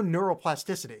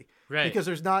neuroplasticity, right? Because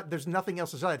there's nothing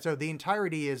else aside. So the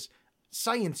entirety is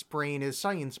science brain is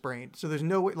science brain. So there's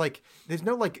no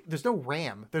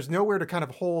RAM. There's nowhere to kind of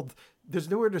hold. There's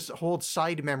nowhere to hold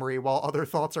side memory while other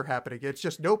thoughts are happening. It's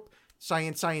just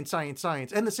science.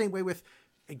 And the same way with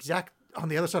on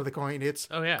the other side of the coin, it's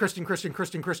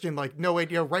Christian. Like no way,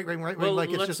 right. Well, like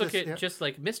it's let's just look at just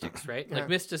like mystics, right? Like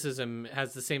mysticism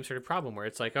has the same sort of problem where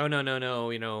it's like, oh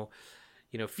no,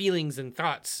 feelings and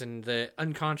thoughts and the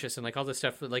unconscious and like all this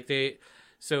stuff. Like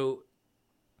so.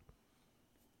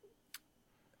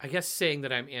 I guess saying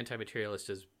that I'm anti-materialist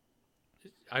is,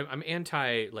 I'm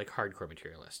anti like hardcore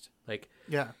materialist. Like,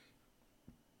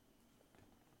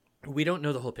 we don't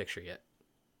know the whole picture yet.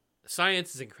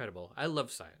 Science is incredible. I love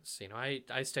science.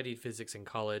 I studied physics in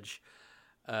college.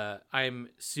 I'm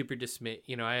super dismayed.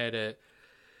 I had a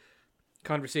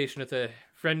conversation with a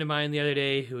friend of mine the other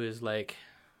day who is like,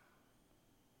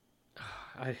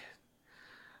 there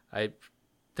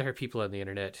are people on the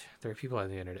internet.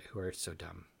 Who are so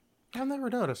dumb. I've never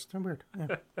noticed. I'm weird.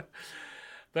 Yeah.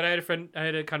 But I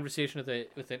had a conversation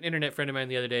with an internet friend of mine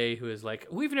the other day who was like,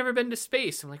 "We've never been to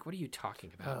space." I'm like, "What are you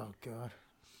talking about?" Oh God.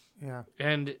 Yeah.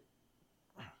 And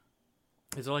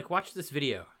he's like, "Watch this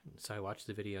video." So I watched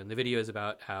the video, and the video is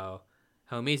about how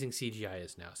amazing CGI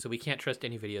is now. So we can't trust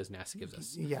any videos NASA gives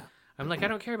us. Yeah. I'm like, I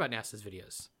don't care about NASA's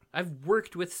videos. I've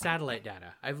worked with satellite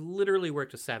data. I've literally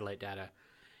worked with satellite data,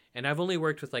 and I've only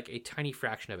worked with like a tiny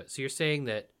fraction of it. So you're saying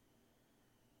that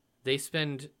they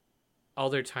spend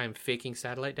all their time faking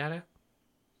satellite data,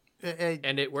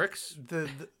 and it works.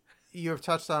 You have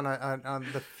touched on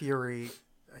the fury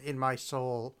in my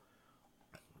soul.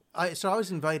 I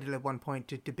was invited at one point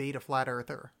to debate a flat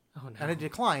earther, and I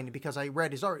declined because I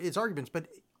read his arguments. But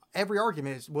every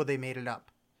argument is, well, they made it up.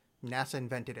 NASA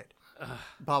invented it.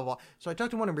 Blah blah blah. So I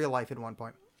talked to one in real life at one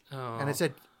point, and I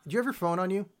said, "Do you have your phone on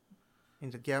you?" And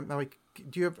he said, "Yeah." I'm like,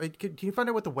 can you find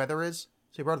out what the weather is?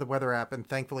 So he brought the weather app, and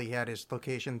thankfully he had his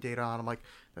location data on. I'm like,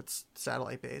 that's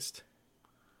satellite based.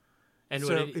 And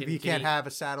so you can't have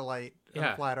a satellite on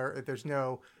a flat Earth. There's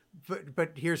no,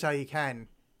 but here's how you can.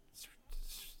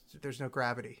 There's no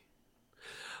gravity.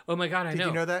 Oh my God, I know. Did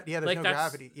you know that? Yeah, there's no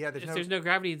gravity. Yeah, there's no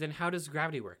gravity. Then how does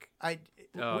gravity work?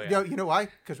 No, you know why?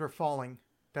 Because we're falling.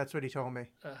 That's what he told me.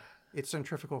 It's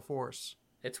centrifugal force.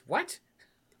 It's what?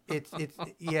 It's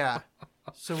yeah.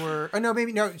 So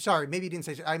maybe he didn't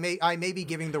say so. I may be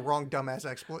giving the wrong dumbass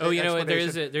explanation. Oh, there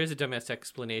is a dumbass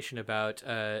explanation about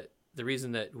the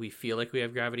reason that we feel like we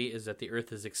have gravity is that the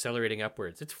Earth is accelerating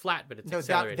upwards. It's flat, but it's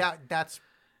accelerating.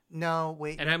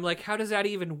 Wait. And I'm like, how does that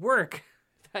even work?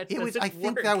 I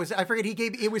forget he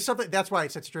gave it was something. That's why I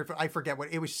said straight. I forget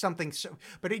what it was. Something. So,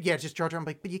 but just George. I'm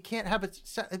like, but you can't have it.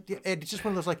 It's just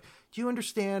one of those like. Do you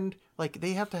understand? Like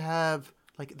they have to have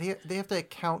like they have to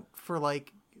account for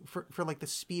like. For like the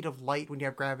speed of light when you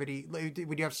have gravity,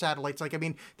 when you have satellites. Like, I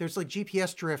mean, there's like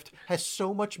GPS drift has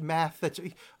so much math that's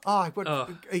it's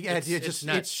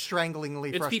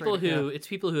stranglingly frustrating. It's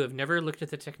people who have never looked at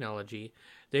the technology.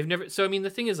 They've never. So I mean, the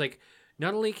thing is like,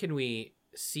 not only can we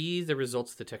see the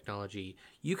results of the technology,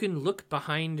 you can look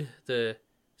behind the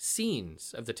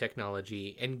scenes of the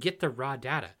technology and get the raw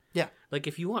data. Yeah. Like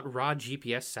if you want raw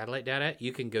GPS satellite data,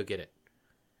 you can go get it.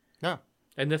 No.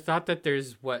 And the thought that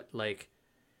there's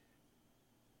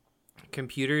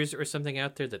computers or something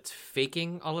out there that's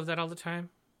faking all of that all the time.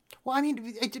 Well, I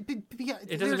mean, it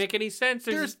doesn't make any sense.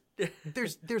 There's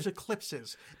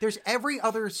eclipses. There's every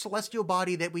other celestial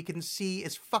body that we can see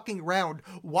is fucking round.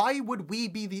 Why would we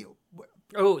be the?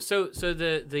 Oh, so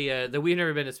the we've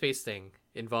never been to space thing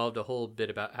involved a whole bit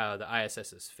about how the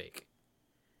ISS is fake.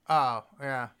 Oh,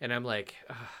 yeah. And I'm like,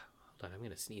 hold on, I'm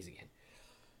going to sneeze again.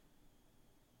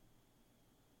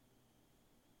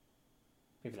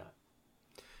 Maybe not.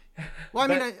 Well, I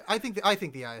mean, I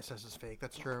think the ISS is fake.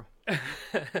 That's true.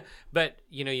 But,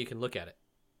 you can look at it.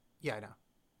 Yeah, I know.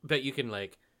 But you can,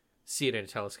 like, see it in a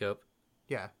telescope.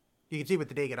 Yeah. You can see with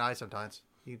the naked eye sometimes.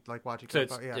 You like watching. So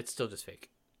yeah. it's still just fake.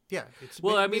 Yeah. It's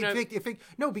Well, I mean, fake.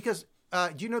 No, because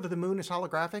do you know that the moon is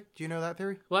holographic? Do you know that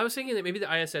theory? Well, I was thinking that maybe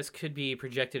the ISS could be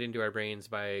projected into our brains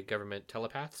by government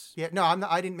telepaths. Yeah. No,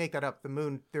 I didn't make that up. The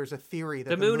moon. There's a theory that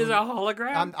The moon is a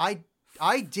hologram?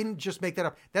 I didn't just make that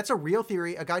up. That's a real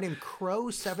theory. A guy named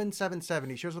Crow777.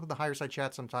 He shows up in the higher side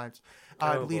chat sometimes.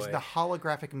 Believes boy. the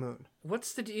holographic moon.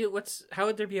 What's the deal? How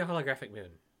would there be a holographic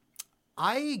moon?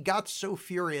 I got so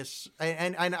furious,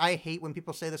 and I hate when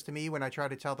people say this to me when I try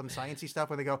to tell them sciencey stuff.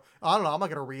 When they go, I don't know, I'm not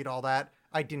going to read all that.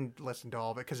 I didn't listen to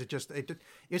all of it because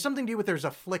it's something to do with there's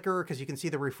a flicker because you can see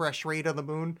the refresh rate on the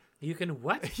moon. You can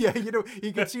what? Yeah,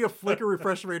 you can see a flicker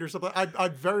refresh rate or something.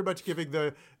 I'm very much giving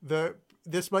the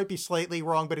this might be slightly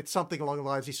wrong, but it's something along the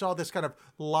lines. He saw this kind of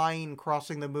line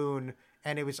crossing the moon,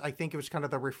 and I think it was kind of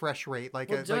the refresh rate.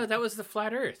 That was the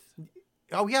flat Earth.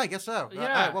 Oh yeah, I guess so.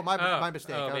 Yeah. Well, my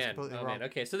mistake. I was Man. completely Oh wrong. man.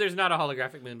 Okay, so there's not a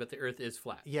holographic moon, but the Earth is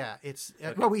flat. Yeah, it's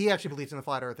well, he actually believes in the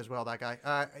flat Earth as well. That guy.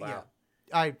 Wow.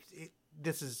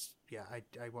 Yeah,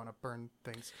 I want to burn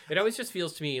things. It always just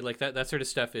feels to me like that sort of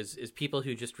stuff is people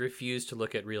who just refuse to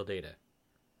look at real data.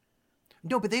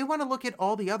 No, but they want to look at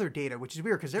all the other data, which is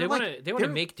weird because They want to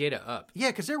make data up. Yeah,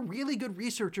 because they're really good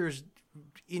researchers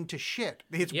into shit.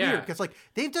 It's Yeah. weird because like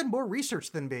they've done more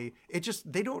research than me. It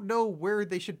just they don't know where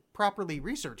they should properly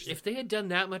research. If they had done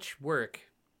that much work,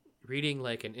 reading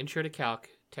like an intro to calc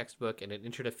textbook and an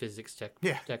intro to physics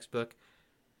textbook,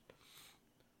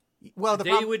 well,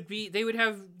 they would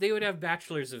have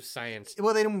bachelors of science.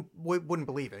 Well, they wouldn't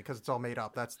believe it because it's all made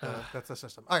up. That's the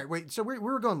system. All right, wait. So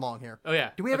we're going long here. Oh yeah.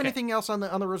 Do we have Okay. anything else on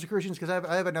the Rosicrucians? Because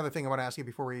I have another thing I want to ask you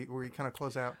before we kind of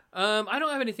close out. I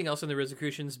don't have anything else on the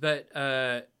Rosicrucians, but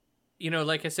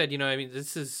like I said, I mean,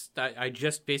 I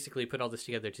just basically put all this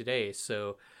together today,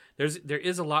 so there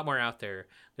is a lot more out there.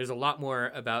 There's a lot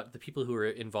more about the people who were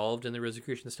involved in the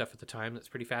Rosicrucian stuff at the time. That's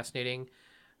pretty fascinating.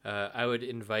 I would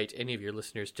invite any of your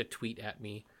listeners to tweet at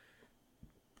me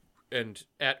and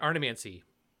at Arnemancy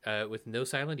with no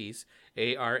silent E's,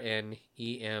 ARNEMANCY.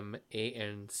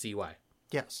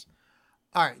 Yes.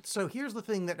 All right. So here's the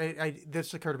thing that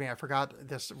this occurred to me. I forgot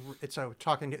this. It's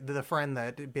talking to the friend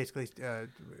that basically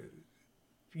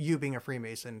you being a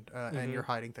Freemason and you're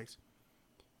hiding things.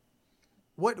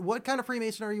 What kind of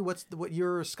Freemason are you? What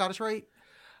you're Scottish Rite?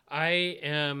 I've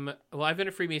been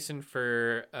a Freemason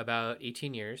for about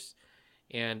 18 years,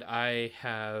 and I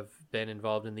have been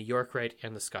involved in the York Rite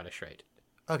and the Scottish Rite.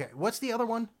 Okay, what's the other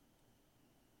one?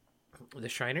 The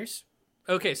Shriners?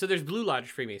 Okay, so there's Blue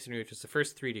Lodge Freemasonry, which is the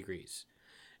first 3 degrees.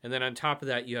 And then on top of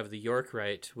that, you have the York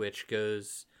Rite, which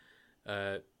goes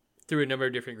through a number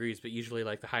of different degrees, but usually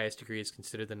like the highest degree is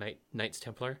considered the Knights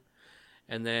Templar.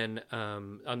 And then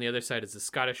on the other side is the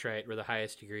Scottish Rite, where the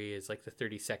highest degree is like the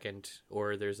 32nd,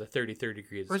 or there's a 33rd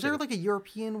degree. Or is there like a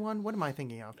European one? What am I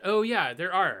thinking of? Oh yeah,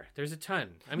 there are. There's a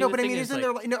ton. Isn't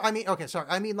there? No, I mean, okay, sorry.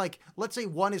 I mean, like, let's say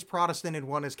one is Protestant and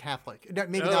one is Catholic.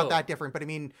 Maybe not that different, but I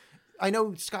mean, I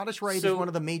know Scottish Rite is one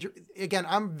of the major. Again,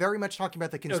 I'm very much talking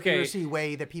about the conspiracy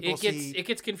way that people see. It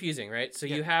gets confusing, right? So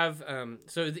you have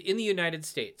in the United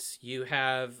States, you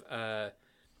have.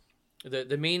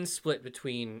 The main split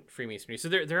between Freemasonry. So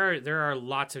there are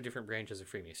lots of different branches of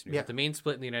Freemasonry. Yeah. But the main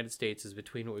split in the United States is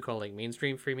between what we call like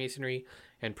mainstream Freemasonry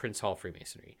and Prince Hall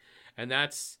Freemasonry, and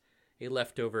that's a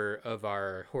leftover of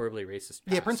our horribly racist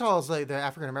past. Yeah, Prince Hall is the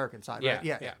African American side. Yeah, right?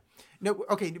 Yeah. yeah. No,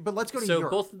 okay, but let's go to So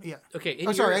Europe. both. Yeah. Okay.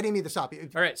 Oh, sorry, I didn't mean to stop you.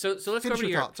 All right, so let's go Finish over to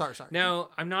your Europe. thought. Sorry. Now,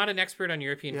 I'm not an expert on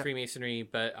European Freemasonry,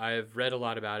 but I've read a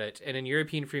lot about it. And in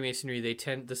European Freemasonry,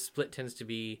 the split tends to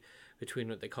be between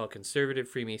what they call conservative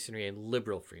Freemasonry and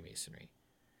liberal Freemasonry.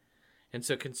 And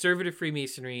so conservative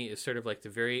Freemasonry is sort of like the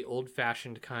very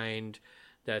old-fashioned kind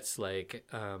that's like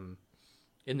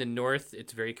in the north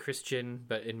it's very Christian,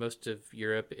 but in most of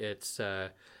Europe it's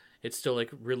still like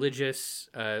religious,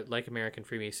 like American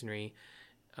Freemasonry.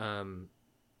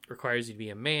 Requires you to be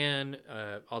a man,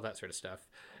 all that sort of stuff.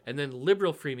 And then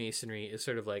liberal Freemasonry is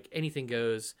sort of like anything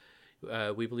goes.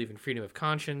 We believe in freedom of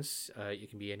conscience. You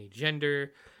can be any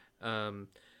gender. And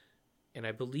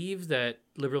I believe that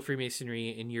liberal Freemasonry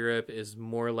in Europe is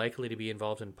more likely to be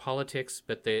involved in politics,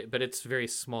 but it's very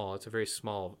small. It's a very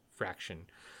small fraction.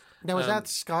 Now, is that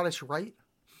Scottish Rite?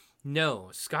 No,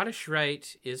 Scottish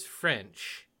Rite is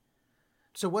French.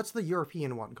 So what's the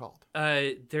European one called?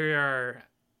 There are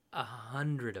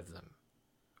 100 of them.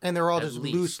 And they're all At just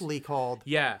least. loosely called.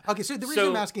 Yeah. Okay, so the reason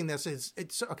I'm asking this is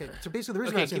it's okay. So basically, the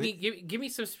reason I'm Okay, asking give me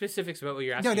some specifics about what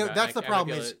you're asking. no, about. that's the I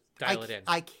problem. might be Is able to dial it in.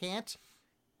 I can't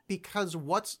because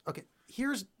what's okay.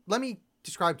 Let me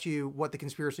describe to you what the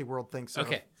conspiracy world thinks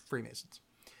of Freemasons.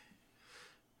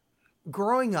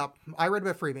 Growing up, I read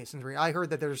about Freemasonry. I heard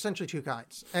that there's essentially two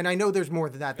kinds, and I know there's more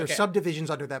than that. There's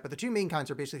subdivisions under that, but the two main kinds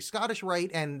are basically Scottish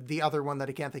Rite and the other one that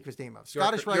I can't think of his name of.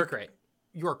 Scottish Rite,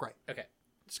 York Rite. Okay.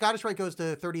 Scottish Rite goes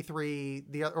to 33,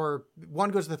 or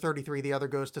one goes to 33, the other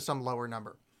goes to some lower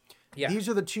number. Yeah. These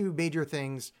are the two major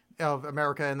things of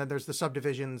America, and then there's the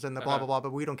subdivisions and the blah, blah, blah,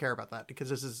 but we don't care about that because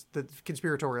this is the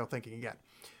conspiratorial thinking again.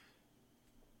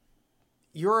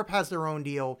 Europe has their own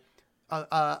deal.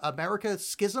 America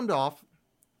schismed off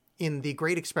in the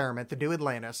Great Experiment, the New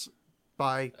Atlantis,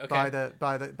 by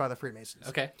the Freemasons.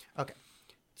 Okay.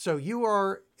 So you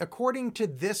are, according to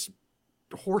this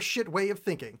horseshit way of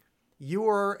thinking, you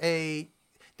are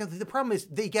now, the problem is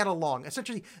they get along.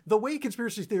 Essentially, the way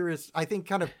conspiracy theorists, I think,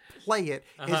 kind of play it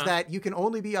is that you can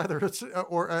only be either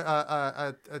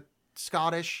a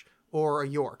Scottish or a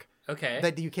York. Okay.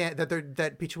 That you can't.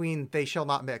 That between they shall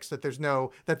not mix. That there's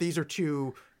no. That these are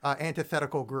two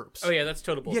antithetical groups. Oh yeah, that's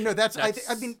total bullshit.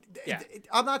 I mean,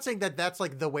 I'm not saying that that's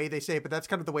like the way they say it, but that's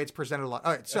kind of the way it's presented a lot.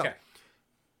 All right, so. Okay.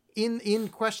 In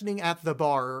questioning at the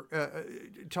bar,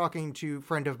 talking to a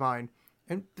friend of mine,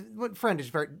 and what friend is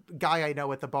very guy I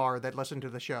know at the bar that listened to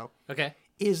the show. Okay.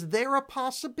 Is there a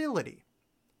possibility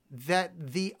that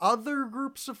the other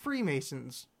groups of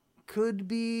Freemasons could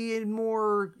be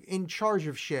more in charge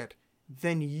of shit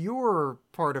than you're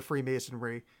part of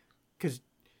Freemasonry? Because,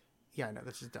 yeah, I know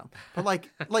this is dumb, but like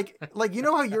you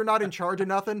know how you're not in charge of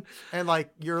nothing, and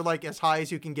like you're like as high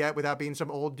as you can get without being some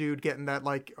old dude getting that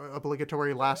like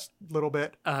obligatory last little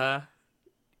bit.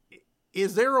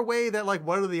 Is there a way that like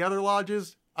one of the other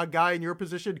lodges, a guy in your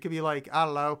position, could be like, I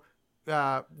don't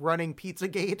know, running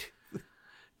Pizzagate?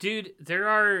 Dude, there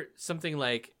are something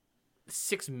like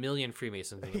 6 million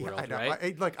Freemasons in the world, I know.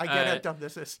 right? I get how dumb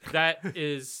this is. That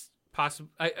is possible.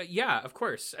 Yeah, of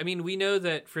course. I mean, we know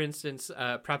that, for instance,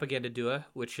 Propaganda Dua,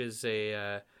 which is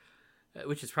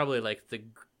probably like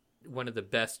one of the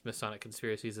best Masonic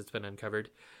conspiracies that's been uncovered.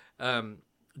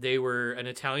 They were an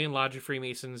Italian lodge of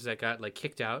Freemasons that got like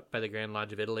kicked out by the Grand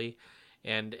Lodge of Italy,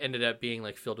 and ended up being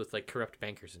like filled with like corrupt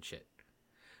bankers and shit.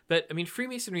 But I mean,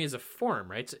 Freemasonry is a form,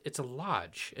 right? It's a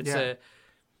lodge.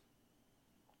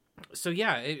 So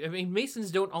yeah, I mean,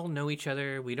 Masons don't all know each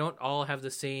other. We don't all have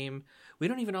the same. We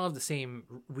don't even all have the same.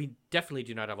 We definitely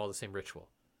do not have all the same ritual.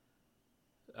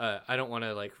 I don't want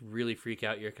to like really freak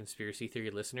out your conspiracy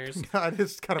theory listeners. That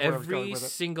is kind of where I was going Every with it.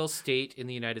 single state in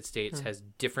the United States has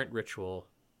different ritual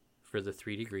for the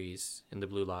 3 degrees in the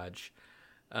Blue Lodge.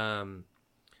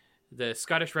 The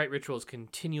Scottish Rite ritual is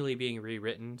continually being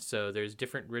rewritten, so there's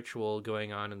different ritual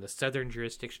going on in the southern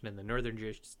jurisdiction and the northern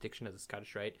jurisdiction of the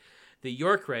Scottish Rite. The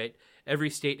York Rite, every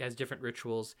state has different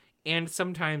rituals and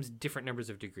sometimes different numbers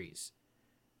of degrees.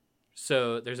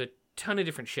 So there's a ton of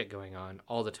different shit going on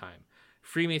all the time.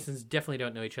 Freemasons definitely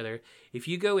don't know each other. If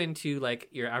you go into like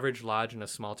your average lodge in a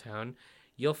small town,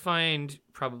 you'll find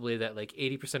probably that like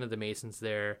 80% of the Masons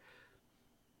there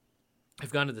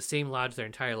have gone to the same lodge their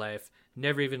entire life,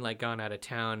 never even like gone out of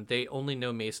town. They only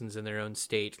know Masons in their own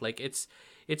state. Like it's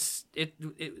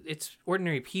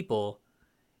ordinary people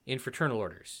in fraternal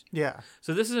orders. Yeah.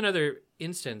 So this is another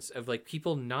instance of like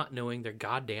people not knowing their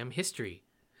goddamn history.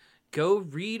 Go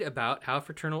read about how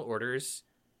fraternal orders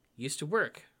used to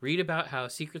work. Read about how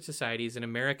secret societies in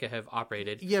America have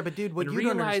operated. Yeah, but dude, what you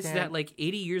don't realize understand... that like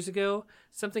 80 years ago,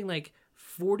 something like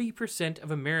 40% of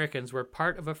Americans were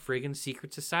part of a friggin'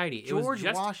 secret society. It was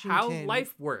just how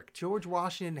life worked. George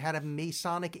Washington had a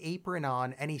Masonic apron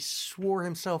on, and he swore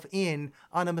himself in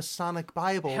on a Masonic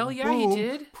Bible. Hell yeah, Boom, he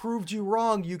did. Proved you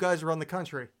wrong. You guys run the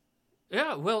country.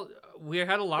 Yeah, well, we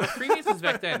had a lot of Freemasons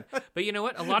back then. But you know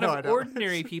what? A lot of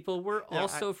ordinary people were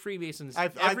also Freemasons.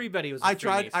 Everybody was a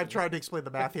Freemason. I've tried to explain the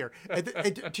math here.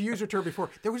 To use your term before,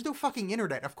 there was no fucking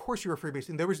internet. Of course you were a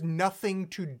Freemason. There was nothing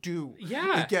to do.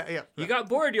 Yeah. You got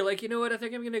bored. You're like, you know what? I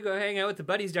think I'm going to go hang out with the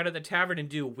buddies down at the tavern and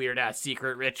do weird-ass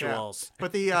secret rituals. Yeah.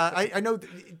 But I know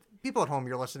people at home,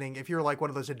 you're listening, if you're like one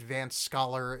of those advanced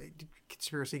scholar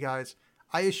conspiracy guys,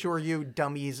 I assure you,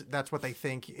 dummies, that's what they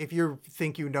think. If you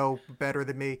think you know better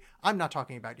than me, I'm not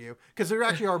talking about you. Because there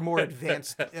actually are more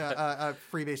advanced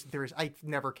Freemason theories. I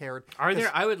never cared. Are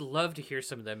there? I would love to hear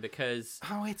some of them because...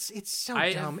 Oh, it's so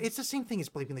dumb. It's the same thing as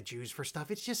blaming the Jews for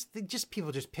stuff. It's just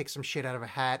people just pick some shit out of a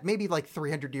hat. Maybe like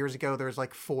 300 years ago, there was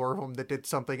like 4 of them that did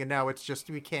something, and now it's just,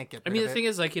 we can't get rid of it. The thing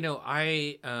is, like, you know,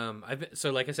 like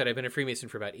I said, I've been a Freemason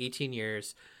for about 18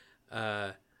 years.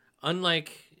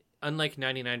 unlike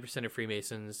 99% of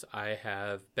Freemasons, I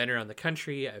have been around the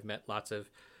country. I've met lots of,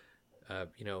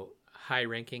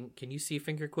 high-ranking. Can you see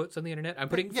finger quotes on the internet? I'm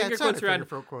putting finger quotes around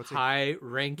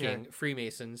high-ranking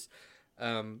Freemasons.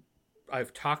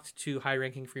 I've talked to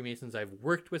high-ranking Freemasons. I've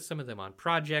worked with some of them on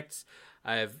projects.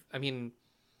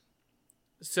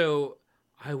 So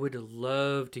I would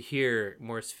love to hear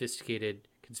more sophisticated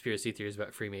conspiracy theories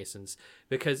about Freemasons,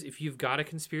 because if you've got a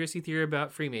conspiracy theory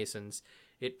about Freemasons,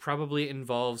 it probably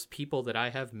involves people that I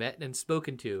have met and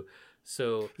spoken to.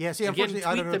 So yeah, see, unfortunately,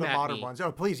 I don't know the modern ones.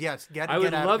 Oh, please, yes, I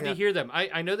would love to hear them.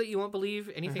 I know that you won't believe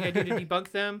anything I do to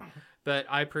debunk them, but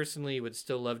I personally would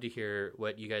still love to hear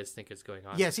what you guys think is going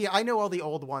on. Yeah, see, I know all the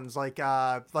old ones. Like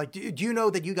do you know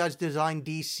that you guys designed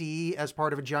DC as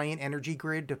part of a giant energy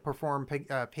grid to perform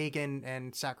pagan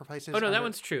and sacrifices? Oh no, that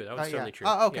one's true. That one's totally true.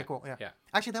 Oh, okay, yeah. Cool. Yeah.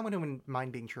 Actually, that one wouldn't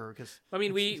mind being true because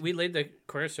we laid the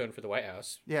cornerstone for the White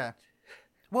House. Yeah.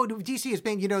 Well, DC is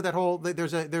being, that whole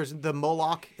there's the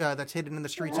Moloch that's hidden in the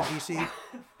streets of DC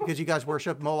because you guys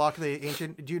worship Moloch the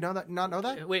ancient. Do you know that? Not know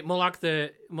that? Wait, Moloch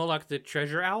the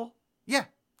treasure owl? Yeah.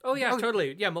 Oh yeah,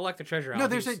 totally. Yeah, Moloch the treasure owl. No,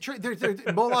 there's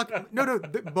Moloch.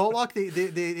 Moloch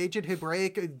the ancient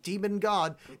Hebraic demon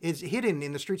god is hidden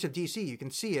in the streets of DC. You can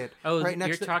see it. Oh, right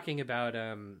next you're talking about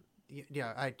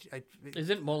Yeah,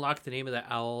 Isn't Moloch the name of the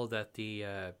owl that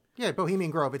the? Yeah,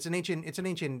 Bohemian Grove. It's an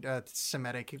ancient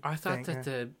Semitic. I thought thing,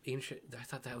 that I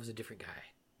thought that was a different guy.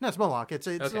 No, it's Moloch. It's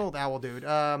an old owl dude.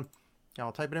 I'll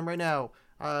type it in right now.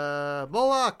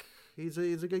 Moloch. He's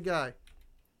a good guy.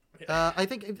 I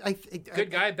think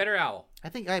good guy, better owl. I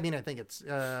think it's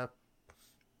blah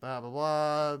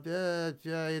blah blah.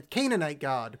 Canaanite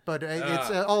god, but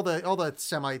it's all the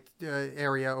Semite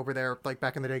area over there, like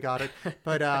back in the day, got it.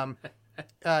 But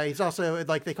he's also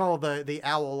like they call the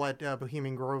owl at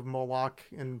Bohemian Grove Moloch,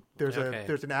 and there's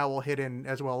an owl hidden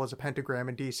as well as a pentagram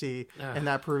in DC, and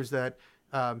that proves that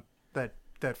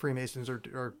that Freemasons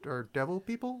are devil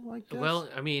people. I guess. Well,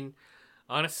 I mean,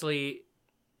 honestly,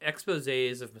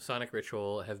 exposés of Masonic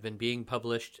ritual have been being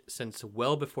published since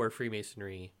well before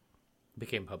Freemasonry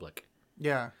became public.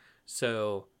 Yeah.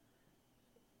 So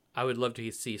I would love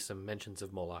to see some mentions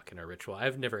of Moloch in our ritual.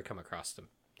 I've never come across them.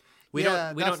 We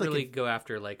don't really go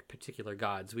after like particular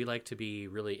gods. We like to be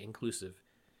really inclusive.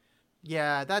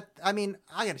 Yeah, I gotta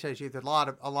tell you, there's a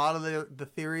lot of the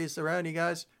theories around you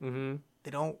guys. Mm-hmm.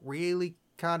 They don't really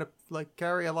kind of like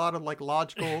carry a lot of like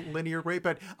logical linear weight.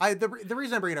 But the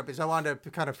reason I bring it up is I wanted to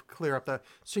kind of clear up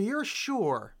so you're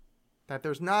sure that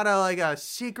there's not a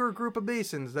secret group of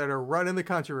Masons that are running the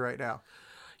country right now.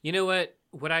 You know what?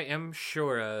 What I am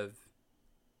sure of.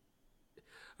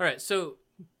 All right, so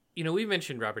we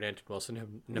mentioned Robert Anton Wilson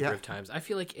a number of times. I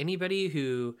feel like anybody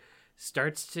who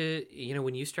starts to,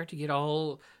 when you start to get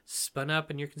all spun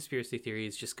up in your conspiracy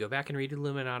theories, just go back and read the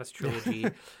Illuminatus trilogy.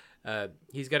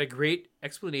 He's got a great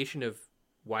explanation of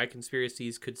why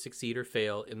conspiracies could succeed or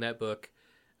fail in that book.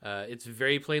 It's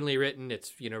very plainly written.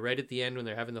 It's, right at the end when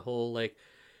they're having the whole like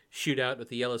shootout with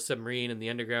the Yellow Submarine and the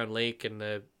underground lake and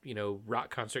the, rock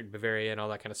concert in Bavaria and all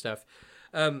that kind of stuff.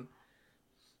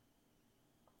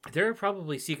 There are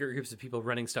probably secret groups of people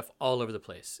running stuff all over the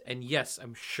place. And yes,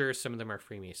 I'm sure some of them are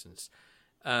Freemasons.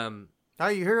 Oh,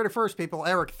 you heard it first, people.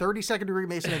 Erik, 32nd degree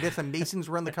Mason, and if the Masons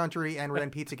run the country and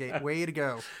ran Pizzagate. Way to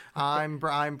go. I'm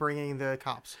bringing the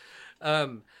cops.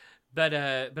 But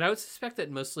I would suspect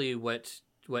that mostly what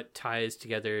ties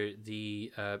together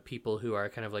the people who are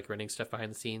kind of like running stuff behind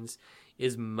the scenes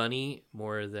is money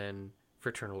more than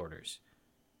fraternal orders.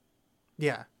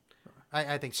 Yeah.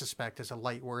 I think suspect is a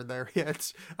light word there. Yeah,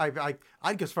 I'd go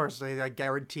as far as say I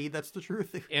guarantee that's the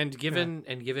truth. And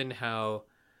given how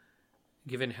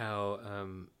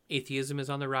atheism is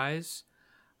on the rise,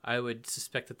 I would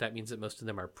suspect that means that most of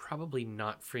them are probably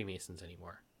not Freemasons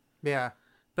anymore. Yeah.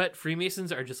 But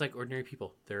Freemasons are just like ordinary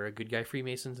people. There are good guy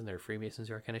Freemasons and there are Freemasons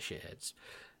who are kind of shitheads.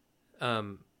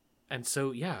 And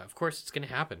so, yeah, of course it's going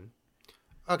to happen.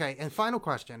 Okay, and final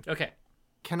question. Okay.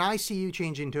 Can I see you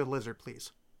change into a lizard,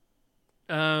 please?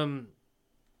 I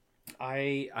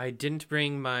didn't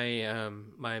bring my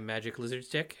my magic lizard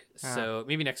stick, so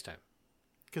maybe next time.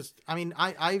 Because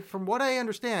I from what I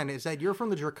understand is that you're from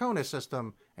the Draconis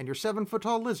system and you're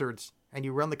 7-foot-tall lizards and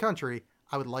you run the country.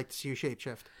 I would like to see you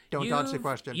shapeshift. Don't dodge the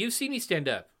question. You've seen me stand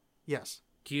up. Yes.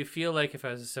 Do you feel like if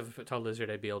I was a 7-foot-tall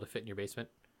lizard, I'd be able to fit in your basement?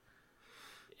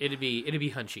 It'd be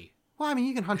hunchy. Well,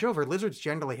 you can hunch over. Lizards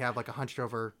generally have like a hunched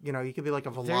over. You could be like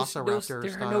a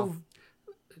velociraptor style.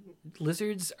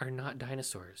 Lizards are not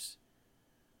dinosaurs.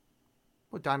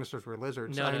 Well, dinosaurs were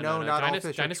lizards. No, not all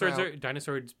fish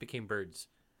dinosaurs became birds.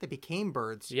 they became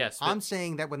birds. Yes, but- I'm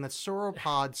saying that when the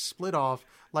sauropods split off,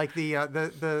 like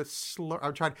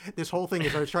I'm trying. This whole thing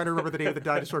is I was trying to remember the name of the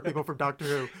dinosaur people from Doctor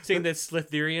Who. Saying that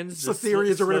Slitherians,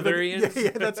 Slitherians or whatever. Slitherians?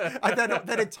 Yeah,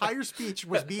 that entire speech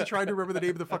was me trying to remember the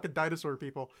name of the fucking dinosaur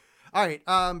people. All right.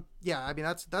 Yeah. I mean,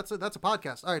 that's a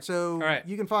podcast. All right. So right.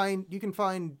 you can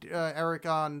find Eric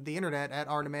on the internet at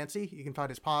Arnemancy. You can find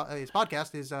his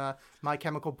podcast is My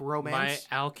Chemical Bromance. My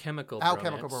Alchemical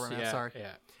Bromance. Yeah, Sorry.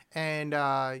 Yeah. And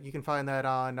you can find that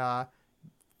on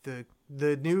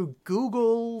the new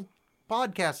Google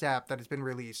podcast app that has been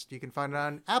released. You can find it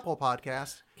on Apple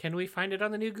Podcasts. Can we find it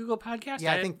on the new Google podcast?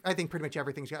 Yeah, I think pretty much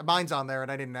everything's mine's on there,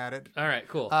 and I didn't add it. All right.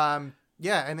 Cool.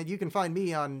 Yeah, and then you can find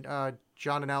me on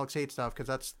John and Alex Hate Stuff because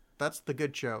that's the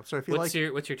good show. So if you what's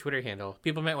your Twitter handle?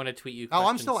 People might want to tweet you. Oh, I'm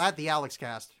questions. still at the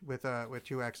AlexCast with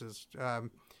 2 X's.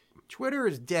 Twitter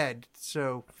is dead,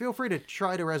 so feel free to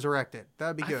try to resurrect it.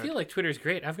 That'd be good. I feel like Twitter's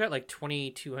great. I've got like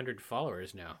 2,200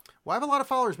 followers now. Well, I have a lot of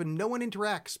followers, but no one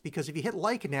interacts because if you hit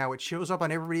like now, it shows up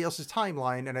on everybody else's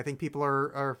timeline, and I think people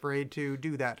are afraid to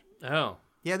do that. Oh.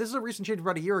 Yeah, this is a recent change.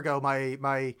 About a year ago,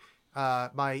 my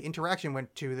interaction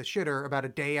went to the shitter about a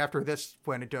day after this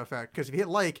went into effect. Because if you hit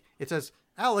like, it says,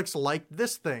 Alex liked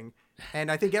this thing.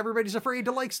 And I think everybody's afraid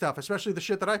to like stuff, especially the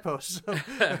shit that I post. So.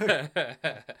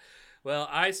 Well,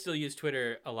 I still use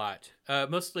Twitter a lot,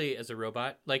 mostly as a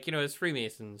robot, like, as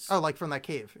Freemasons. Oh, like from that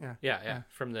cave. Yeah. Yeah.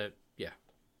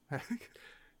 This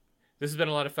has been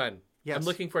a lot of fun. Yes. I'm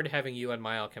looking forward to having you on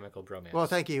My Alchemical Bromance. Well,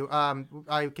 thank you.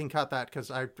 I can cut that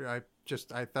because I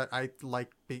thought I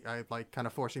like kind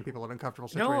of forcing people in uncomfortable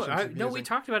situations. No, we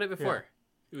talked about it before.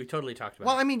 Yeah. We totally talked about it.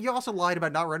 Well, I mean, you also lied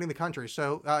about not running the country.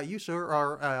 So you, sir,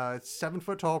 are a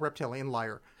 7-foot-tall reptilian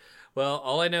liar. Well,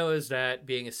 all I know is that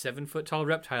being a 7-foot-tall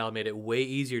reptile made it way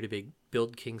easier to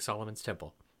build King Solomon's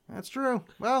temple. That's true.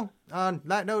 Well, on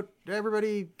that note,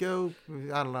 everybody go,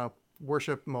 I don't know,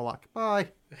 worship Moloch.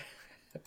 Bye.